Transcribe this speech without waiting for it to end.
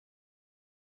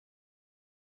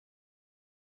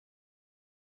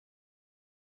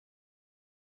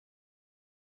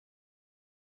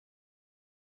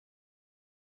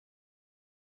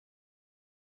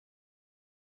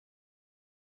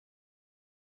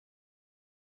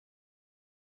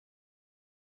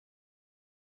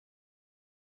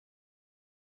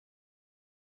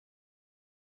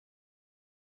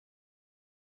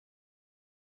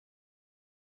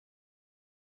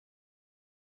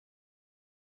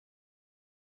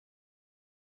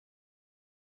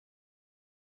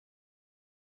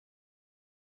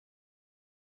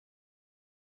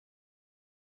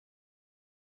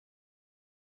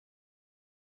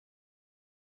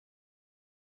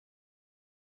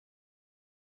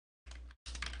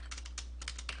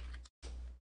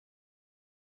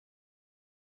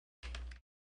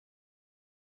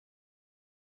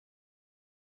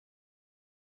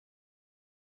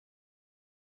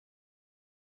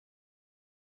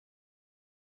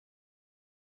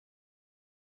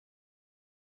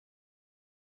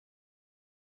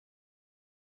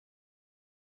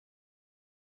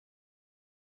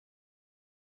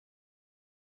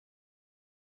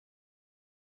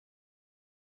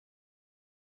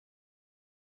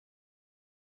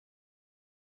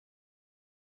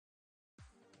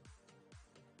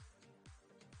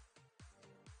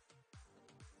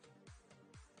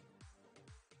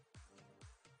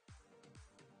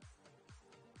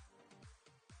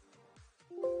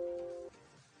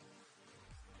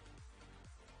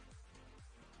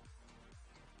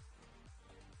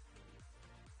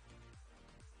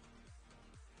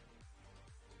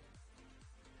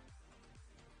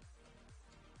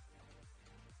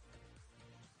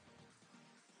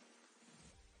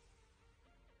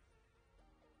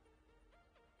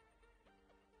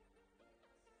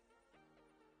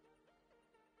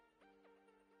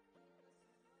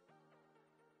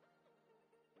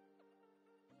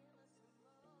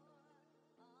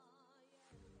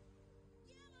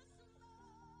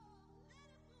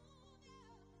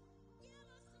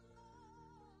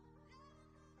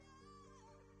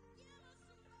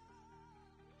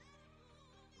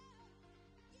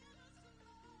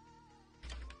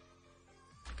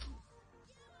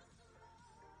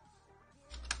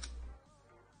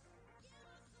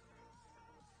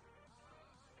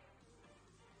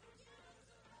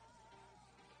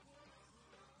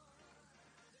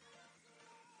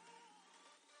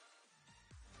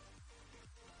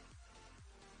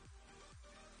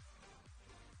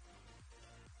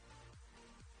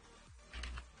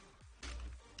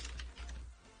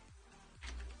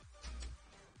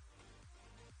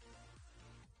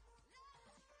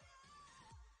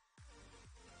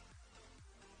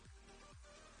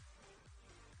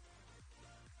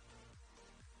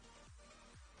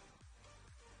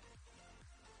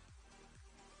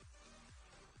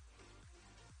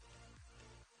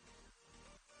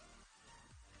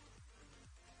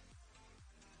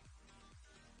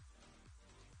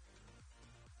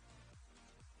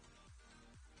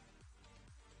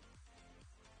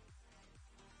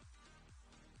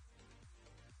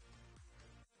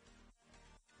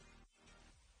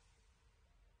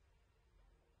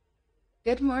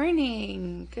Good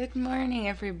morning. Good morning,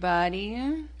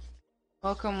 everybody.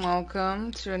 Welcome,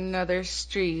 welcome to another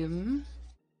stream.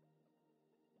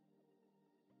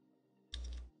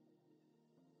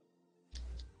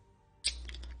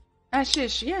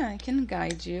 Ashish, yeah, I can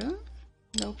guide you.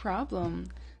 No problem.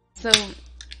 So,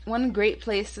 one great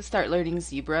place to start learning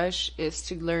ZBrush is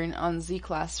to learn on Z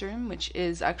Classroom, which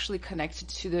is actually connected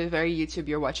to the very YouTube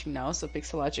you're watching now, so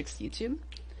Pixelogic's YouTube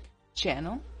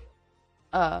channel.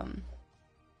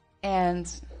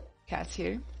 And Cat's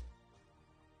here.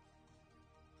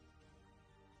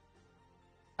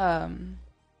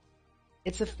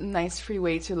 It's a nice free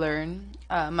way to learn.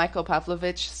 Michael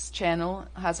Pavlovich's channel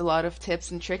has a lot of tips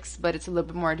and tricks, but it's a little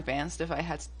bit more advanced if I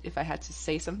had to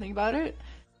say something about it.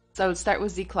 So I would start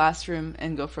with Z Classroom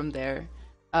and go from there.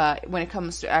 When it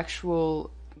comes to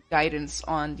actual guidance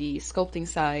on the sculpting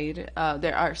side,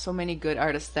 there are so many good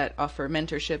artists that offer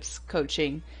mentorships,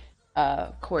 coaching,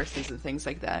 courses, and things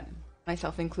like that,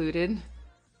 myself included.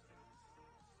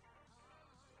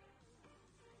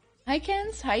 Hi,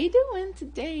 Kens. How you doing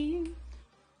today?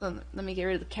 So let me get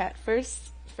rid of the cat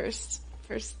first. First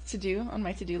to do on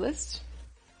my to-do list.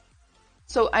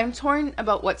 So I'm torn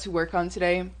about what to work on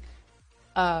today.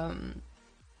 I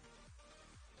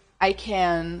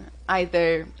can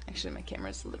either actually my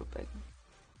camera's a little bit.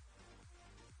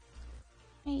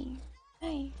 Hey.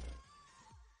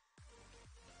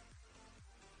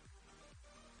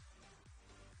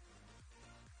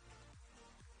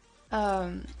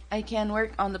 I can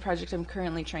work on the project I'm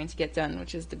currently trying to get done,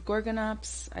 which is the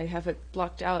Gorgonops. I have it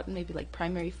blocked out, maybe like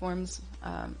primary forms,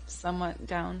 somewhat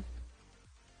down.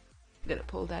 I'm gonna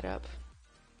pull that up.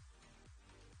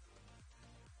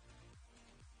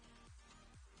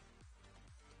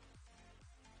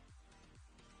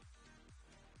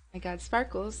 I got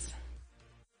sparkles.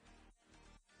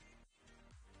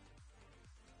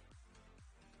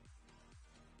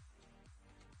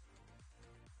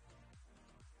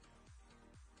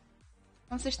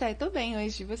 Como você está? Eu tô bem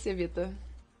hoje. E você, Vitor?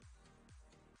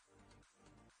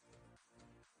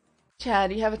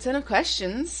 Chad, you have a ton of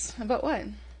questions. About what?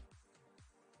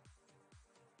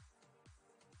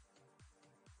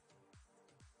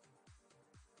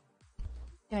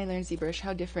 Can I learn ZBrush?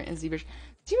 How different is ZBrush?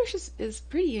 ZBrush is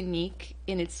pretty unique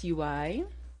in its UI.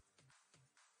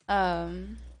 But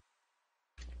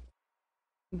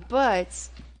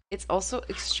it's also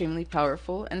extremely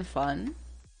powerful and fun.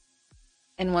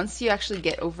 And once you actually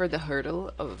get over the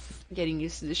hurdle of getting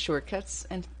used to the shortcuts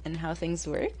and how things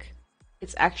work,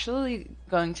 it's actually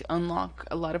going to unlock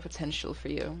a lot of potential for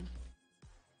you.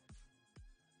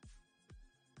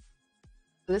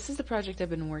 This is the project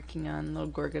I've been working on, Little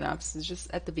Gorgonops. It's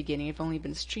just at the beginning. I've only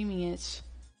been streaming it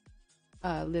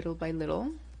little by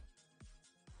little.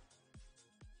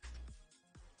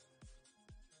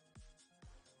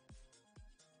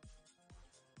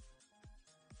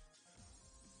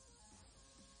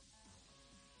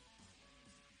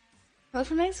 Hello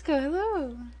from Mexico,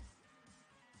 hello!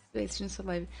 Wait, students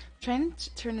live. Trying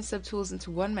to turn the subtools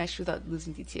into one mesh without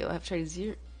losing detail. I've tried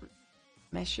zero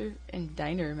mesher and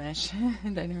diner mesh.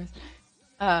 Diner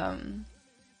mesh.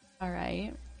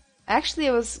 Alright. Actually,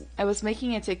 I was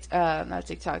making a not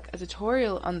TikTok, a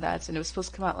tutorial on that, and it was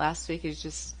supposed to come out last week. It's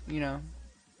just,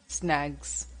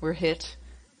 snags were hit.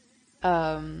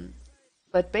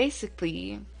 But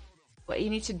basically, what you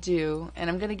need to do, and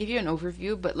I'm gonna give you an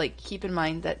overview, but like keep in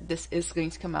mind that this is going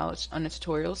to come out on a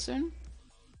tutorial soon,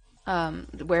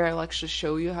 where I'll actually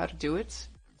show you how to do it.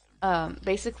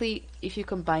 Basically, if you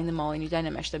combine them all and you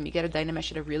dynamesh them, you get a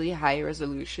dynamesh at a really high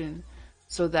resolution,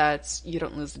 so that you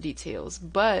don't lose the details.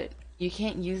 But you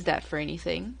can't use that for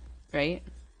anything, right?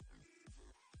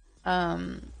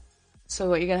 So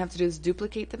what you're gonna have to do is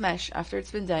duplicate the mesh after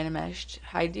it's been dynameshed,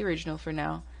 hide the original for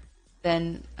now,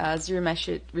 then zero mesh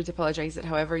it, retopologize it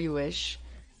however you wish.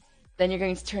 Then you're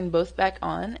going to turn both back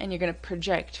on, and you're going to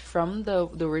project from the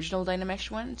original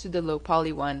dynamesh one to the low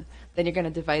poly one. Then you're going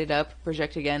to divide it up,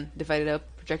 project again, divide it up,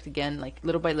 project again, like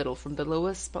little by little, from the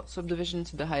lowest subdivision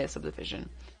to the highest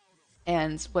subdivision.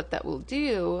 And what that will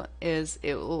do is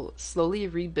it will slowly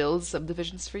rebuild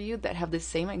subdivisions for you that have the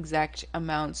same exact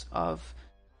amount of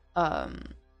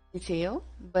detail,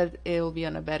 but it will be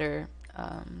on a better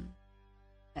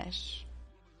mesh.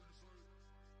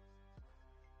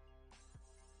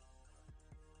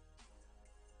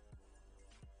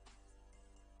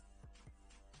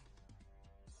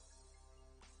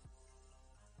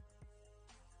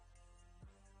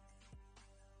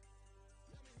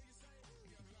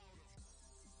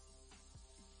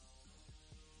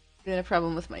 I had a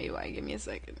problem with my UI. Give me a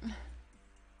second.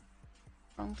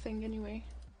 Wrong thing anyway.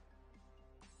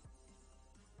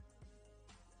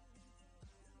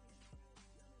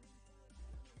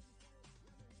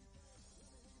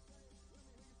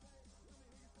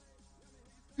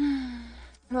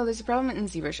 Well, there's a problem in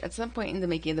ZBrush. At some point in the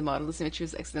making of the model, the symmetry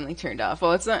was accidentally turned off.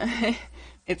 Well, it's not.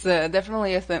 It's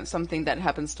definitely something that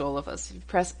happens to all of us. If you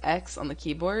press X on the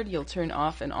keyboard, you'll turn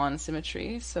off and on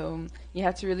symmetry. So you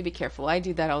have to really be careful. I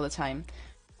do that all the time.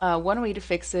 One way to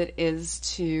fix it is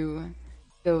to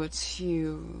go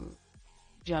to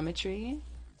geometry,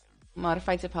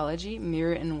 modify topology,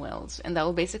 mirror and weld, and that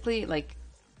will basically like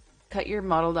cut your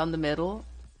model down the middle,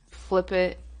 flip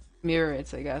it, mirror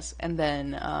it, I guess, and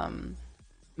then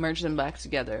merge them back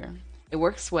together. It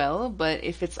works well, but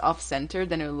if it's off-center,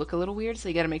 then it'll look a little weird, so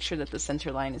you gotta make sure that the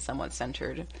center line is somewhat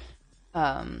centered.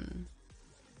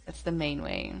 That's the main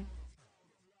way.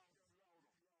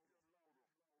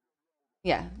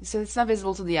 Yeah, so it's not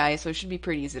visible to the eye, so it should be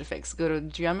pretty easy to fix. Go to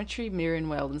geometry, mirror, and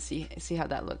weld and see how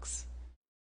that looks.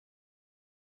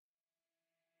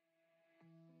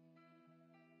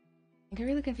 I get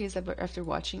really confused after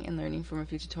watching and learning from a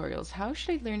few tutorials. How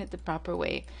should I learn it the proper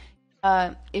way?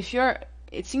 If you're,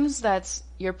 it seems that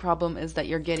your problem is that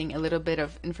you're getting a little bit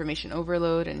of information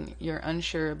overload and you're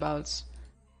unsure about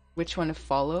which one to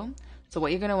follow. So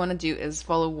what you're going to want to do is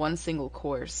follow one single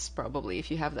course, probably,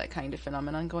 if you have that kind of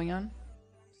phenomenon going on.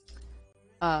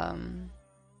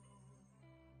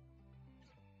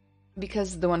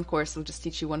 Because the one course will just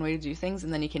teach you one way to do things,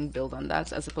 and then you can build on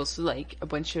that, as opposed to like a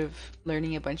bunch of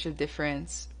learning a bunch of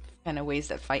different kind of ways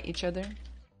that fight each other.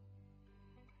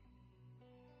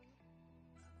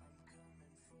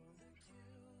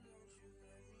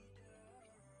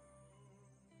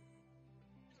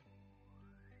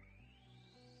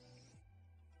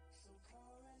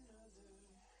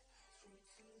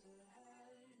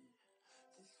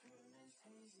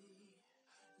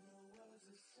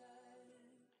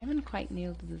 I haven't quite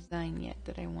nailed the design yet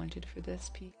that I wanted for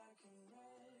this piece.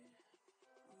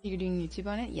 You're doing YouTube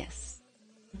on it? Yes.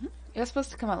 It was supposed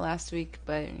to come out last week,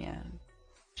 but yeah,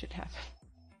 should happen.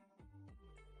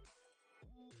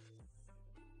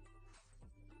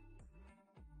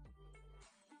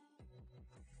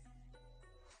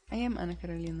 I am Ana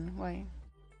Carolina. Why?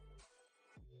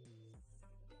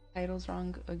 Title's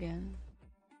wrong again.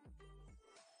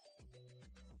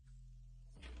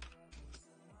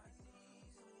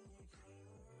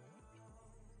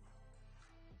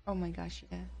 Oh my gosh,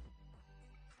 yeah.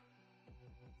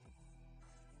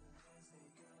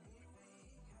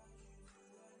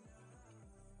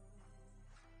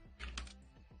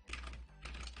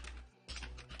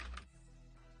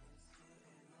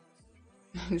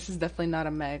 This is definitely not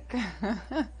a mech.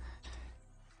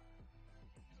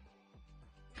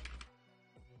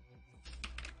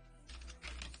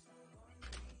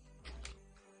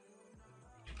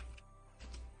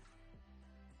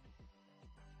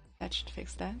 That should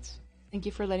fix that. Thank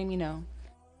you for letting me know.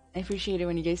 I appreciate it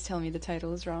when you guys tell me the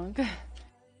title is wrong.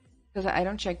 Because I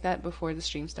don't check that before the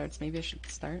stream starts. Maybe I should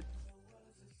start.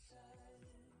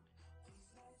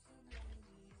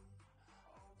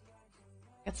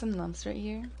 Got some lumps right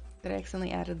here that I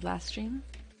accidentally added last stream.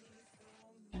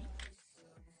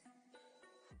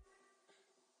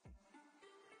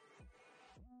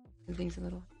 Everything's a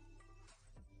little...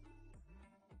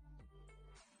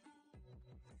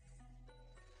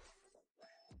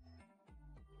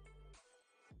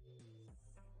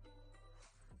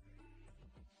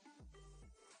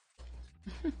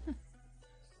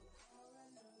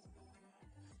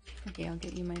 Okay, I'll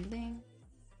get you my link.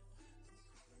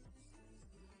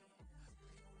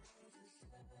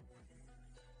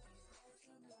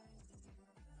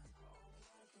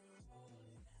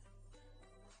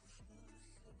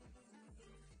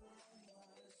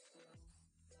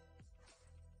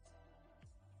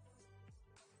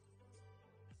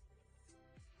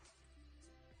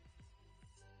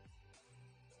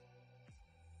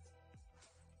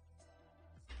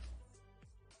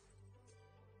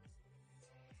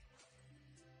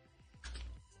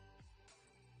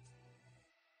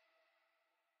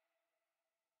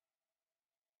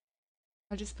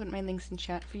 I'll just put my links in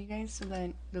chat for you guys so that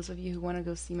those of you who want to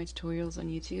go see my tutorials on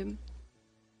YouTube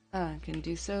can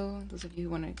do so. Those of you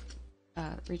who want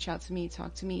to reach out to me,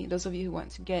 talk to me. Those of you who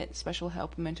want to get special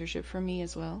help and mentorship from me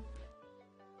as well,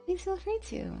 please feel free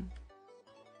to.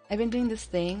 I've been doing this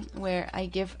thing where I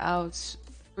give out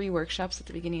free workshops at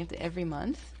the beginning of every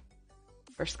month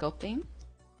for sculpting.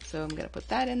 So I'm going to put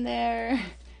that in there.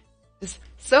 Just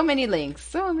so many links.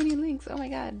 So many links. Oh my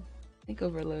god. Link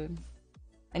overload.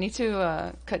 I need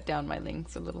to cut down my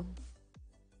links a little.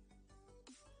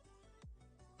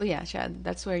 But yeah, Chad,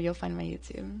 that's where you'll find my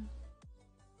YouTube.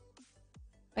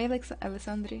 Oi,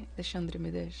 Alessandri. Alexandre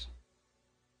Medeiros.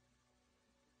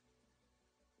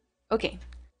 Okay,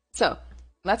 so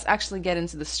let's actually get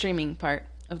into the streaming part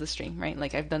of the stream, right?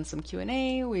 Like I've done some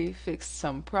Q&A, we fixed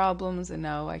some problems, and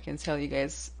now I can tell you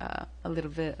guys a little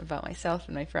bit about myself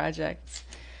and my projects.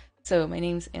 So my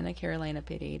name's Ana Carolina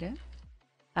Pereira.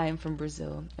 I am from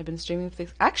Brazil. I've been streaming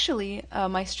actually,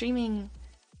 my streaming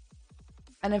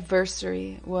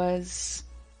anniversary was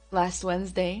last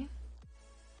Wednesday.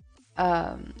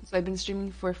 So I've been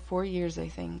streaming for 4 years, I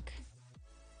think.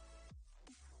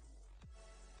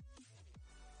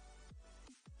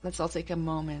 Let's all take a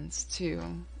moment to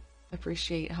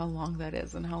appreciate how long that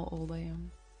is and how old I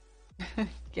am.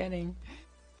 Getting.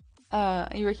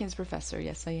 Hurricane's professor,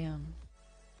 yes, I am.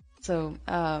 So,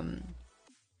 to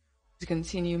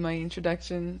continue my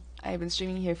introduction, I've been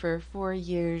streaming here for 4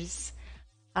 years.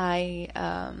 I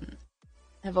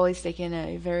have always taken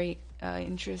a very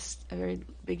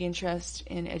big interest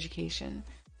in education.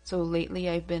 So lately,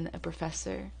 I've been a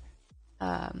professor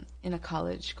in a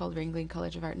college called Ringling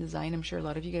College of Art and Design. I'm sure a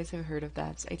lot of you guys have heard of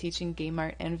that. I teach in game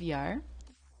art and VR.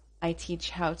 I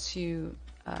teach how to,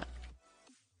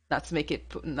 not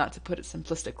to put it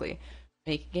simplistically,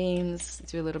 make games,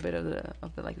 do a little bit of the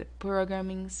like the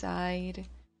programming side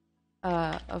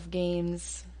of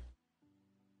games,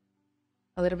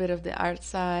 a little bit of the art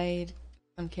side,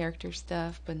 some character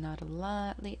stuff, but not a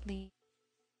lot lately.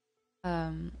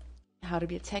 How to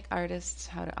be a tech artist,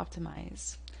 how to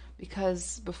optimize.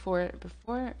 Because before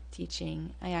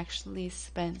teaching, I actually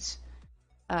spent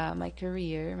my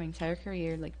entire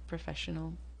career, like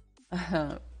professional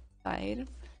side,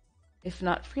 if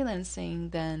not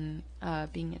freelancing, then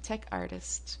being a tech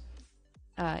artist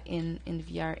in the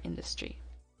VR industry.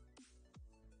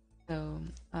 So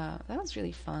that was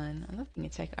really fun. I love being a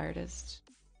tech artist,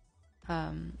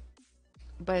 and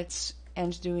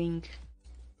doing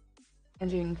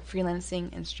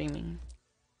freelancing and streaming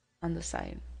on the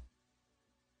side.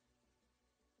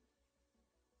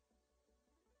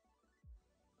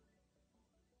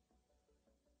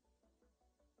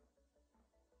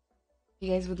 If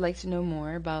you guys would like to know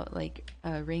more about like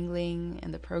Ringling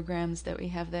and the programs that we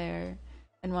have there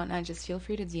and whatnot, just feel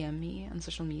free to DM me on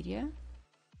social media,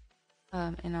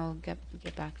 and I'll get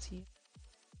back to you.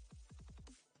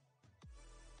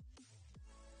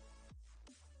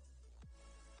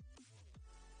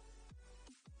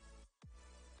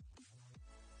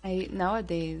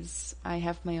 Nowadays I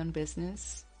have my own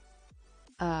business,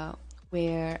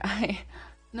 where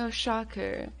no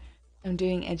shocker, I'm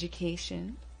doing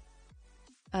education.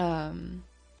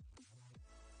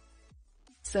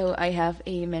 So I have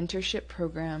a mentorship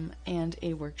program and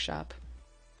a workshop.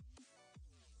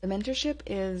 The mentorship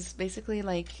is basically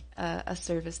like a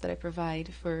service that I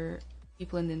provide for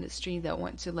people in the industry that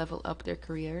want to level up their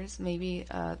careers. Maybe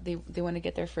they want to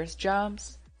get their first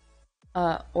jobs,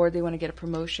 or they want to get a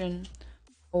promotion,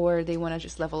 or they want to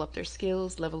just level up their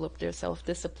skills, level up their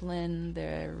self-discipline,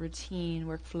 their routine,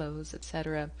 workflows,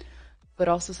 etc. But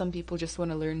also some people just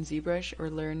want to learn ZBrush or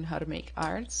learn how to make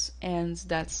arts, and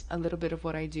that's a little bit of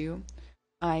what I do.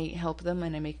 I help them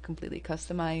and I make completely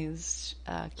customized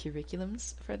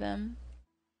curriculums for them.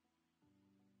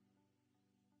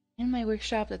 In my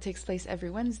workshop that takes place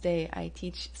every Wednesday, I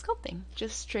teach sculpting,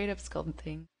 just straight up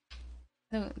sculpting.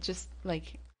 So just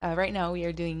like right now we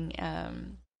we're doing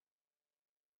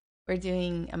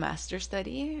a master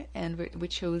study, and we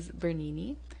chose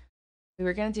Bernini. We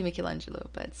were gonna do Michelangelo,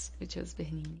 but we chose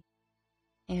Bernini,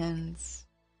 and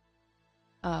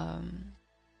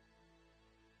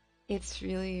it's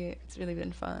really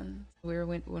been fun. We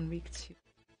went 1 week to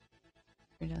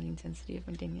turn down the intensity of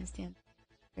my Daniel's dance.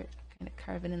 We're kind of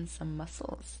carving in some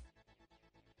muscles.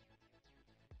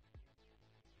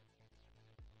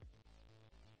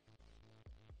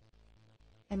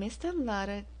 I missed a lot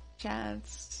of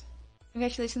chats.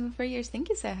 Congratulations on 4 years. Thank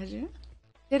you, Sergio.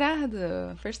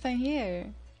 Gerardo, first time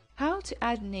here. How to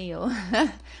add nail.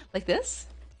 Like this?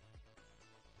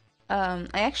 I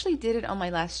actually did it on my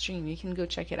last stream. You can go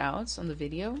check it out on the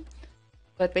video.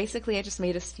 But basically I just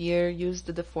made a sphere, used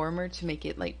the deformer to make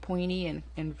it like pointy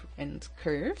and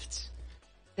curved.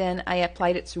 Then I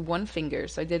applied it to one finger.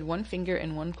 So I did one finger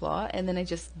and one claw, and then I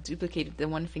just duplicated the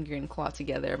one finger and claw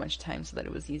together a bunch of times so that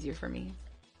it was easier for me.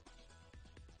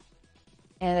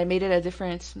 And I made it a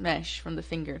different mesh from the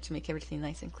finger to make everything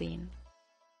nice and clean.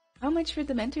 How much for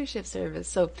the mentorship service?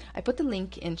 So I put the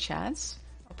link in chat.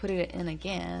 I'll put it in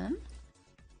again.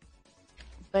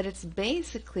 But it's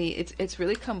basically, it's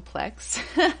really complex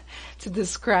to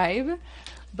describe.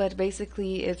 But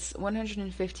basically it's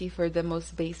 150 for the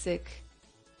most basic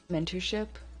mentorship.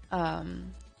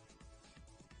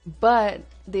 But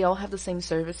they all have the same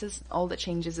services. All that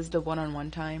changes is the one-on-one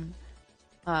time.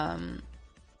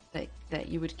 That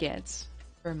you would get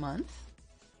per month.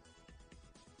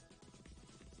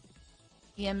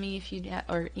 DM me if you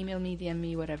or email me, DM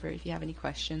me, whatever, if you have any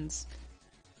questions,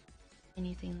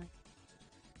 anything like.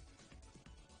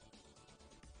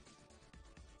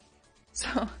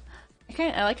 So,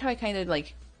 I like how I kind of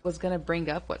like was gonna bring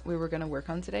up what we were gonna work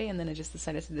on today, and then I just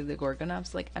decided to do the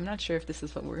Gorgonobs. Like, I'm not sure if this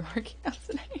is what we're working on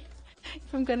today.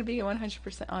 If I'm gonna be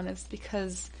 100% honest,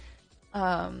 because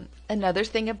another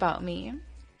thing about me,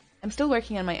 I'm still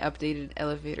working on my updated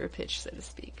elevator pitch, so to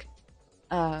speak.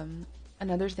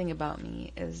 Another thing about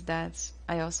me is that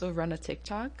I also run a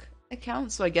TikTok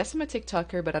account, so I guess I'm a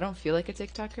TikToker, but I don't feel like a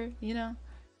TikToker, you know?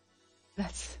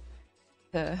 That's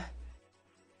the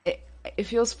it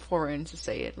feels foreign to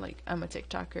say it, like I'm a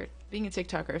TikToker. Being a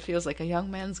TikToker feels like a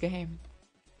young man's game.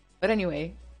 But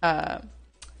anyway,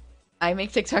 I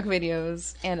make TikTok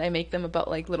videos and I make them about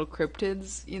like little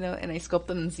cryptids, you know, and I sculpt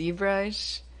them in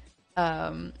ZBrush,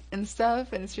 and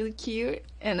stuff, and it's really cute.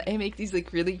 And I make these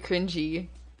like really cringy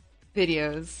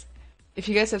videos. If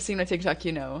you guys have seen my TikTok,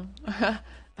 you know.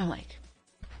 I'm like,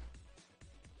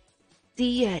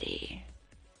 the Yeti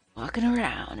walking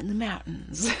around in the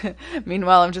mountains.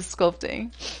 Meanwhile, I'm just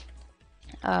sculpting.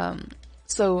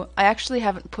 So I actually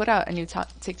haven't put out a new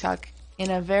TikTok in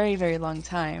a very, very long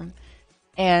time.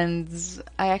 And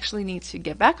I actually need to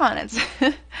get back on it.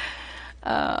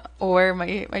 Or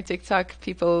my TikTok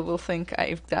people will think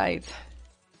I've died.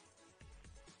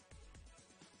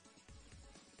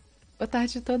 Boa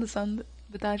tarde a todos, Sandro.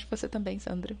 Boa tarde pra você também,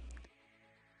 Sandro.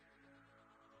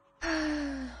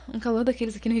 Um calor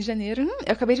daqueles aqui no Rio de Janeiro.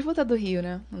 Eu acabei de voltar do Rio,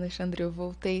 né, Alexandre? Eu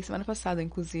voltei semana passada,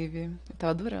 inclusive. Eu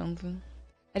tava adorando.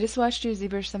 I just watched your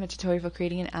ZBrush Summit tutorial for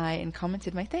creating an eye and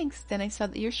commented my thanks. Then I saw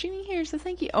that you're streaming here, so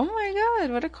thank you. Oh my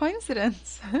god, what a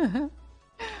coincidence.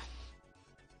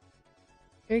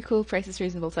 Very cool, price is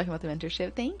reasonable, talking about the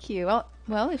mentorship. Thank you.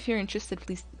 Well, if you're interested,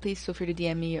 please feel free to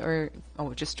DM me or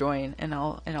just join and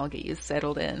I'll get you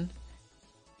settled in.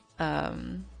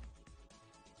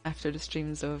 After the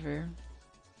stream is over.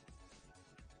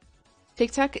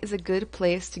 TikTok is a good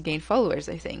place to gain followers,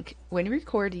 I think. When you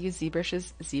record, use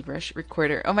ZBrush's ZBrush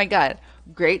recorder. Oh my god,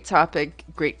 great topic,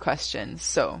 great question.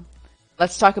 So,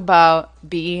 let's talk about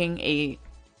being a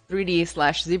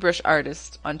 3D/ZBrush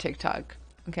artist on TikTok.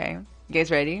 Okay, you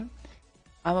guys ready?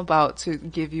 I'm about to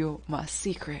give you my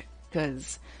secret,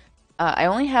 because I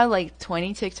only have like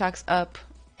 20 TikToks up,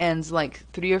 and like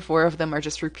 3 or 4 of them are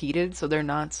just repeated, so they're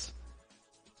not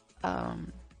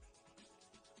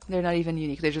even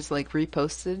unique. They're just like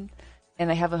reposted, and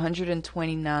I have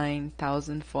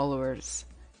 129,000 followers,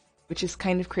 which is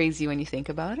kind of crazy when you think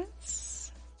about it.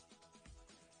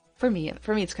 For me,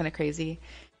 it's kind of crazy.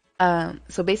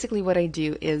 So basically, what I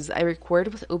do is I record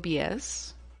with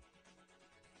OBS.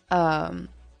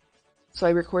 So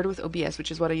I record with OBS,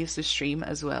 which is what I use to stream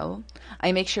as well.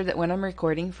 I make sure that when I'm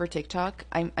recording for TikTok,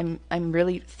 I'm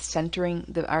really centering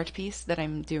the art piece that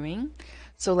I'm doing.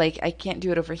 So like I can't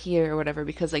do it over here or whatever,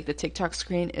 because like the TikTok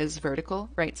screen is vertical,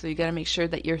 right? So you gotta make sure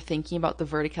that you're thinking about the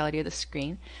verticality of the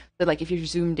screen. But like if you're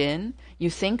zoomed in, you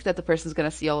think that the person's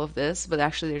gonna see all of this, but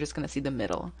actually they're just gonna see the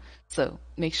middle. So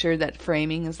make sure that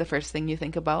framing is the first thing you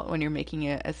think about when you're making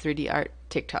a 3D art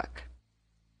TikTok.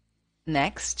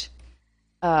 Next,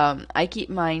 I keep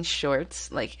mine short,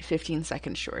 like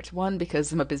 15-second short. 1,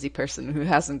 because I'm a busy person who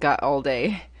hasn't got all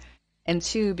day. And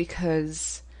 2,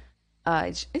 because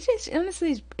it's just,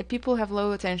 honestly, people have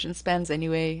low attention spans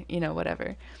anyway, you know,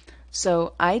 whatever.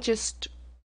 So I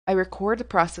record the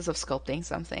process of sculpting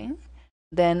something,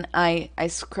 then I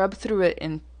scrub through it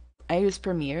in, I use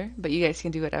Premiere, but you guys can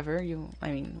do whatever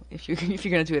I mean, if you're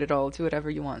gonna do it at all, do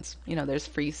whatever you want. You know, there's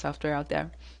free software out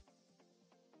there.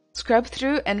 Scrub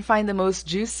through and find the most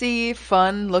juicy,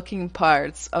 fun-looking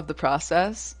parts of the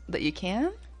process that you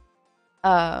can.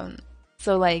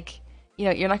 So like, you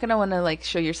know, you're not gonna want to like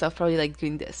show yourself probably like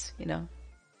doing this, you know,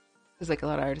 because like a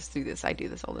lot of artists do this. I do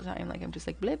this all the time. Like I'm just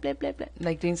like blah blah blah blah,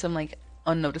 like doing some like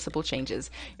unnoticeable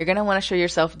changes. You're gonna want to show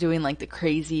yourself doing like the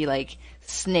crazy like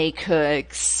snake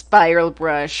hook, spiral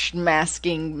brush,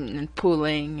 masking and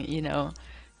pulling, you know,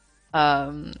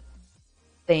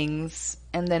 things.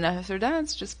 And then after that,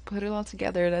 just put it all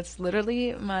together. That's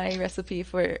literally my recipe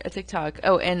for a TikTok.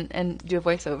 Oh, and do a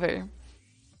voiceover.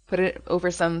 Put it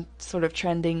over some sort of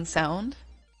trending sound.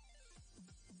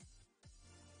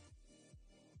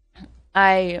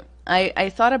 I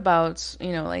thought about,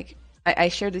 you know, like I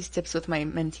share these tips with my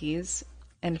mentees,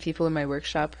 and people in my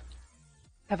workshop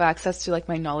have access to like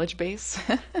my knowledge base.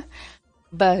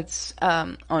 But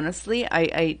honestly,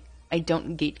 I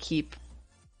don't gatekeep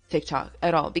TikTok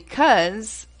at all,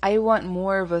 because I want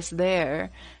more of us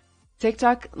there.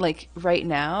 TikTok, like right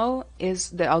now,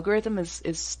 the algorithm is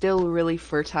still really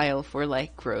fertile for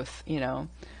like growth, you know.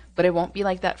 But it won't be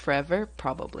like that forever,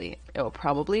 probably. It will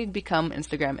probably become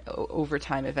Instagram over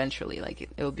time eventually. Like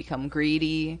it will become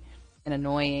greedy and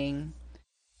annoying.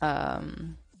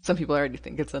 Some people already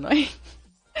think it's annoying,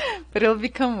 but it'll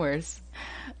become worse.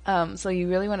 So you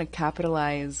really want to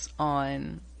capitalize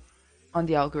on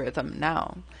the algorithm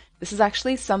now. This is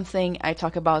actually something I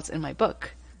talk about in my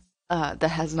book that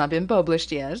has not been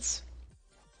published yet.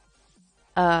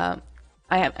 I'm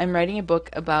writing a book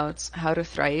about how to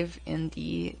thrive in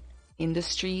the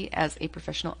industry as a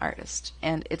professional artist,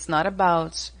 and it's not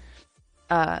about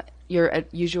your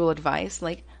usual advice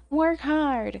like work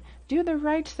hard, do the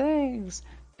right things,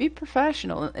 be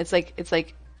professional. It's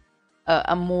like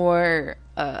a more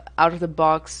out of the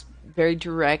box, very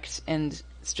direct and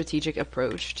strategic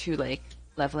approach to like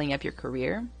leveling up your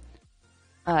career.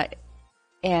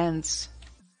 And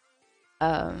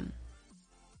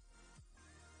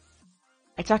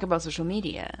I talk about social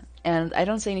media, and I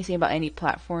don't say anything about any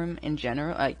platform in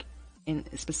general, like in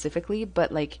specifically,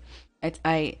 but like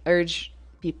I urge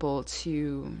people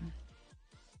to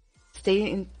stay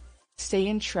in stay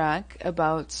in track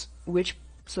about which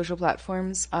social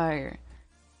platforms are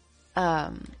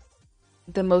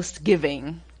the most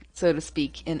giving, so to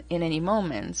speak, in any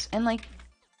moment, and like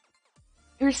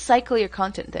recycle your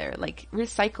content there. Like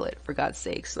recycle it for God's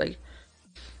sakes. Like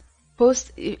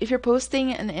post if you're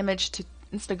posting an image to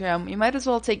Instagram, you might as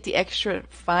well take the extra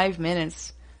 5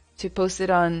 minutes to post it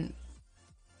on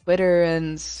Twitter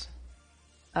and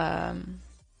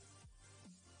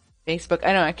Facebook.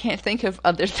 I know I can't think of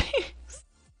other things.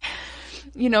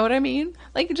 You know what I mean?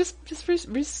 Like just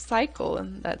recycle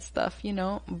and that stuff, you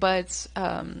know. But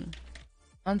on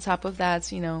top of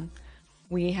that, you know,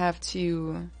 we have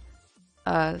to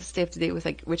stay up to date with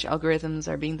like which algorithms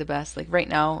are being the best. Like right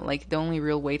now, like the only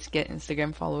real way to get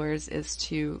Instagram followers is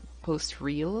to post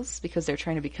reels because they're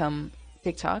trying to become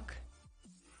TikTok,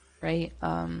 right?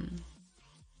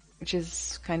 Which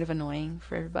is kind of annoying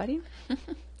for everybody.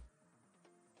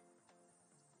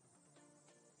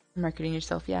 Marketing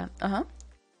yourself, yeah. Uh-huh.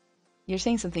 You're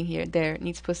saying something here. There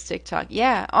needs to post TikTok.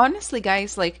 Yeah, honestly,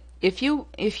 guys, like if you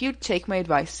take my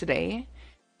advice today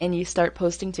and you start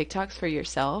posting TikToks for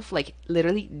yourself, like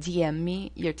literally DM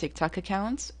me your TikTok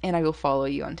account and I will follow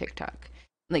you on TikTok.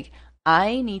 Like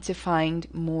I need to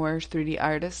find more 3D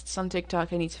artists on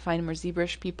TikTok. I need to find more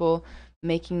ZBrush people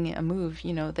making a move,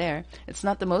 you know, there. It's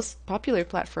not the most popular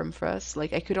platform for us.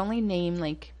 Like I could only name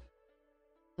like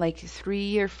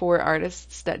 3 or 4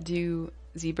 artists that do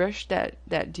ZBrush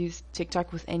that do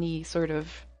TikTok with any sort of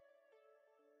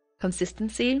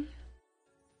consistency.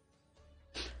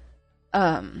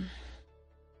 So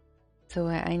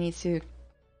I need to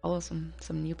follow some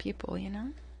new people, you know.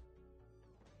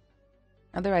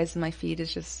 Otherwise, my feed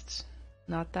is just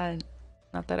not that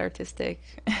artistic.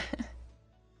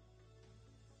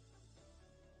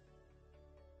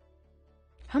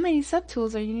 How many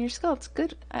subtools are in your sculpts?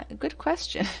 Good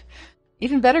question.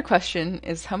 Even better question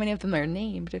is how many of them are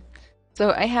named.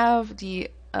 So I have the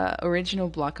original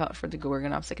blockout for the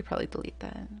Gorgonops. I could probably delete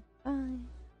that. Bye.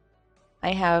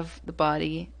 I have the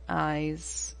body,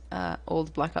 eyes,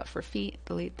 old blockout for feet.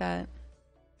 Delete that.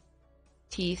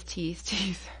 Teeth.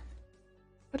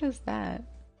 What is that?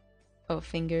 Oh,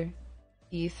 finger,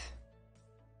 teeth.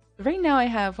 Right now I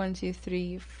have 1, 2,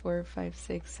 3, 4, 5,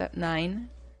 6, 7,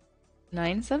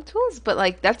 9 subtools, but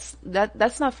like that's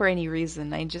not for any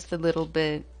reason. I'm just a little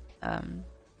bit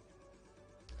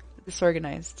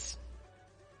disorganized.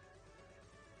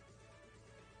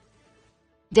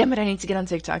 Damn it, I need to get on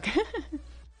TikTok.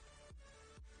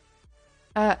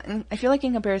 I feel like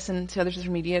in comparison to other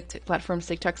social media platforms,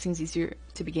 TikTok seems easier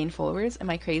to gain followers. Am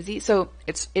I crazy? So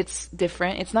it's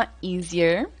different. It's not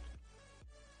easier.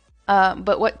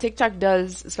 But what TikTok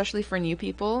does, especially for new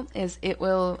people, is it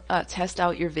will test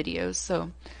out your videos.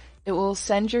 So it will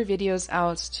send your videos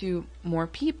out to more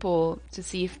people to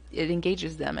see if it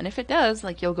engages them. And if it does,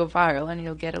 like you'll go viral and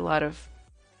you'll get a lot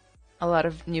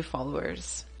of new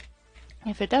followers.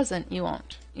 If it doesn't, you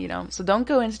won't, you know. So don't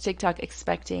go into TikTok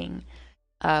expecting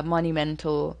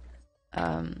monumental,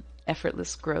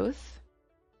 effortless growth.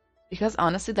 Because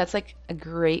honestly, that's like a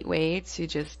great way to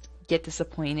just get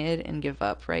disappointed and give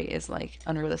up, right? Is like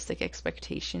unrealistic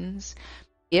expectations.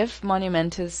 If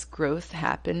monumentous growth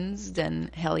happens,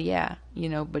 then hell yeah, you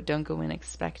know, but don't go in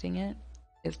expecting it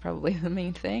is probably the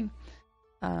main thing.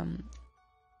 Okay.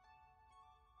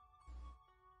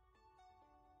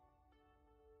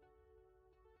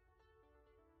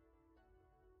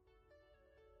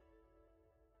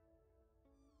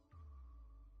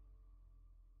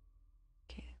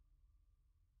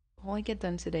 All I get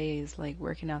done today is like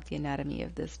working out the anatomy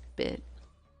of this bit.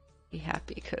 Be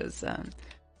happy because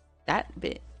that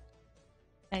bit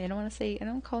I don't want to say, I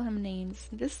don't call him names.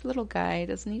 This little guy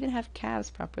doesn't even have calves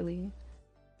properly.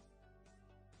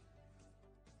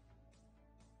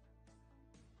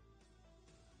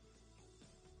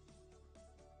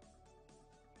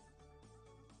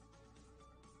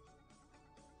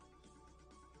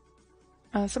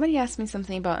 Somebody asked me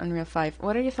something about Unreal 5.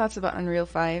 What are your thoughts about Unreal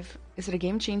 5? Is it a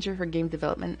game changer for game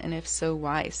development? And if so,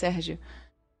 why? Sehaju.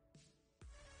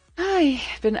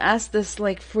 I've been asked this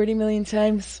like 40 million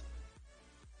times.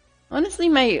 Honestly,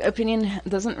 my opinion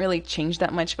doesn't really change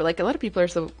that much, but like a lot of people are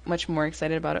so much more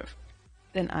excited about it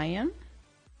than I am.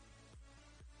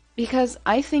 Because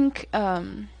I think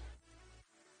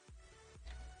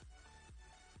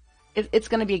it's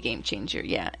going to be a game changer,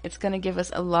 yeah. It's going to give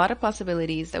us a lot of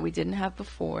possibilities that we didn't have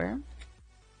before.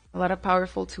 A lot of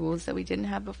powerful tools that we didn't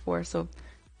have before, so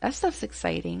that stuff's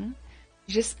exciting.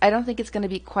 Just, I don't think it's going to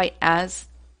be quite as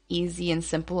easy and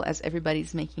simple as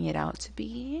everybody's making it out to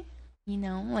be. You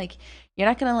know, like, you're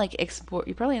not gonna like export,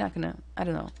 you're probably not gonna, I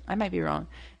don't know, I might be wrong,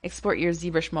 export your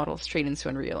ZBrush model straight into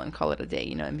Unreal and call it a day,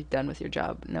 you know, and be done with your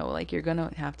job. No, like, you're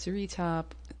gonna have to retop,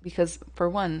 because for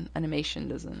one, animation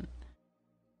doesn't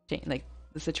change, like,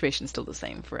 the situation's still the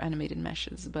same for animated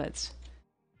meshes, but,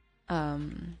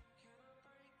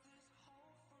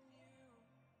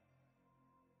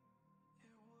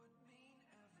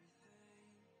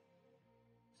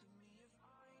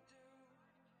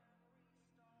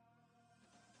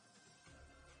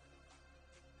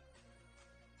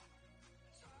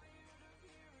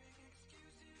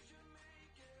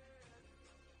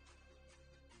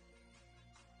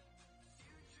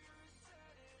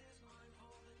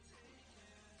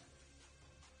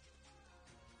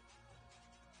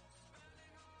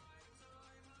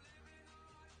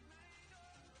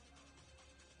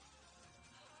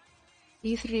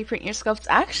 you 3D print your sculpts?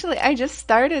 Actually, I just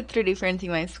started 3D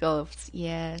printing my sculpts.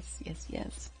 Yes, yes,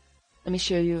 yes. Let me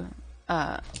show you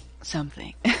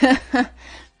something.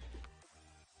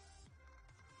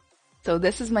 So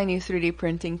this is my new 3D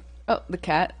printing. Oh, the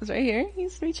cat is right here.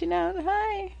 He's reaching out.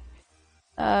 Hi.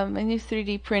 My new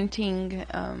 3D printing.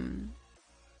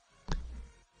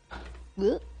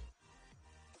 Let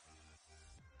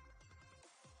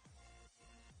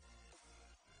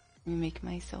me make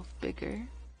myself bigger.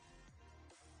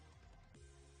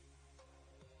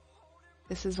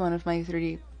 This is one of my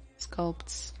 3D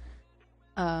sculpts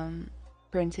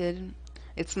printed.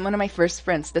 It's one of my first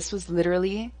prints. This was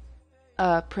literally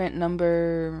print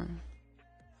number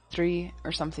 3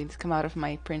 or something to come out of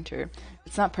my printer.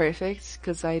 It's not perfect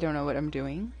because I don't know what I'm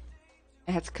doing.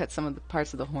 I had to cut some of the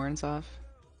parts of the horns off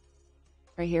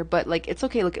right here, but like it's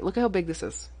okay. Look at how big this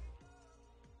is.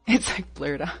 It's like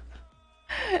blurred out.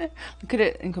 Look at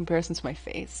it in comparison to my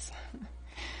face.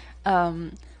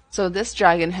 So this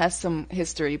dragon has some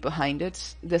history behind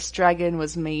it. This dragon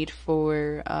was made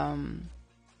for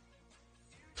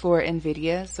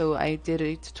NVIDIA, so I did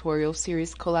a tutorial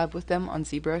series collab with them on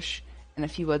ZBrush and a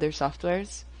few other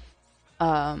softwares.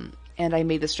 And I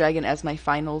made this dragon as my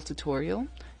final tutorial.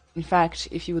 In fact,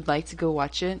 if you would like to go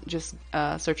watch it, just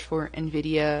search for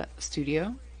NVIDIA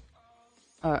Studio.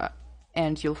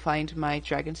 And you'll find my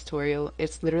dragon tutorial.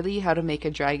 It's literally how to make a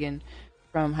dragon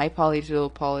from high poly to low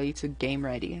poly to game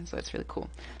ready. So it's really cool.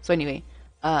 So anyway,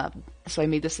 so I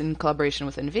made this in collaboration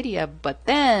with NVIDIA, but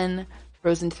then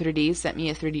Frozen 3D sent me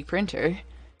a 3D printer.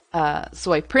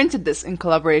 So I printed this in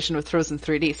collaboration with Frozen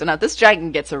 3D. So now this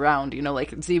dragon gets around, you know,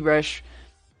 like ZBrush,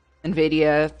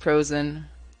 NVIDIA, Frozen,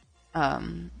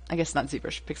 I guess not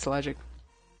ZBrush, Pixelogic.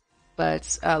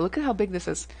 But look at how big this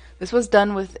is. This was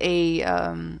done with a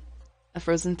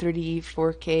Frozen 3D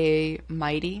 4K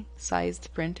Mighty sized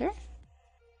printer.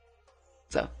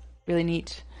 So, really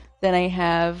neat. Then I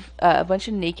have a bunch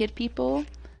of naked people.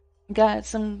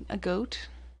 Got a goat.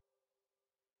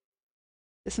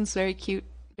 This one's very cute,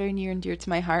 very near and dear to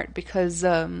my heart because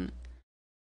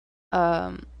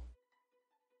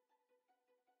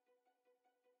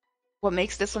what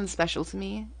makes this one special to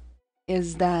me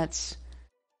is that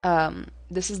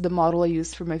this is the model I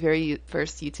used for my very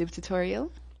first YouTube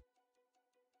tutorial.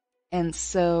 And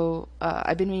so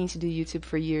I've been meaning to do YouTube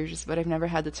for years, but I've never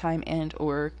had the time and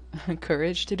or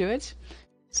courage to do it.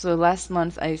 So last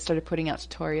month I started putting out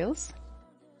tutorials,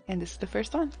 and this is the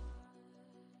first one.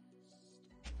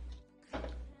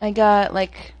 I got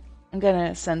like, I'm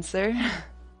gonna censor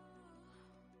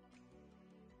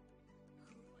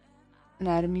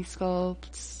anatomy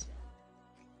sculpts.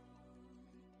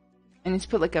 I need to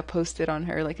put like a post-it on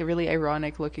her, like a really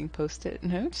ironic looking post-it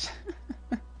note.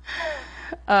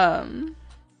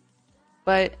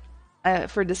 But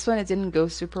for this one, it didn't go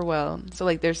super well. So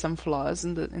like, there's some flaws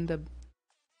in the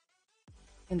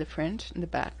print in the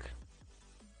back.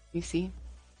 You see,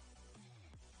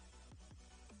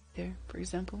 there, for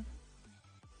example.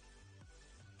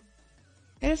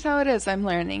 It is how it is. I'm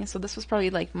learning. So this was probably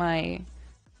like my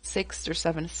 6th or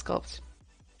 7th sculpt.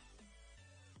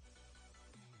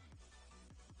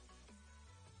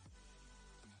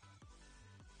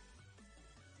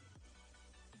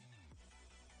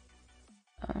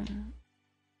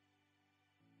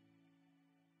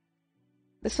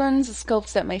 This one's a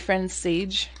sculpt that my friend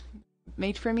Sage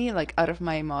made for me, like out of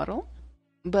my model.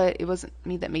 But it wasn't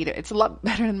me that made it. It's a lot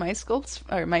better than my sculpts,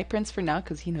 or my prints for now,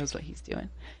 because he knows what he's doing.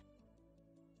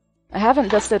 I haven't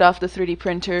dusted off the 3D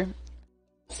printer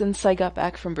since I got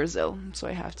back from Brazil, so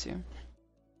I have to.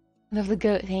 Love the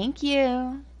goat. Thank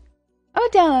you. Oh,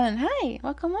 Don. Hi.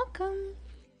 Welcome, welcome.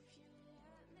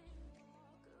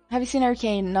 Have you seen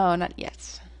Arcane? No, not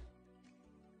yet.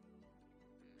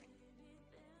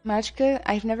 Magica?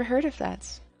 I've never heard of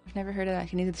that. I've never heard of that.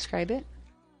 Can you describe it?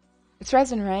 It's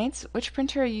resin, right? Which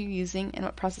printer are you using, and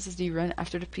what processes do you run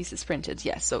after the piece is printed?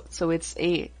 Yes, so it's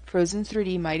a Frozen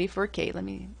 3D Mighty 4K.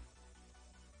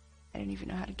 I don't even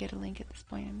know how to get a link at this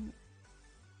point.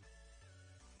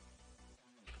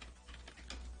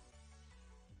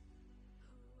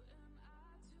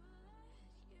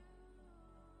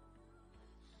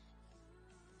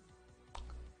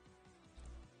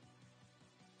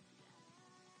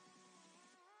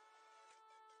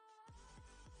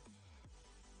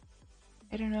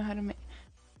 I don't know how to make...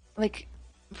 Like,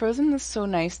 Frozen was so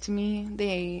nice to me.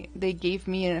 They gave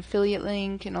me an affiliate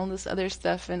link and all this other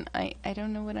stuff, and I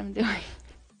don't know what I'm doing.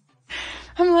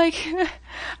 I'm like,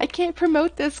 I can't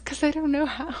promote this because I don't know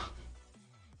how.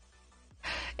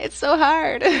 It's so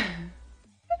hard.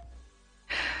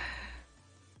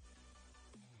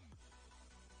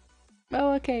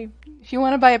 Well, okay. If you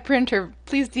want to buy a printer,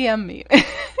 please DM me.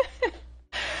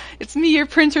 It's me, your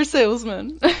printer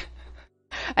salesman.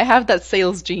 I have that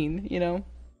sales gene, you know?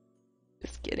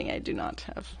 Just kidding, I do not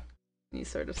have any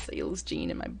sort of sales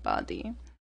gene in my body.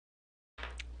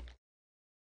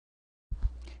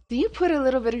 Do you put a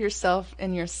little bit of yourself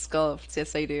in your sculpts?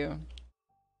 Yes, I do.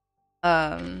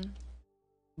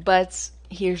 But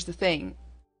here's the thing.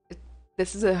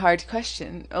 This is a hard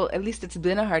question. Oh, at least it's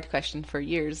been a hard question for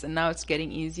years, and now it's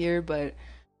getting easier, but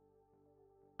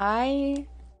I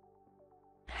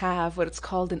have what it's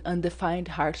called an undefined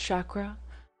heart chakra.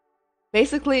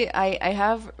 Basically, I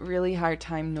have really hard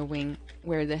time knowing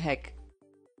who the heck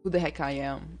I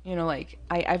am. You know, like,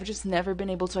 I've just never been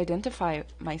able to identify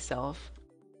myself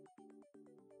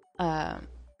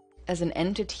as an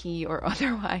entity or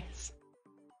otherwise.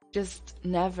 Just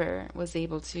never was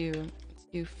able to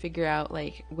figure out,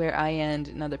 like, where I end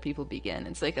and other people begin.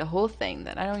 It's like a whole thing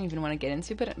that I don't even want to get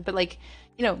into, but like,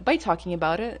 you know, by talking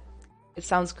about it, it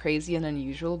sounds crazy and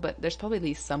unusual, but there's probably at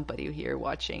least somebody here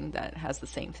watching that has the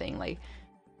same thing. Like,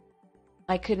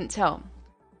 I couldn't tell.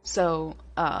 So,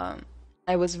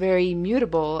 I was very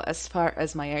mutable as far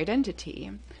as my identity.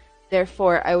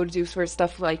 Therefore, I would do sort of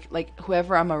stuff like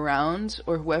whoever I'm around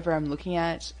or whoever I'm looking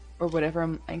at or whatever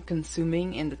I'm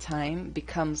consuming in the time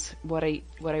becomes what I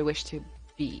wish to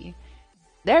be.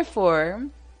 Therefore,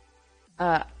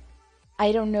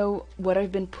 I don't know what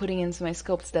I've been putting into my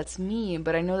sculpts that's me,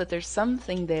 but I know that there's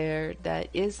something there that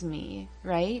is me,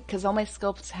 right? Because all my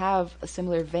sculpts have a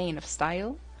similar vein of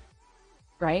style,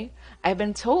 right? I've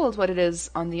been told what it is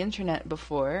on the internet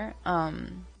before.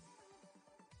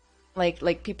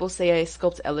 Like people say I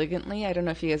sculpt elegantly. I don't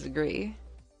know if you guys agree.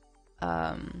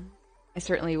 I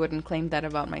certainly wouldn't claim that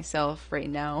about myself right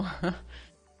now.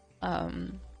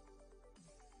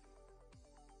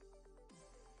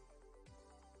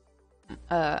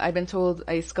 I've been told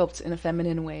I sculpt in a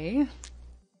feminine way.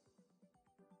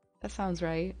 That sounds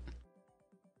right.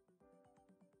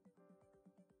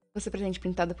 Você pretende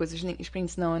pintar depois dos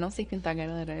prints? Não, eu não sei pintar,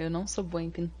 galera. Eu não sou boa em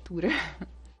pintura.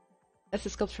 That's the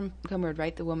sculpt from Gumroad,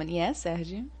 right? The woman. Yes,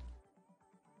 Sergio.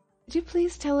 Could you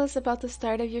please tell us about the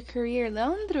start of your career,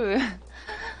 Leandro?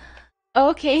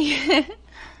 Okay.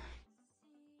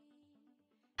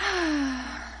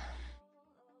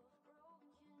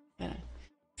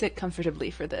 Sit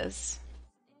comfortably for this.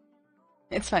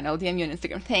 It's fine, I'll DM you on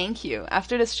Instagram. Thank you.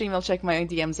 After the stream, I'll check my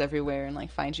DMs everywhere and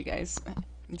like find you guys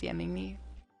DMing me.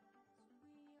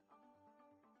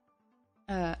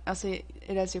 I'll say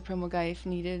it as your promo guy if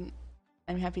needed.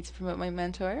 I'm happy to promote my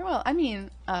mentor. Well, I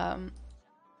mean,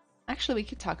 actually we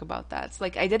could talk about that. It's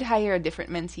like I did hire a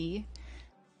different mentee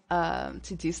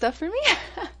to do stuff for me.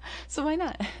 So why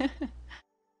not?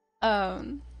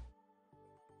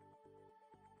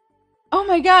 Oh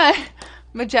my god!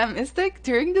 Majestic,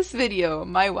 during this video,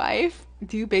 my wife,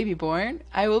 due baby born,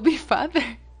 I will be father.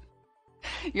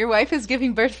 Your wife is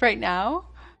giving birth right now?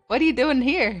 What are you doing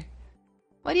here?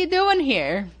 What are you doing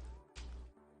here?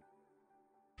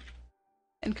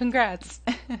 And congrats.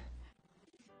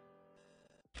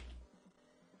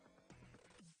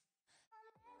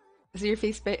 Is it your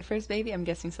first baby? I'm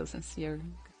guessing so since you're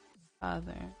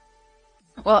father.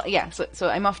 Well, yeah, so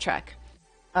I'm off track.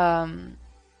 Um,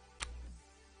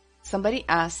 Somebody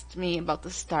asked me about the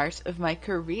start of my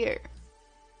career.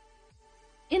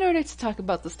 In order to talk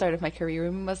about the start of my career, we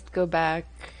must go back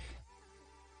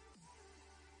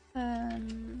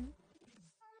 9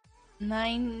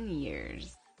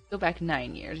 years. Go back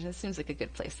 9 years. That seems like a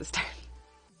good place to start.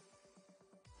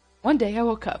 One day I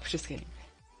woke up. Just kidding.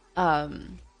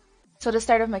 So the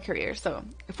start of my career. So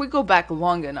if we go back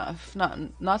long enough,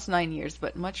 not 9 years,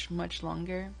 but much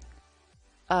longer.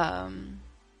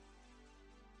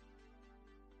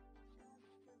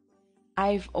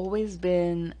 I've always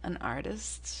been an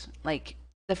artist. Like,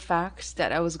 the fact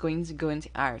that I was going to go into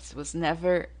arts was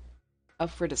never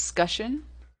up for discussion.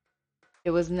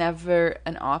 It was never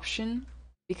an option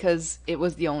because it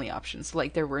was the only option. So,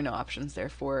 like, there were no options,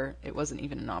 therefore, it wasn't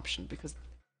even an option because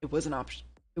it was an option.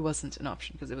 It wasn't an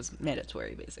option because it was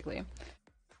mandatory, basically.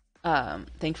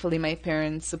 Thankfully, my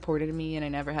parents supported me, and I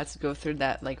never had to go through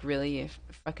that, like, really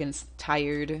fucking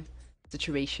tired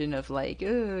situation of like,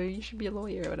 oh, you should be a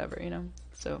lawyer or whatever, you know.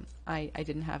 So I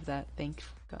didn't have that, thank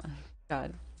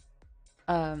God.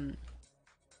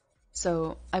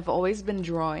 So I've always been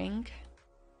drawing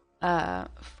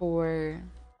for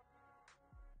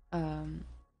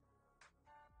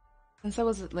since I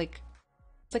was like,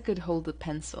 I could hold a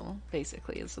pencil,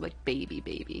 basically. It's like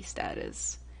baby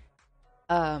status.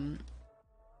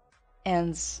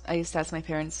 And I used to ask my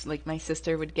parents, like, my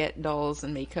sister would get dolls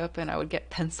and makeup, and I would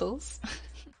get pencils.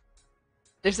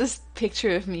 There's this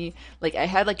picture of me, like, I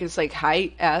had, like, this, like,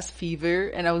 high-ass fever,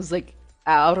 and I was, like,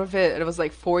 out of it, and I was,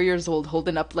 like, 4 years old,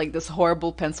 holding up, like, this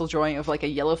horrible pencil drawing of, like, a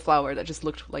yellow flower that just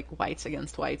looked like white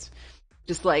against white.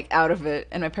 Just, like, out of it.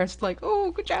 And my parents were like,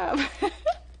 oh, good job.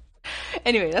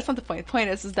 Anyway, that's not the point. The point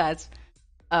is that,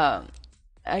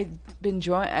 I'd been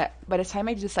drawing by the time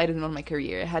I decided on my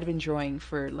career, I had been drawing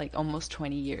for like almost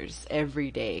 20 years,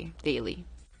 every day, daily.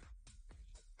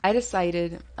 I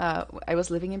decided I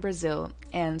was living in Brazil,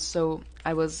 and so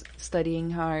I was studying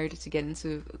hard to get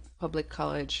into public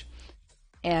college,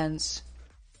 and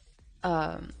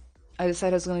I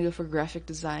decided I was going to go for graphic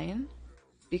design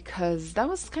because that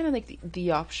was kind of like the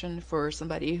option for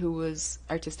somebody who was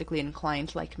artistically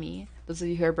inclined like me. Those of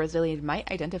you who are Brazilian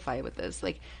might identify with this.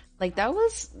 Like that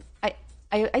was I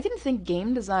didn't think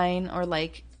game design or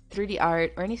like 3D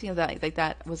art or anything of that like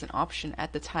that was an option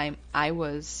at the time I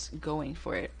was going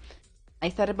for it.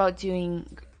 I thought about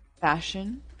doing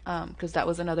fashion because that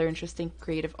was another interesting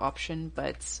creative option,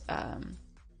 but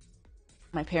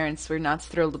my parents were not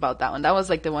thrilled about that one. That was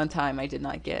like the one time I did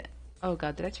not get. Oh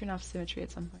God, did I turn off symmetry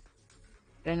at some point?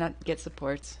 Did I not get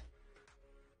support?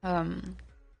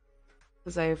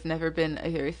 Because I've never been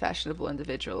a very fashionable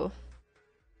individual,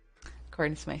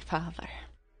 according to my father.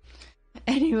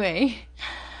 Anyway,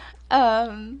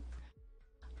 I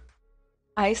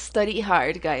study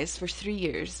hard, guys, for 3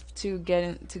 years to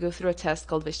to go through a test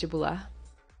called vestibular.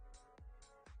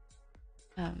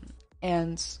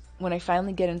 And when I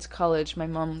finally get into college, my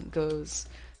mom goes,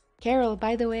 "Carol,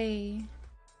 by the way,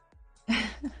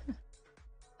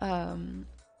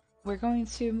 we're going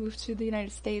to move to the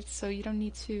United States, so you don't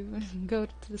need to go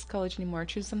to this college anymore.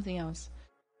 Choose something else."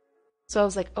 So I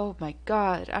was like, oh my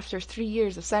God, after 3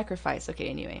 years of sacrifice. Okay,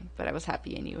 anyway, but I was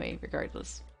happy anyway,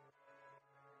 regardless.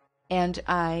 And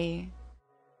I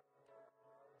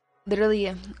literally,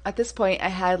 at this point, I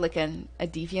had like a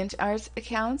DeviantArt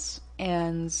account,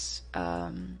 and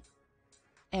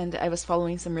I was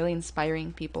following some really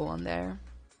inspiring people on there.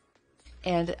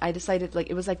 And I decided,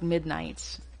 like, it was like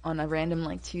midnight on a random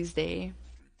like Tuesday,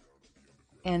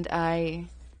 and I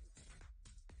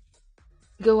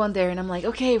go on there and I'm like,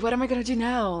 okay, what am I gonna do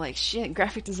now? Like, shit,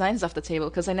 graphic design's off the table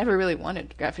because I never really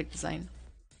wanted graphic design.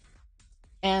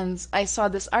 And I saw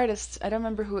this artist. I don't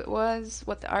remember who it was,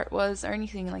 what the art was, or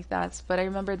anything like that, but I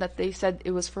remember that they said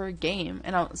it was for a game,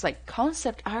 and I was like,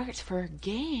 concept art for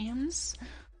games?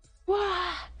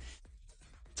 What?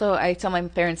 So I tell my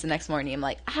parents the next morning, I'm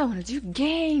like, I want to do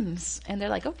games, and they're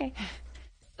like, okay.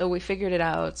 So we figured it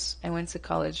out. I went to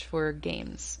college for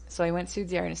games. So I went to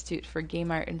the Art Institute for Game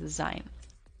Art and Design.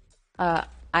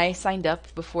 I signed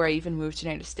up before I even moved to the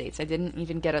United States. I didn't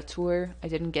even get a tour. I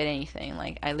didn't get anything.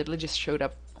 Like, I literally just showed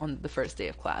up on the first day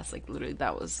of class. Like, literally,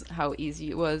 that was how easy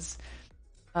it was.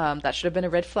 That should have been a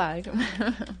red flag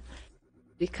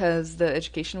because the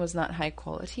education was not high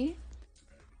quality.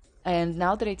 And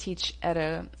now that I teach at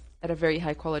a very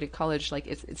high quality college, like,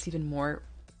 it's even more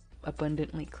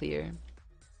abundantly clear,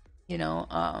 you know.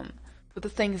 But the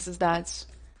thing is that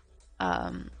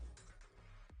um,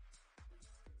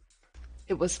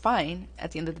 it was fine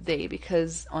at the end of the day,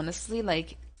 because honestly,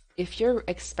 like, if you're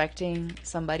expecting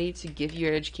somebody to give you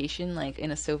your education like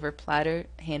in a silver platter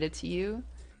handed to you,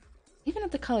 even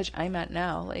at the college I'm at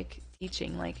now, like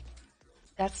teaching, like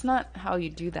that's not how you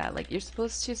do that. Like, you're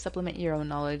supposed to supplement your own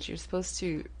knowledge. You're supposed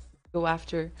to go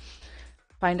after,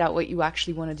 find out what you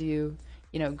actually want to do,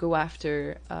 you know, go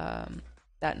after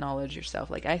that knowledge yourself.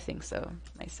 Like, I think so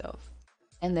myself.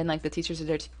 And then like the teachers are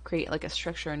there to create like a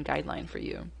structure and guideline for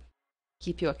you,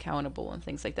 keep you accountable and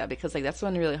things like that, because like that's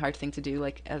one really hard thing to do,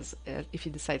 like as if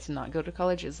you decide to not go to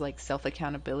college, is like self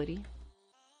accountability,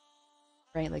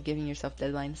 right? Like giving yourself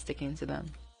deadlines, sticking to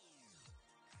them.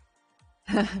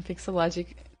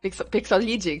 Pixologic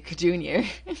Junior.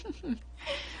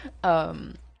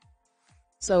 um,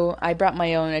 so I brought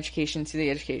my own education to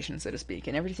the education, so to speak,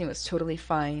 and everything was totally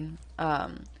fine. I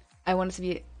wanted to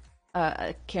be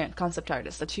a concept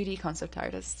artist, a 2D concept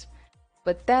artist,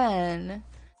 but then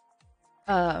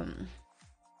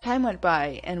time went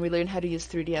by and we learned how to use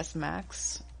 3ds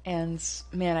Max, and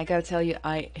man, I gotta tell you,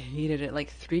 I hated it.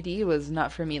 Like 3D was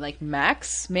not for me. Like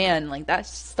Max, man, like that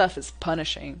stuff is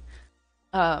punishing.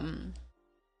 Um,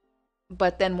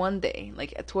 but then one day,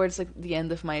 like towards like the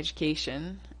end of my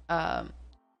education, I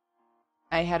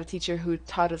had a teacher who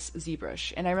taught us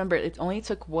ZBrush, and I remember it only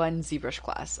took one ZBrush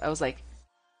class. I was like,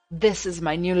 this is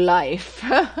my new life.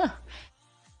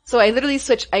 So I literally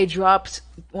switched. I dropped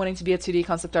wanting to be a 2D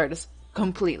concept artist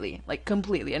completely, like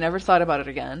completely. I never thought about it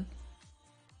again.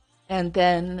 And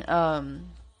then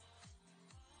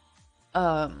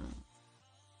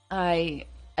I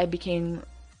became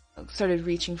started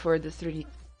reaching for the 3D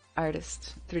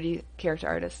artist, 3D character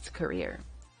artist career.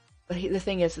 But the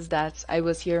thing is that I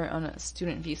was here on a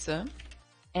student visa,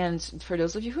 and for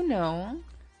those of you who know,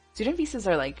 student visas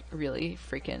are like really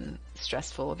freaking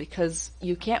stressful because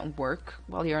you can't work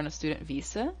while you're on a student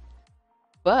visa,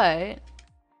 but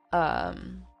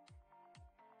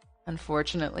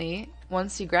unfortunately,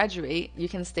 once you graduate, you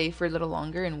can stay for a little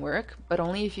longer and work, but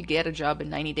only if you get a job in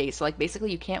 90 days. So like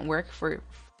basically you can't work for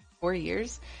 4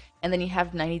 years, and then you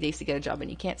have 90 days to get a job,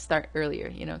 and you can't start earlier,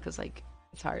 you know, because like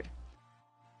it's hard.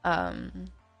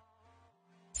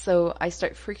 So I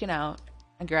start freaking out.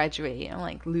 I graduate. I'm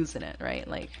like losing it, right?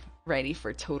 Like ready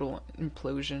for total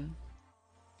implosion.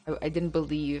 I didn't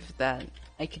believe that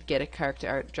I could get a character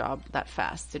art job that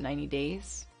fast in 90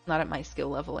 days. Not at my skill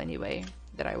level anyway,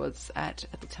 that I was at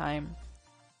the time.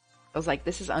 I was like,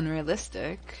 this is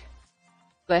unrealistic.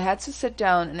 But I had to sit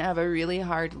down and have a really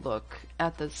hard look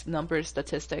at the number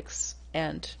statistics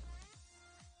and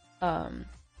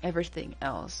everything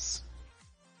else.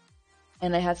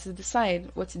 And I had to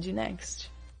decide what to do next.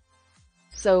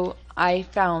 So I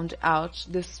found out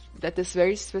that this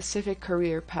very specific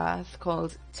career path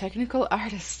called technical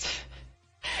artist.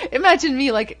 Imagine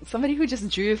me, like somebody who just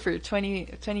drew for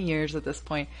 20 years at this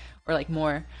point, or like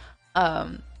more.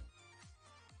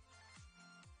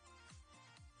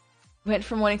 Went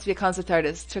from wanting to be a concept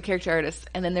artist to a character artist,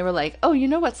 and then they were like, oh, you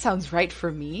know what sounds right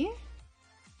for me?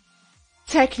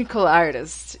 Technical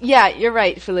artist. Yeah, you're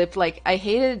right, Philip. Like, I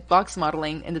hated box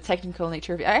modeling and the technical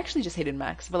nature of it. I actually just hated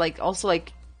Max, but like also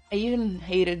like I even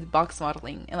hated box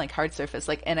modeling and like hard surface.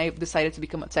 Like, and I decided to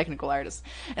become a technical artist,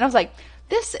 and I was like,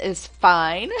 this is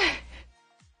fine.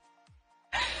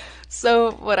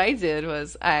 So what I did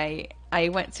was I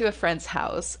went to a friend's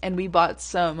house and we bought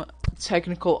some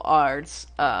technical arts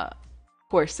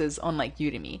courses on like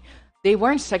Udemy. They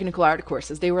weren't technical art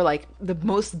courses. They were like the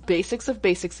most basics of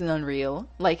basics in Unreal,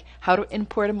 like how to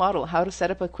import a model, how to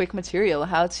set up a quick material,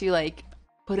 how to like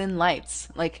put in lights.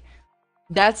 Like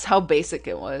that's how basic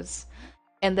it was.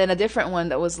 And then a different one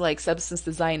that was like substance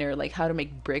designer, like how to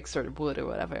make bricks or wood or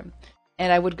whatever.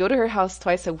 And I would go to her house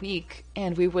twice a week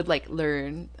and we would like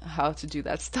learn how to do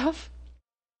that stuff.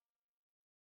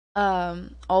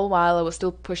 All while I was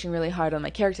still pushing really hard on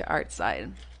my character art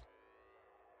side.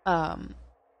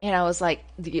 And I was like,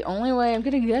 the only way I'm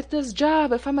gonna get this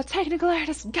job if I'm a technical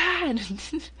artist, God.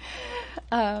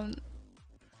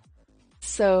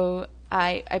 So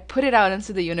I put it out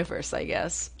into the universe, I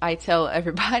guess. I tell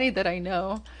everybody that I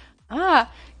know,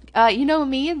 you know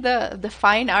me, the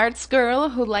fine arts girl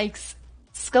who likes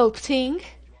sculpting.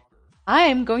 I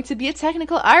am going to be a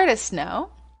technical artist now.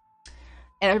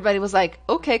 And everybody was like,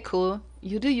 okay, cool.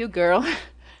 You do you, girl.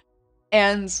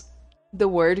 And the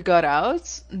word got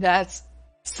out that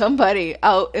somebody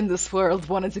out in this world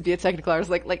wanted to be a technical artist.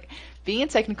 Like being a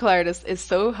technical artist is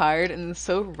so hard and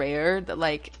so rare that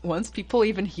like once people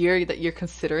even hear that you're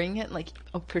considering it, like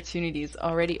opportunities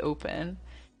already open.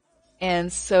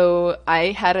 And so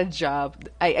I had a job.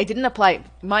 I didn't apply,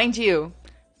 mind you.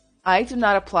 I did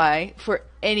not apply for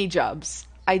any jobs.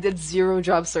 I did zero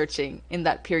job searching in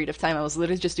that period of time. I was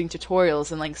literally just doing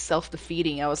tutorials and like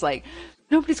self-defeating. I was like,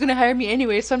 nobody's gonna hire me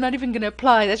anyway, so I'm not even gonna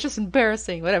apply. That's just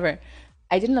embarrassing. Whatever.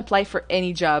 I didn't apply for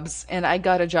any jobs, and I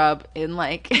got a job in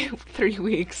like 3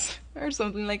 weeks or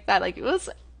something like that. Like it was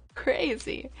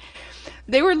crazy.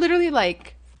 They were literally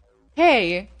like,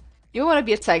 "Hey, you want to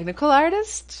be a technical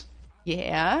artist?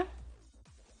 Yeah.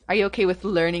 Are you okay with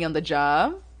learning on the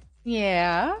job?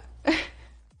 Yeah.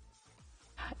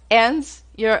 And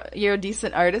you're a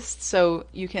decent artist, so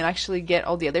you can actually get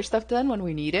all the other stuff done when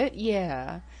we need it?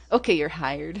 Yeah. Okay, you're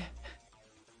hired."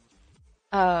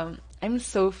 I'm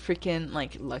so freaking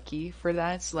like lucky for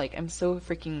that. Like I'm so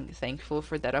freaking thankful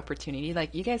for that opportunity.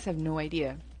 Like you guys have no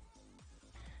idea.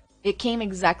 It came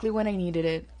exactly when I needed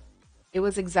it. It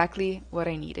was exactly what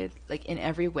I needed, like in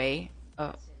every way.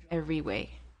 Every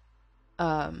way.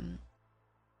 Um,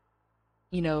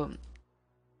 you know,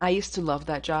 I used to love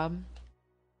that job.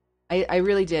 I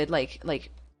really did.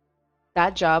 Like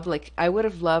that job, like I would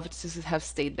have loved to have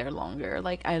stayed there longer.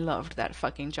 Like I loved that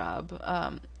fucking job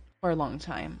for a long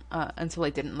time until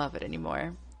I didn't love it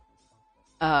anymore.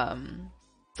 Um,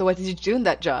 so what did you do in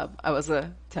that job? I was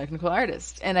a technical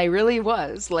artist, and I really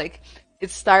was. Like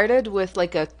it started with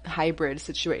like a hybrid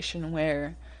situation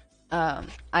where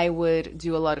I would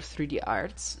do a lot of 3D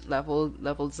arts, level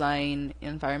design,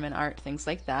 environment art, things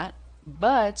like that.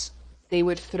 But they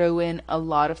would throw in a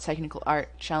lot of technical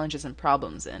art challenges and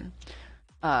problems in.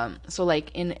 So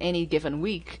like in any given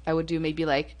week, I would do maybe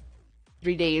like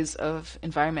 3 days of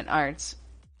environment arts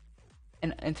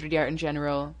and 3D art in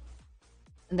general,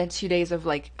 and then 2 days of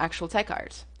like actual tech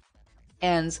art.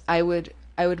 And I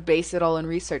would base it all on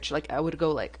research. Like I would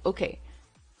go like, okay,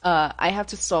 I have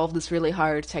to solve this really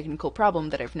hard technical problem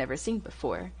that I've never seen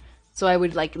before. So I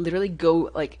would like literally go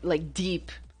like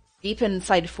deep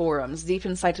inside forums, deep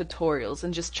inside tutorials,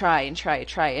 and just try and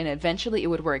try, and eventually it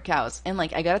would work out. And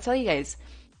like I gotta tell you guys,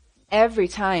 every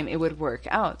time it would work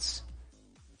out.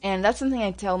 And that's something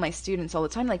I tell my students all the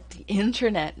time. Like the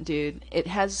internet, dude, it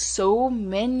has so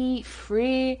many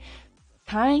free,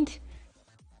 kind,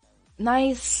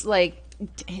 nice like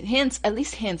hints, at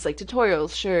least hints, like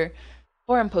tutorials, sure,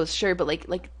 forum posts, sure, but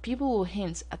like people will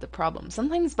hint at the problem.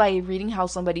 Sometimes by reading how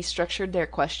somebody structured their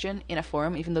question in a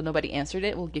forum, even though nobody answered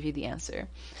it, will give you the answer.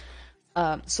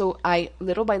 So I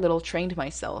little by little trained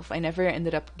myself. I never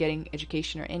ended up getting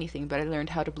education or anything, but I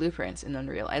learned how to blueprint in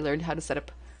Unreal. I learned how to set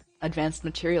up advanced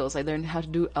materials. I learned how to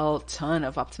do a ton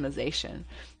of optimization,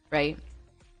 right?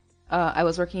 I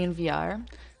was working in VR.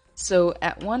 So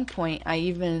at one point, I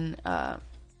even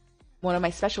one of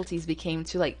my specialties became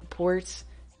to like port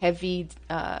heavy,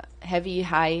 um,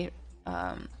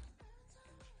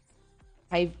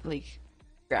 high like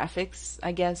graphics,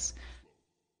 I guess,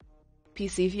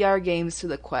 PC VR games to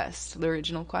the Quest, the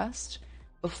original Quest.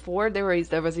 Before there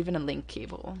was even a link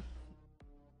cable.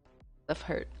 Of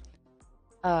hurt.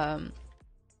 Um,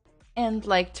 and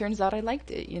like turns out I liked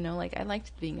it. Like I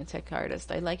liked being a tech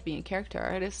artist. I like being a character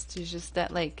artist. It's just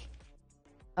that like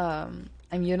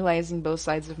I'm utilizing both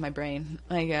sides of my brain,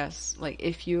 I guess. Like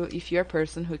if you're a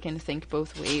person who can think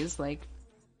both ways, like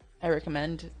I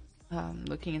recommend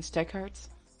looking into tech arts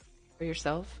for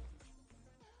yourself.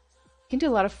 You can do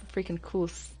a lot of freaking cool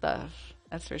stuff,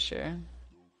 that's for sure.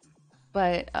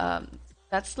 But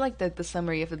that's like the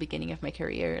summary of the beginning of my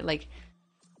career. Like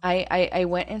I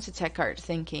went into tech art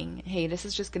thinking, hey, this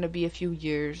is just gonna be a few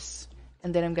years,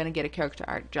 and then I'm gonna get a character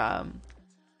art job.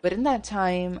 But in that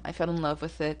time, I fell in love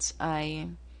with it. I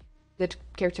did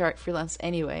character art freelance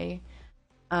anyway.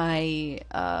 I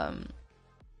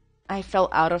I fell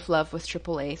out of love with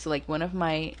AAA. So like one of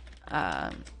my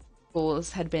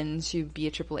goals had been to be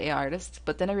a AAA artist,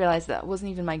 but then I realized that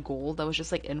wasn't even my goal. That was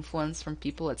just like influence from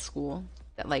people at school.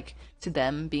 That like to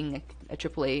them being a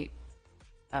AAA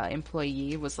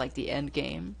employee was like the end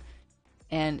game,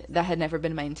 and that had never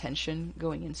been my intention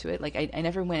going into it. Like I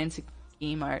never went into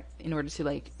game art in order to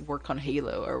like work on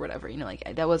Halo or whatever.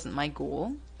 Like that wasn't my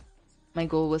goal. My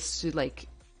goal was to like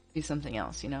do something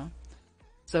else.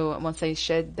 So once I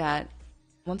shed that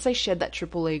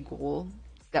AAA goal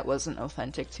that wasn't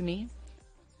authentic to me,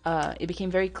 it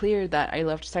became very clear that I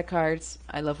loved tech arts.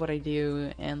 I love what I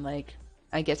do, and like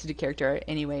I get to do character art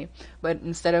anyway. But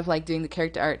instead of like doing the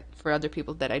character art for other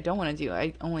people that I don't want to do,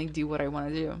 I only do what I want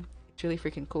to do. It's really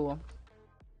freaking cool.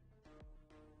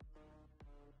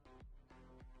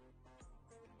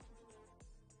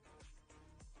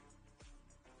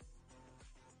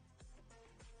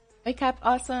 Oi, Cap,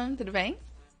 awesome. Tudo bem?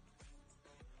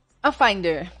 A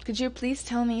finder. Could you please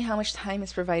tell me how much time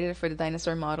is provided for the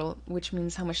dinosaur model, which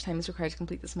means how much time is required to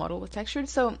complete this model with textured?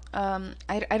 So,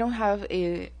 I don't have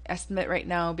a estimate right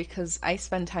now because I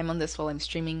spend time on this while I'm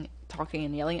streaming, talking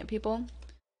and yelling at people.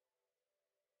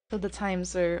 So the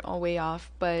times are all way off,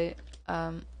 but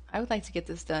I would like to get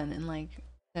this done in like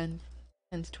 10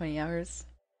 to 20 hours.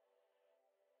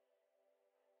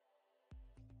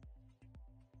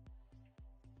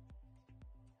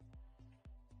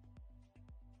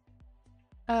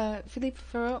 Philippe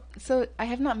Ferro. So I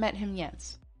have not met him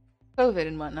yet. COVID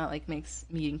and whatnot like makes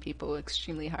meeting people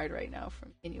extremely hard right now for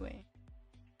me anyway.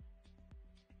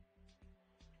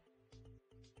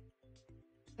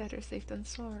 Better safe than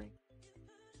sorry.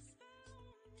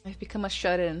 I've become a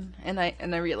shut-in, and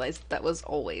I realized that was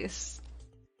always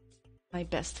my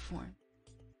best form.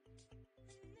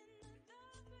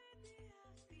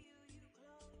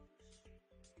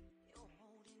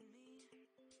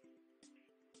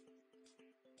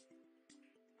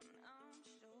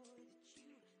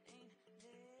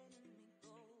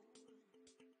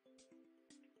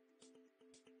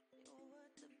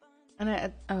 And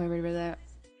I remember that.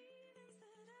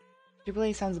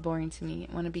 AAA sounds boring to me.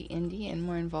 I want to be indie and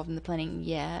more involved in the planning.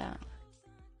 Yeah.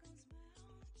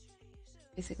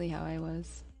 Basically how I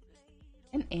was.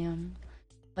 And am.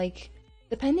 Like,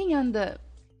 depending on the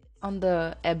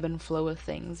ebb and flow of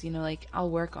things, you know, like I'll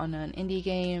work on an indie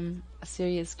game, a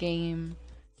serious game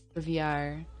for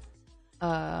VR,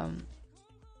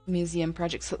 museum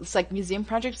projects. So it's like museum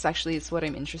projects actually is what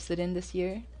I'm interested in this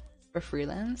year for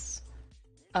freelance.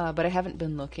 But I haven't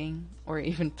been looking or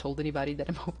even told anybody that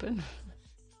I'm open.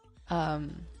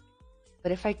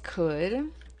 But if I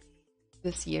could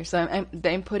this year, so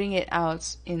I'm putting it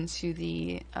out into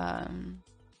the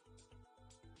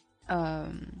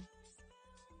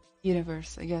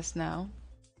universe, I guess now.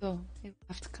 So it will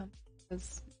have to come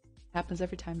because it happens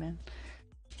every time, man.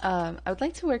 I would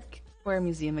like to work for a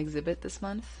museum exhibit this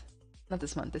month, not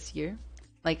this month, this year,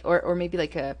 like or maybe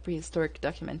like a prehistoric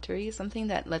documentary, something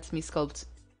that lets me sculpt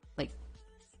like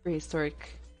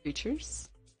prehistoric creatures.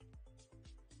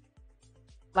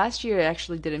 Last year, I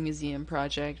actually did a museum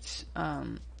project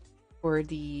for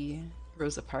the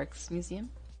Rosa Parks Museum,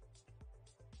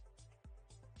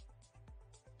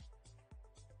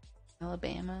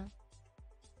 Alabama.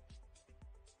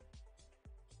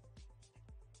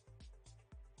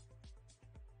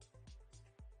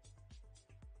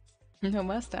 No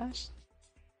mustache.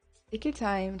 Take your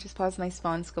time. Just pause my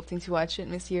spawn sculpting to watch it.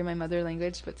 Miss here my mother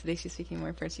language, but today she's speaking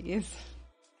more Portuguese.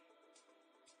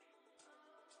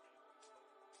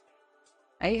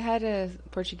 I had a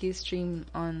Portuguese stream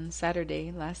on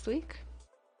Saturday last week.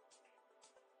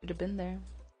 Should have been there.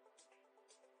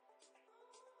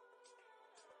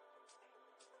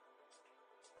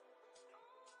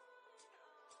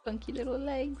 Funky little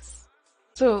legs.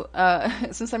 So,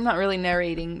 since I'm not really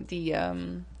narrating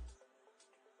the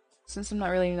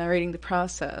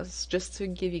process, just to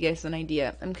give you guys an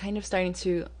idea, I'm kind of starting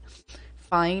to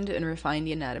find and refine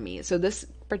the anatomy. So this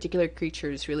particular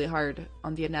creature is really hard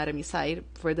on the anatomy side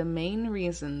for the main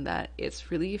reason that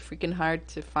it's really freaking hard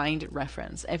to find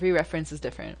reference. Every reference is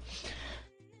different.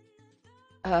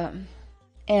 And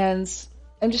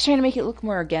I'm just trying to make it look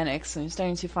more organic, so I'm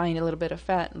starting to find a little bit of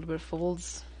fat, a little bit of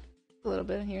folds, a little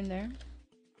bit here and there.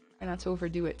 Try not to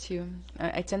overdo it too.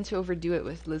 I tend to overdo it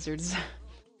with lizards.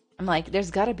 I'm like,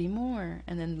 there's gotta be more,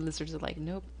 and then the lizards are like,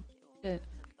 nope, shit.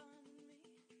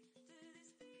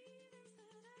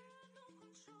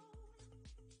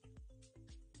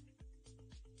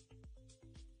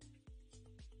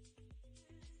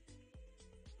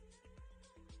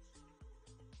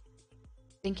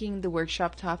 Thinking the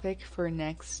workshop topic for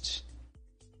next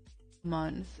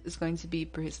month is going to be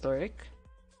prehistoric.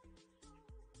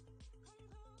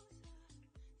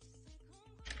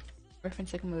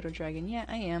 Reference a Komodo dragon. Yeah,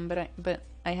 I am, but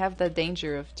I have the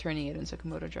danger of turning it into a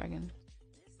Komodo dragon.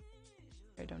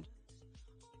 I don't.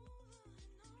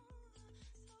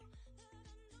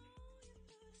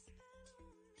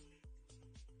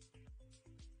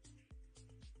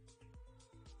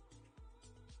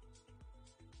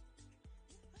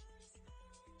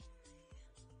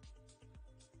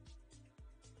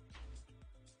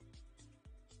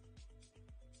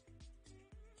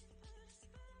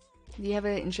 Do you have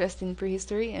an interest in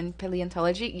prehistory and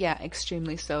paleontology? Yeah,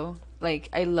 extremely so. Like,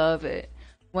 I love it.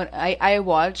 When I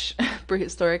watch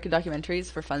prehistoric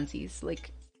documentaries for funsies,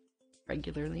 like,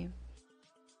 regularly.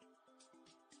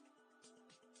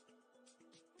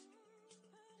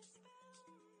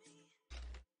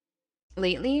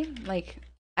 Lately, like,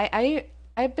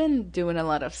 I've been doing a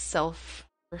lot of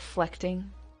self-reflecting,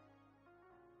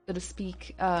 so to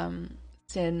speak,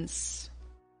 since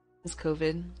since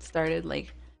COVID started.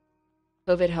 Like,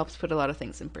 COVID helps put a lot of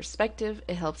things in perspective.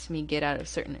 It helps me get out of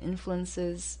certain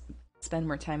influences, spend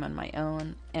more time on my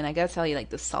own. And I gotta tell you, like,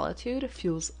 the solitude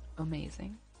feels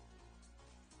amazing.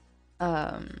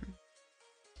 Um,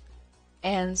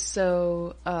 and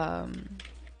so, how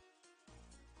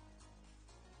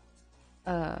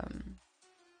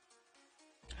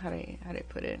do I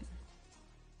put it?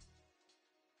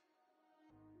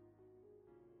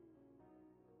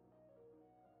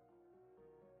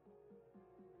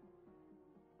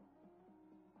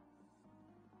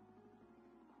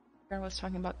 I was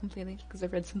talking about completely because I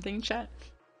read something in chat.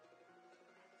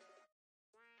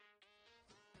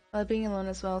 Being alone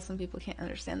as well, some people can't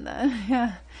understand that.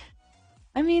 Yeah.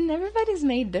 I mean, everybody's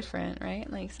made different, right?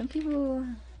 Like, some people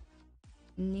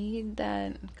need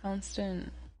that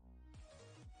constant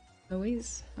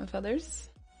noise of others.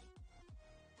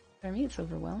 For me, it's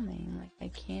overwhelming. Like, I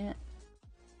can't.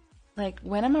 Like,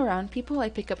 when I'm around people, I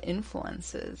pick up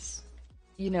influences.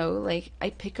 You know, like, I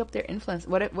pick up their influence.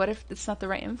 What if it's not the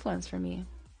right influence for me?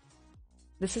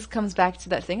 This comes back to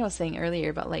that thing I was saying earlier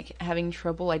about, like, having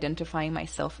trouble identifying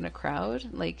myself in a crowd.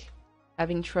 Like,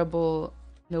 having trouble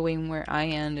knowing where I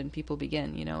end and people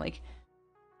begin, you know? Like,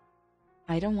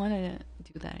 I don't want to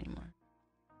do that anymore.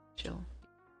 Chill.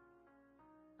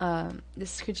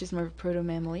 This creature is more of a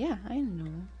proto-mammal. Yeah, I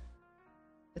know.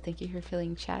 But thank you for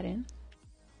filling chat in.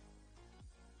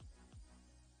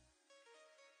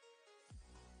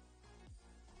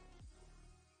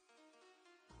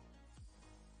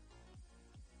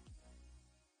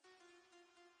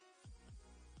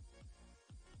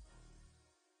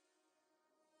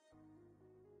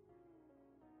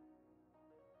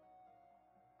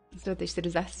 So deixa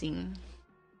eles assim.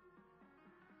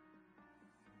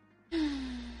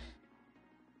 I'm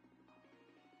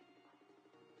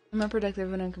more productive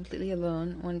when I'm completely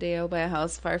alone. One day I'll buy a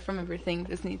house far from everything.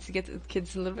 Just need to get the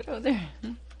kids a little bit older.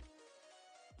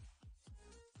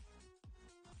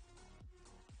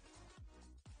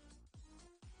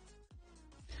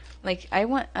 Like, I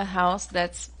want a house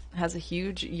that's has a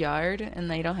huge yard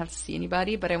and I don't have to see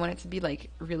anybody, but I want it to be like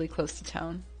really close to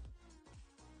town.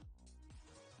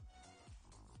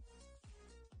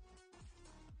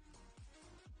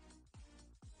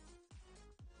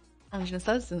 Onde nos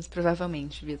Estados Unidos,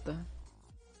 provavelmente, Vitor.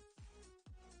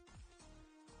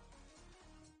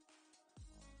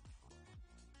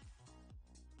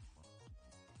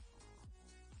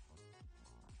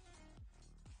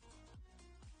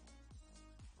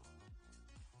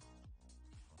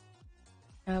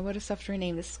 What is software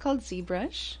name? This is called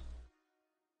ZBrush.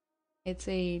 It's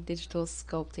a digital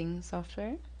sculpting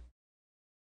software.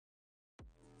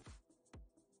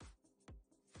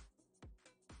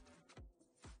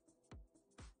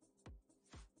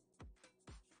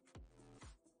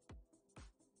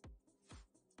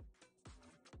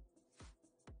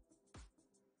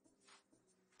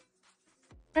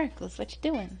 Sparkles, what you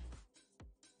doing?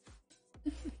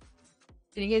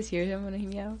 Did you guys hear him when he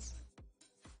meows?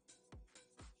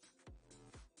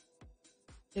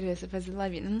 Beleza, fazer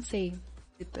live. Não sei.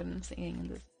 Vitor, não sei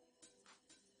ainda.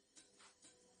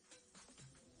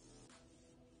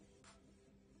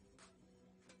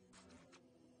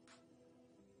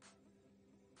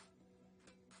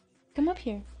 Come up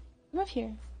here. Come up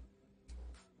here.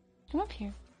 Come up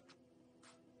here.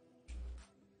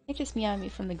 You just meow at me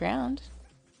from the ground.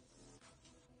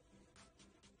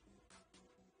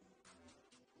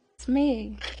 It's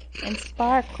me and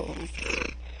Sparkles.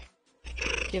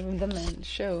 Give him the man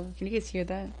show. Can you guys hear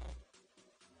that?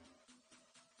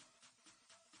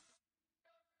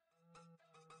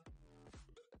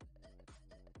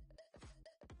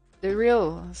 The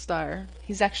real star.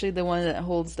 He's actually the one that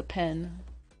holds the pen.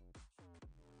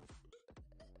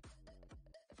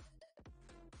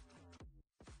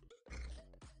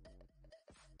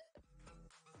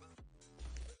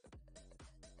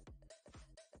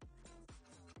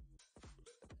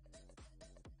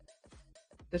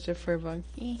 Such a fur bug.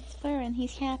 He's furring,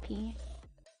 he's happy.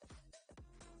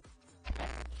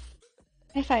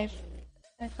 High five.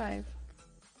 High five.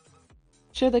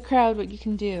 Show the crowd what you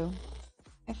can do.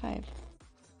 High five.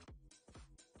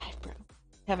 High bro.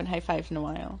 Haven't high fived in a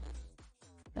while.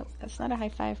 Nope, that's not a high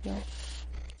five though.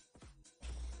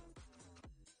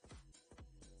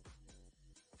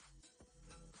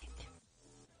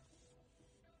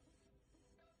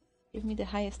 Give me the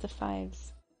highest of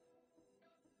fives.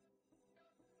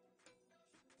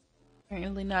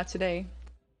 Apparently not today.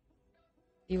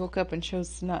 He woke up and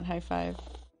chose to not high five.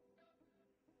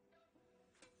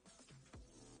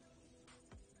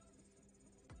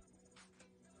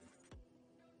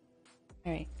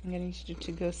 Alright, I'm gonna need you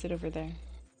to go sit over there.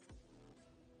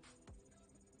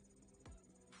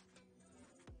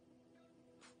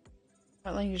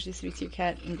 What language do you speak to your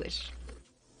cat? English.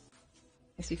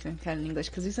 I speak to my cat in English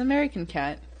because he's an American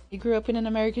cat. He grew up in an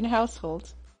American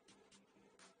household.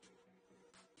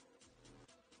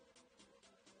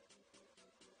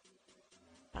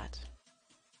 But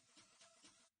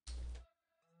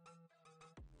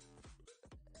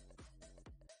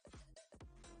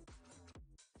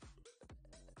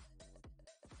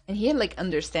and he like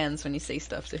understands when you say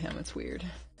stuff to him. It's weird.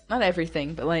 Not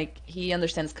everything, but like he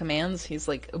understands commands. He's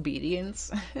like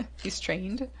obedience. He's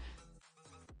trained.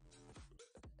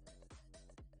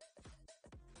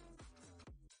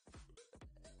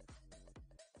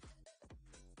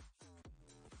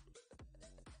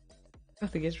 I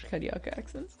think it's carioca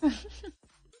accents.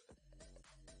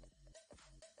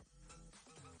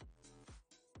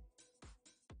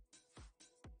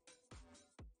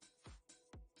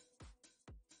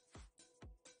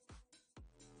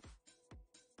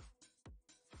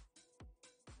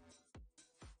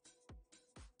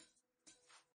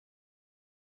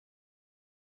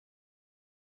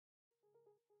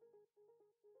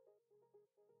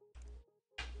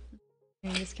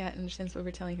 And this cat understands what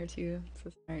we're telling her too. So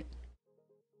smart.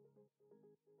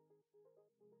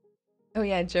 Oh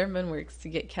yeah, German works to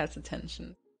get cats'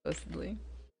 attention, supposedly.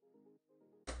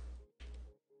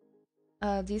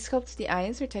 Do you sculpt the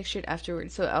eyes or texture it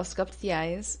afterwards? So I'll sculpt the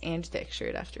eyes and texture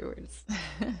it afterwards.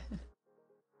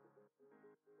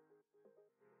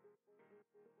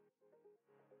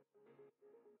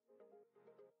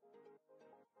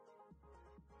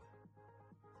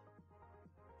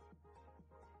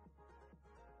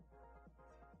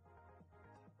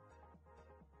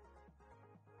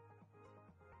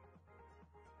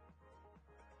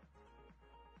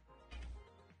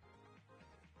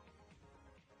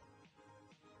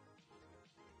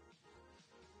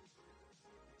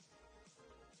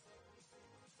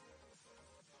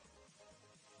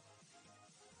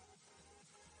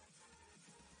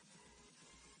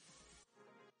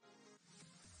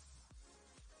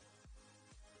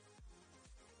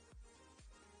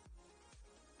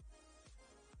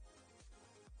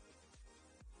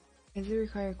 Does it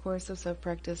require a course of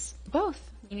self-practice?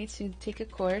 Both. You need to take a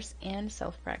course and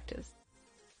self-practice.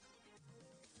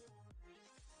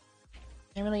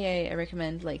 Generally, I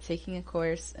recommend like taking a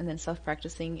course and then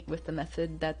self-practicing with the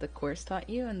method that the course taught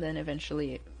you, and then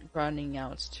eventually broadening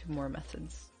out to more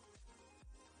methods.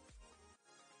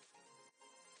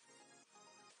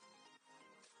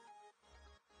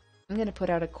 I'm gonna put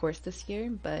out a course this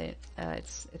year, but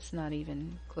it's not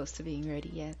even close to being ready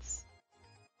yet.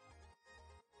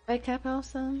 Vai, Cap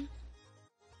Awesome.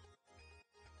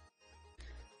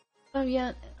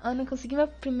 Fabiana, Ana, consegui meu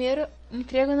primeiro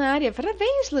emprego na área.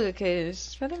 Parabéns,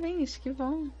 Lucas! Parabéns, que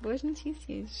bom. Boas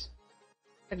notícias.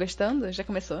 Tá gostando? Já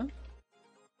começou?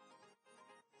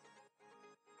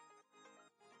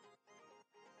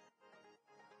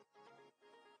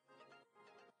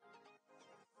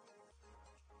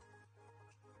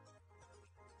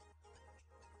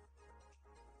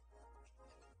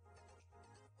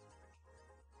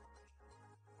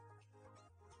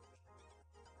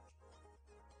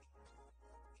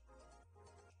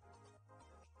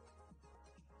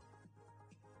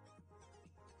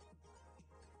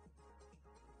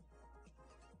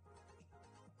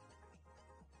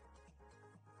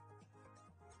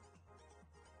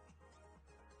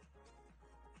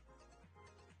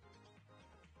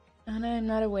 Anna, I'm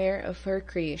not aware of fur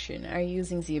creation. Are you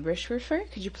using ZBrush for fur?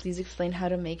 Could you please explain how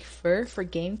to make fur for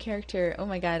game character? Oh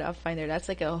my god, I'll find there. That's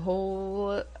like a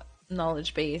whole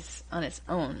knowledge base on its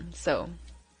own. So,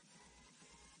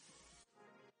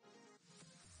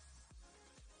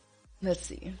 let's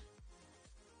see.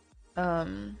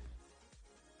 Um,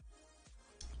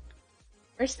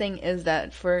 First thing is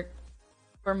that for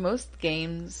most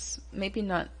games, maybe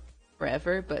not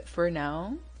forever, but for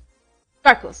now,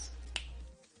 sparkles.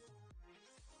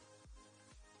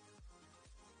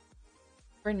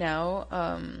 For now,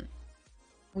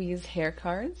 we use hair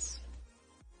cards,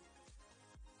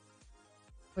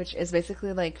 which is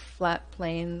basically like flat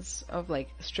planes of like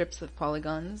strips of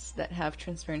polygons that have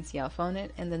transparency alpha on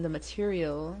it, and then the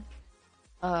material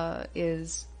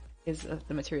is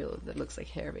the material that looks like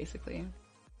hair, basically.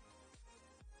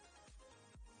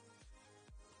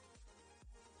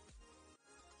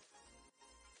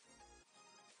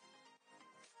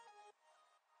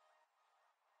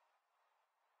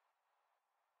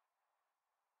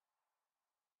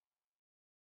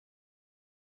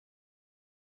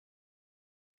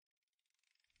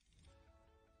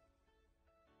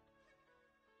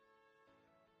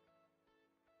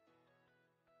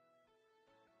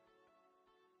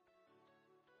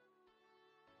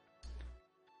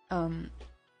 Um,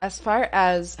 As far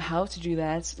as how to do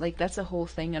that, like that's a whole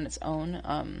thing on its own.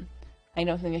 I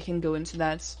don't think I can go into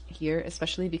that here,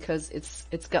 especially because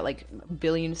it's got like a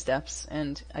billion steps,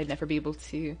 and I'd never be able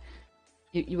to.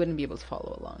 You wouldn't be able to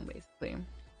follow along, basically.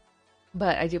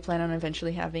 But I do plan on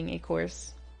eventually having a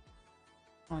course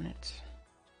on it.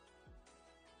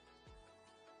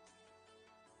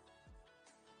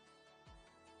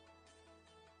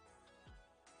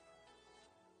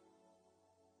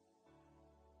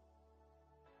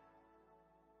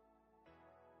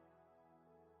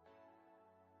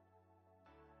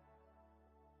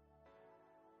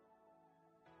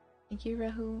 Thank you,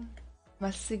 Rahul.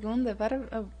 Uma segunda,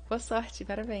 boa sorte,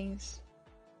 parabéns.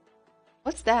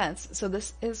 What's that? So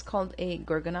this is called a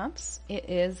Gorgonops. It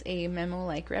is a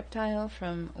mammal-like reptile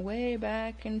from way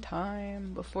back in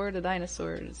time, before the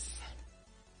dinosaurs.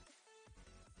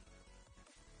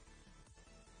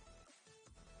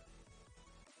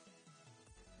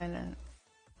 Kind of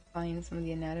find some of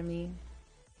the anatomy.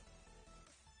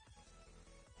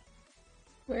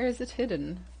 Where is it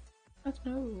hidden? I don't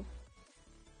know.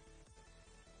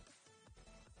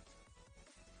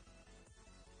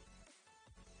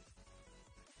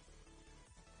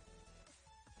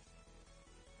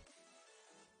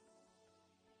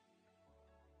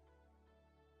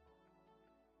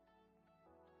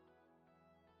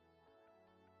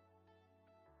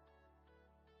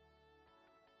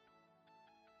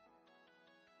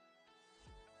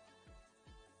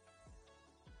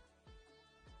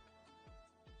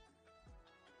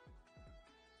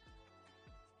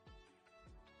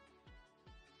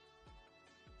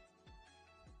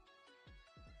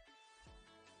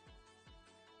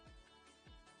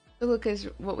 So Lucas,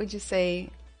 what would you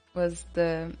say was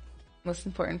the most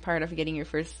important part of getting your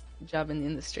first job in the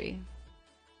industry?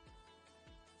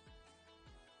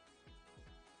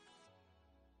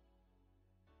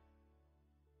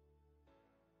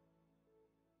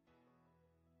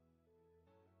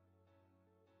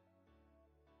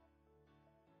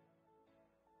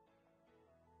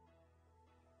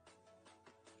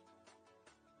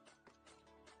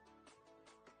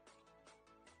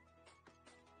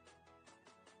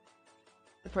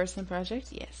 The person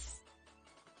project? Yes.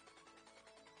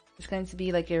 It's going to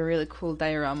be like a really cool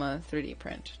diorama 3D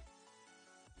print.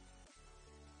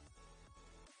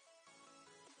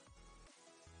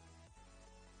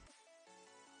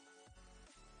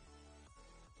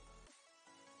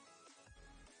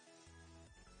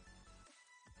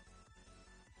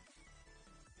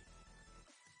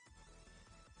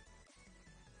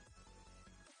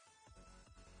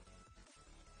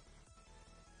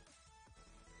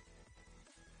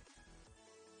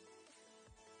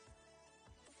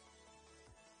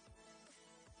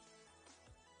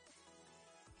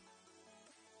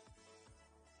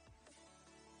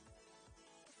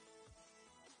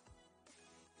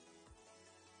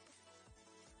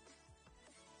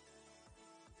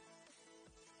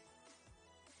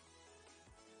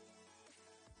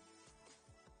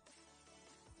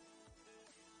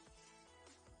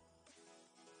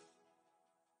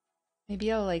 Maybe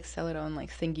I'll like sell it on like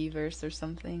Thingiverse or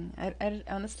something. I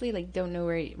honestly like don't know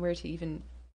where to even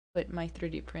put my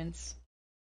 3D prints.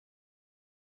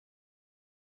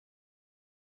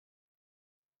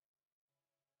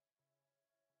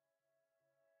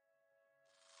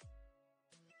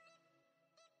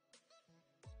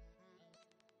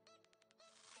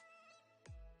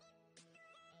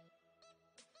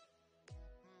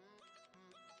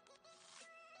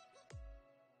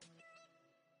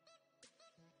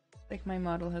 Like my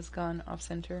model has gone off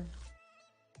center.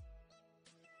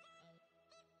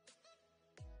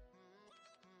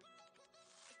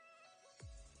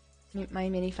 My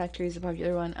mini factory is a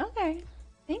popular one. Okay,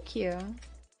 thank you.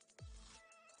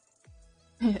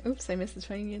 Oops, I missed the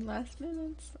 20 in last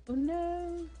minutes. Oh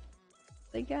no,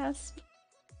 I gasped.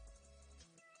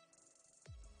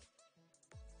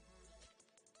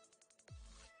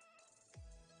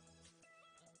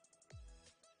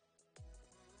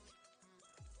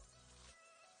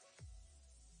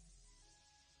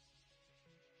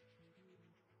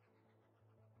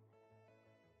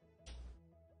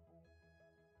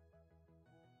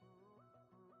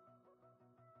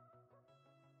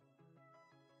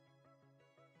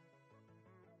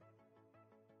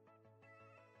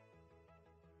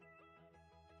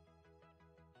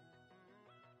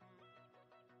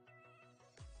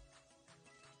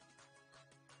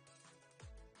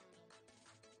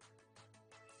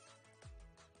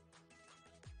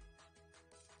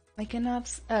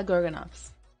 Lycanops,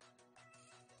 Gorgonops.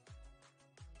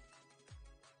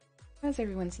 How's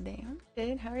everyone today? I'm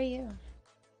good. How are you?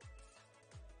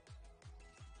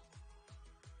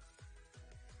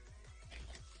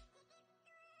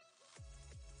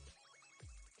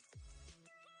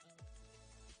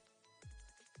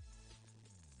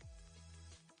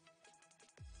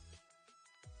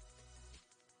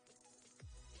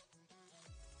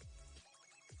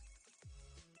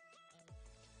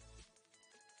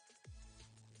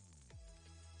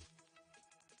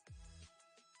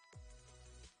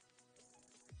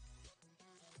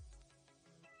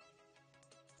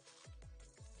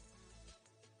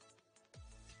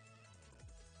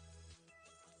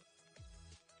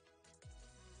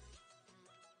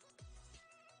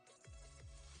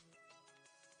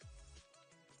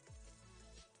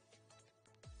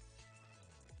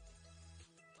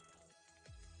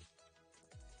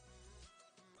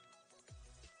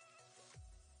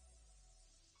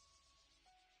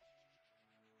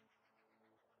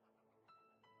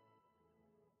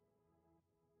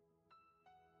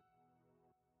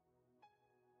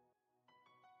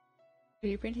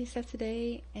 3D printing stuff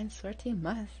today and sorting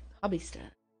my hobby stuff.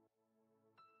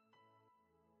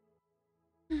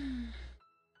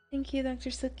 Thank you, Dr.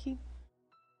 Suki.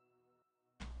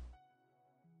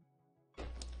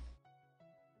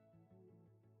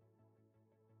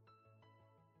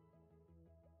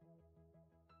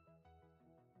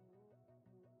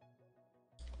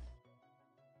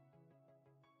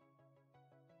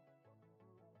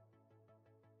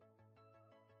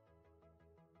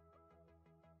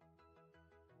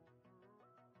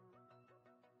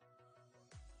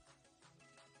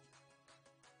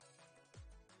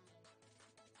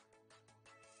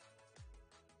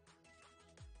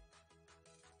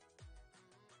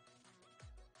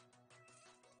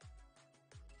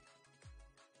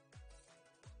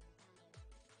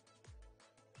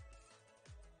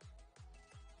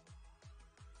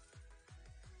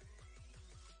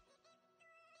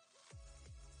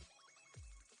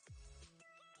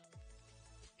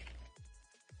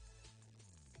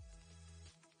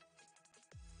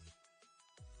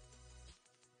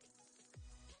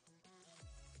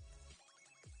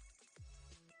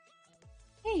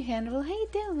 Hey, Hannibal, how you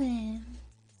doing?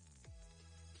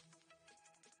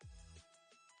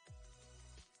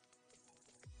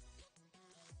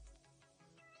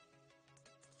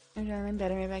 I'm feeling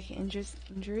better. My back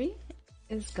injury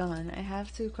is gone. I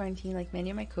have to quarantine like many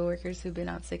of my coworkers who've been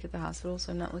out sick at the hospital,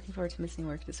 so I'm not looking forward to missing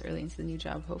work this early into the new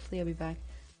job. Hopefully I'll be back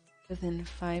within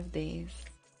 5 days.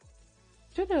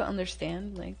 Sure, they'll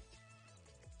understand. Like,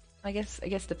 I guess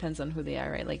depends on who they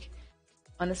are, right? Like,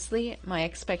 honestly, my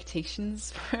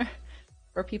expectations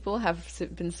for people have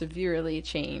been severely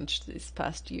changed this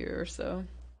past year or so.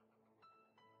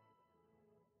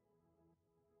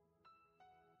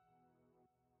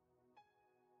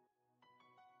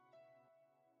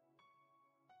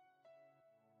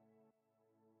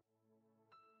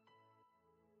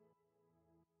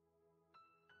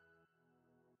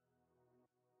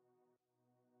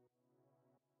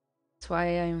 That's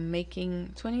why I'm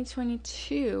making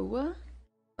 2022.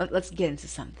 Let's get into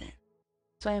something.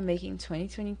 That's why I'm making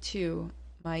 2022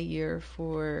 my year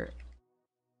for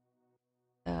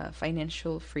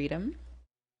financial freedom.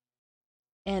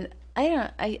 And I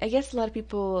don't. I guess a lot of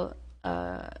people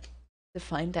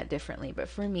define that differently, but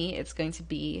for me, it's going to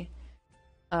be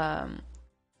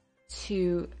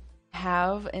to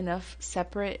have enough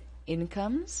separate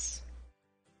incomes.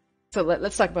 So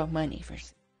let's talk about money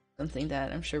first. Something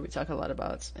that I'm sure we talk a lot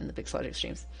about in the Pixologic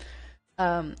streams.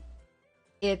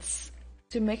 It's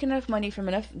to make enough money from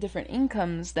enough different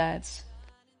incomes that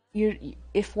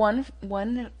if one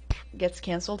gets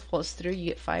canceled, falls through, you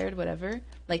get fired, whatever,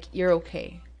 like you're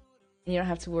okay. And you don't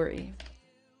have to worry.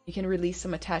 You can release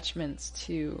some attachments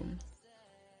to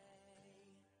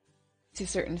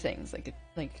certain things. If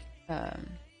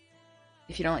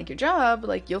you don't like your job,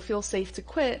 like you'll feel safe to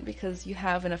quit because you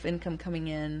have enough income coming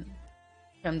in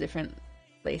from different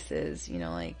places, you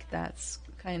know, like that's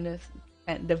kind of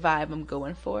the vibe I'm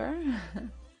going for.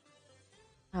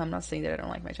 I'm not saying that I don't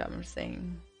like my job, I'm just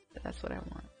saying that that's what I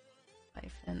want.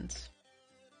 Life and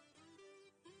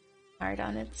hard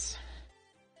on it.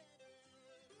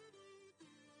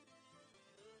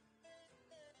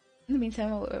 In the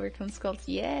meantime, I'll work on sculpt.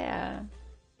 Yeah.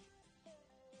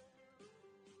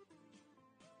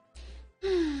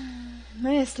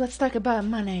 Nice, let's talk about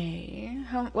money.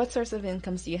 What sorts of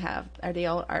incomes do you have? Are they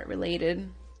all art related?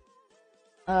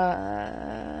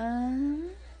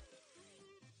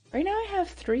 Right now I have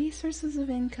 3 sources of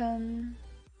income.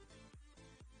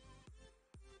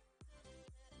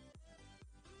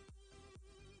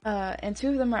 And 2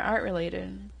 of them are art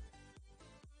related.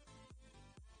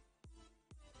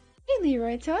 Hey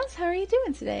Leroy Toss, how are you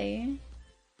doing today?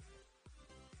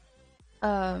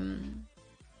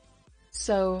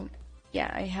 So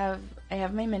yeah, I have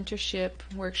my mentorship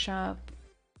workshop.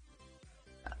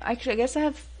 Actually, I guess I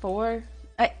have 4.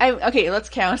 Okay, let's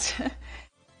count.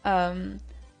 I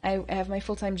have my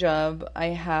full-time job. I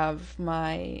have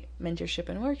my mentorship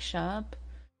and workshop.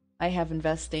 I have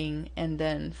investing, and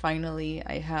then finally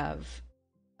I have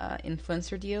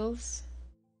influencer deals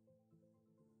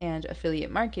and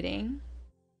affiliate marketing,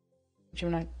 which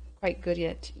I'm not quite good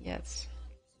yet.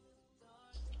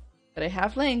 But I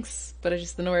have links, but I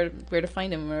just don't know where to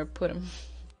find them or put them.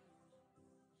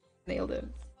 Nailed it.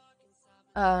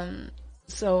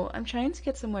 So I'm trying to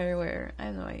get somewhere where I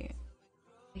don't know I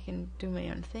can do my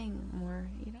own thing more,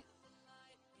 you know.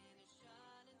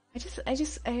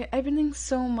 I've been doing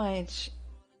so much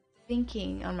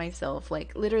thinking on myself.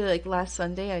 Like literally, like last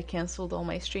Sunday, I canceled all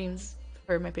my streams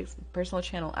for my personal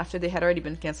channel after they had already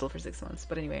been canceled for 6 months.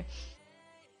 But anyway,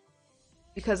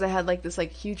 because I had like this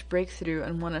like huge breakthrough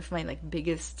on one of my like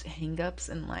biggest hangups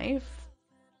in life,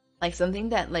 like something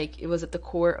that like it was at the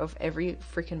core of every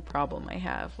freaking problem I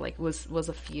have, like was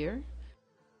a fear.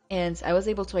 And I was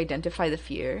able to identify the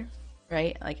fear,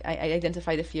 right? Like I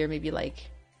identified the fear maybe like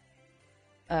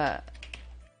uh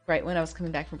right when I was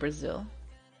coming back from Brazil.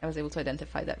 I was able to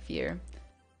identify that fear.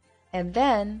 And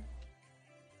then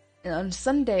on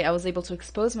Sunday I was able to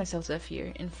expose myself to that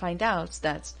fear and find out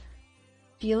that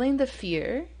feeling the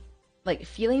fear, like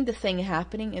feeling the thing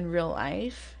happening in real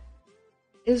life,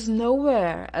 is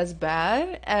nowhere as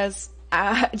bad as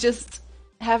just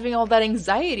having all that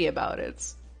anxiety about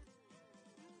it.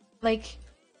 Like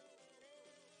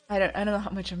I don't know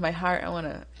how much of my heart I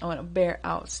wanna bear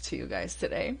out to you guys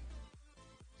today.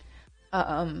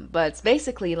 But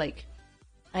basically like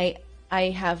I I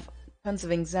have tons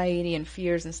of anxiety and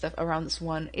fears and stuff around this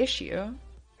one issue,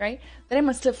 right? That I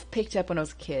must have picked up when I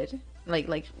was a kid.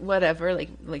 Like whatever,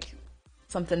 like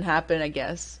something happened, I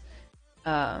guess.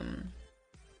 Um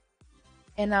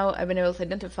and now I've been able to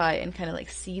identify and kind of like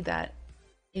see that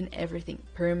in everything,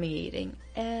 permeating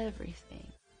everything.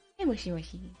 Hey, mushy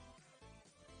mushy.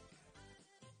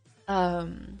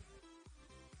 Um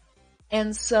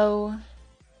and so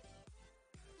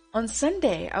on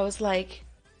Sunday I was like,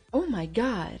 "Oh my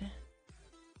God.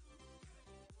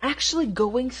 Actually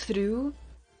going through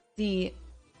the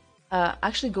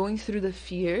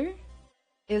fear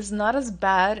is not as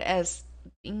bad as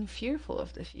being fearful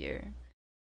of the fear."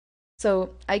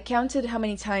 So I counted how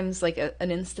many times like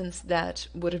an instance that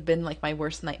would have been like my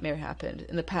worst nightmare happened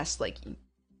in the past like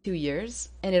 2 years,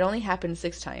 and it only happened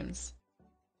 6 times.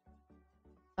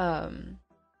 Um,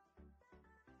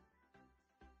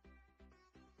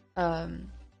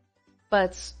 um,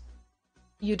 but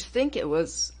you'd think it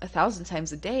was 1,000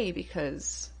 times a day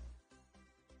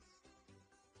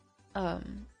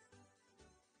um,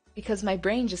 because my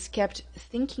brain just kept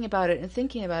thinking about it and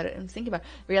thinking about it and thinking about it.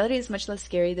 Reality is much less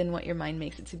scary than what your mind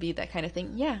makes it to be, that kind of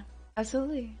thing. Yeah,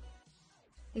 absolutely.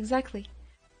 Exactly.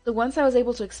 So once I was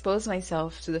able to expose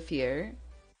myself to the fear,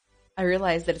 I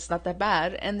realized that it's not that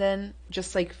bad, and then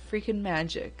just like freaking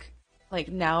magic. Like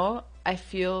now I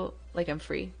feel like I'm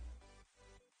free.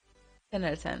 10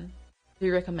 out of 10. We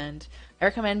recommend. I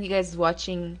recommend you guys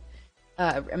watching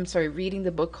I'm sorry, reading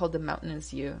the book called The Mountain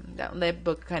Is You. That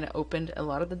book kind of opened a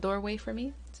lot of the doorway for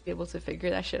me to be able to figure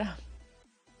that shit out.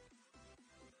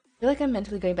 I feel like I'm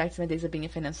mentally going back to my days of being a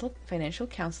financial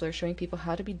counselor, showing people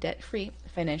how to be debt-free,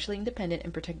 financially independent,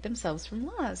 and protect themselves from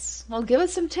loss. Well, give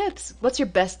us some tips. What's your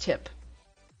best tip?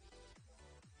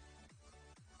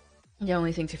 The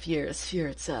only thing to fear is fear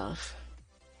itself.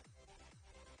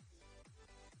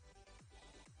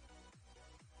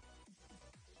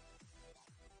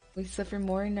 We suffer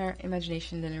more in our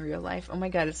imagination than in real life. Oh my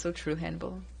god, it's so true,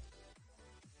 Hannibal.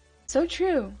 So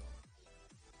true.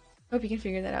 Hope you can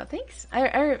figure that out. Thanks.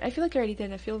 I feel like I already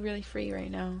did. I feel really free right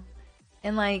now.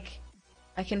 And like,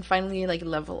 I can finally like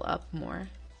level up more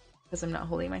because I'm not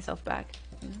holding myself back.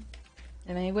 You know?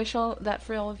 And I wish all that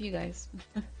for all of you guys.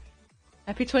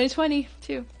 Happy 2020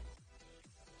 too.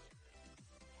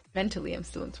 Mentally, I'm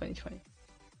still in 2020.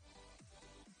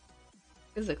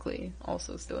 Physically,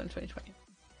 also still in 2020.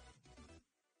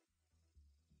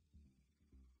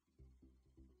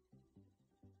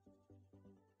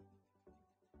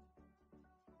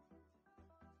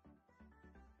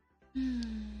 Hmm.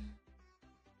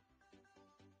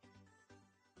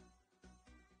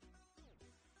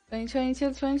 2022,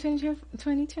 2022,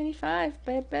 2025,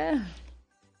 baby.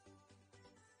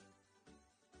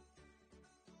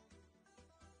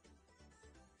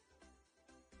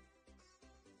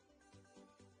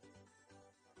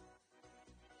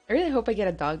 I really hope I get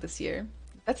a dog this year.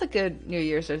 That's a good New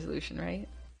Year's resolution, right?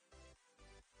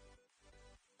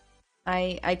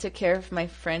 I took care of my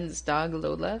friend's dog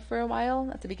Lola for a while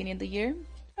at the beginning of the year.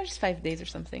 Just 5 days or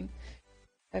something.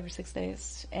 5 or 6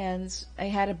 days. And I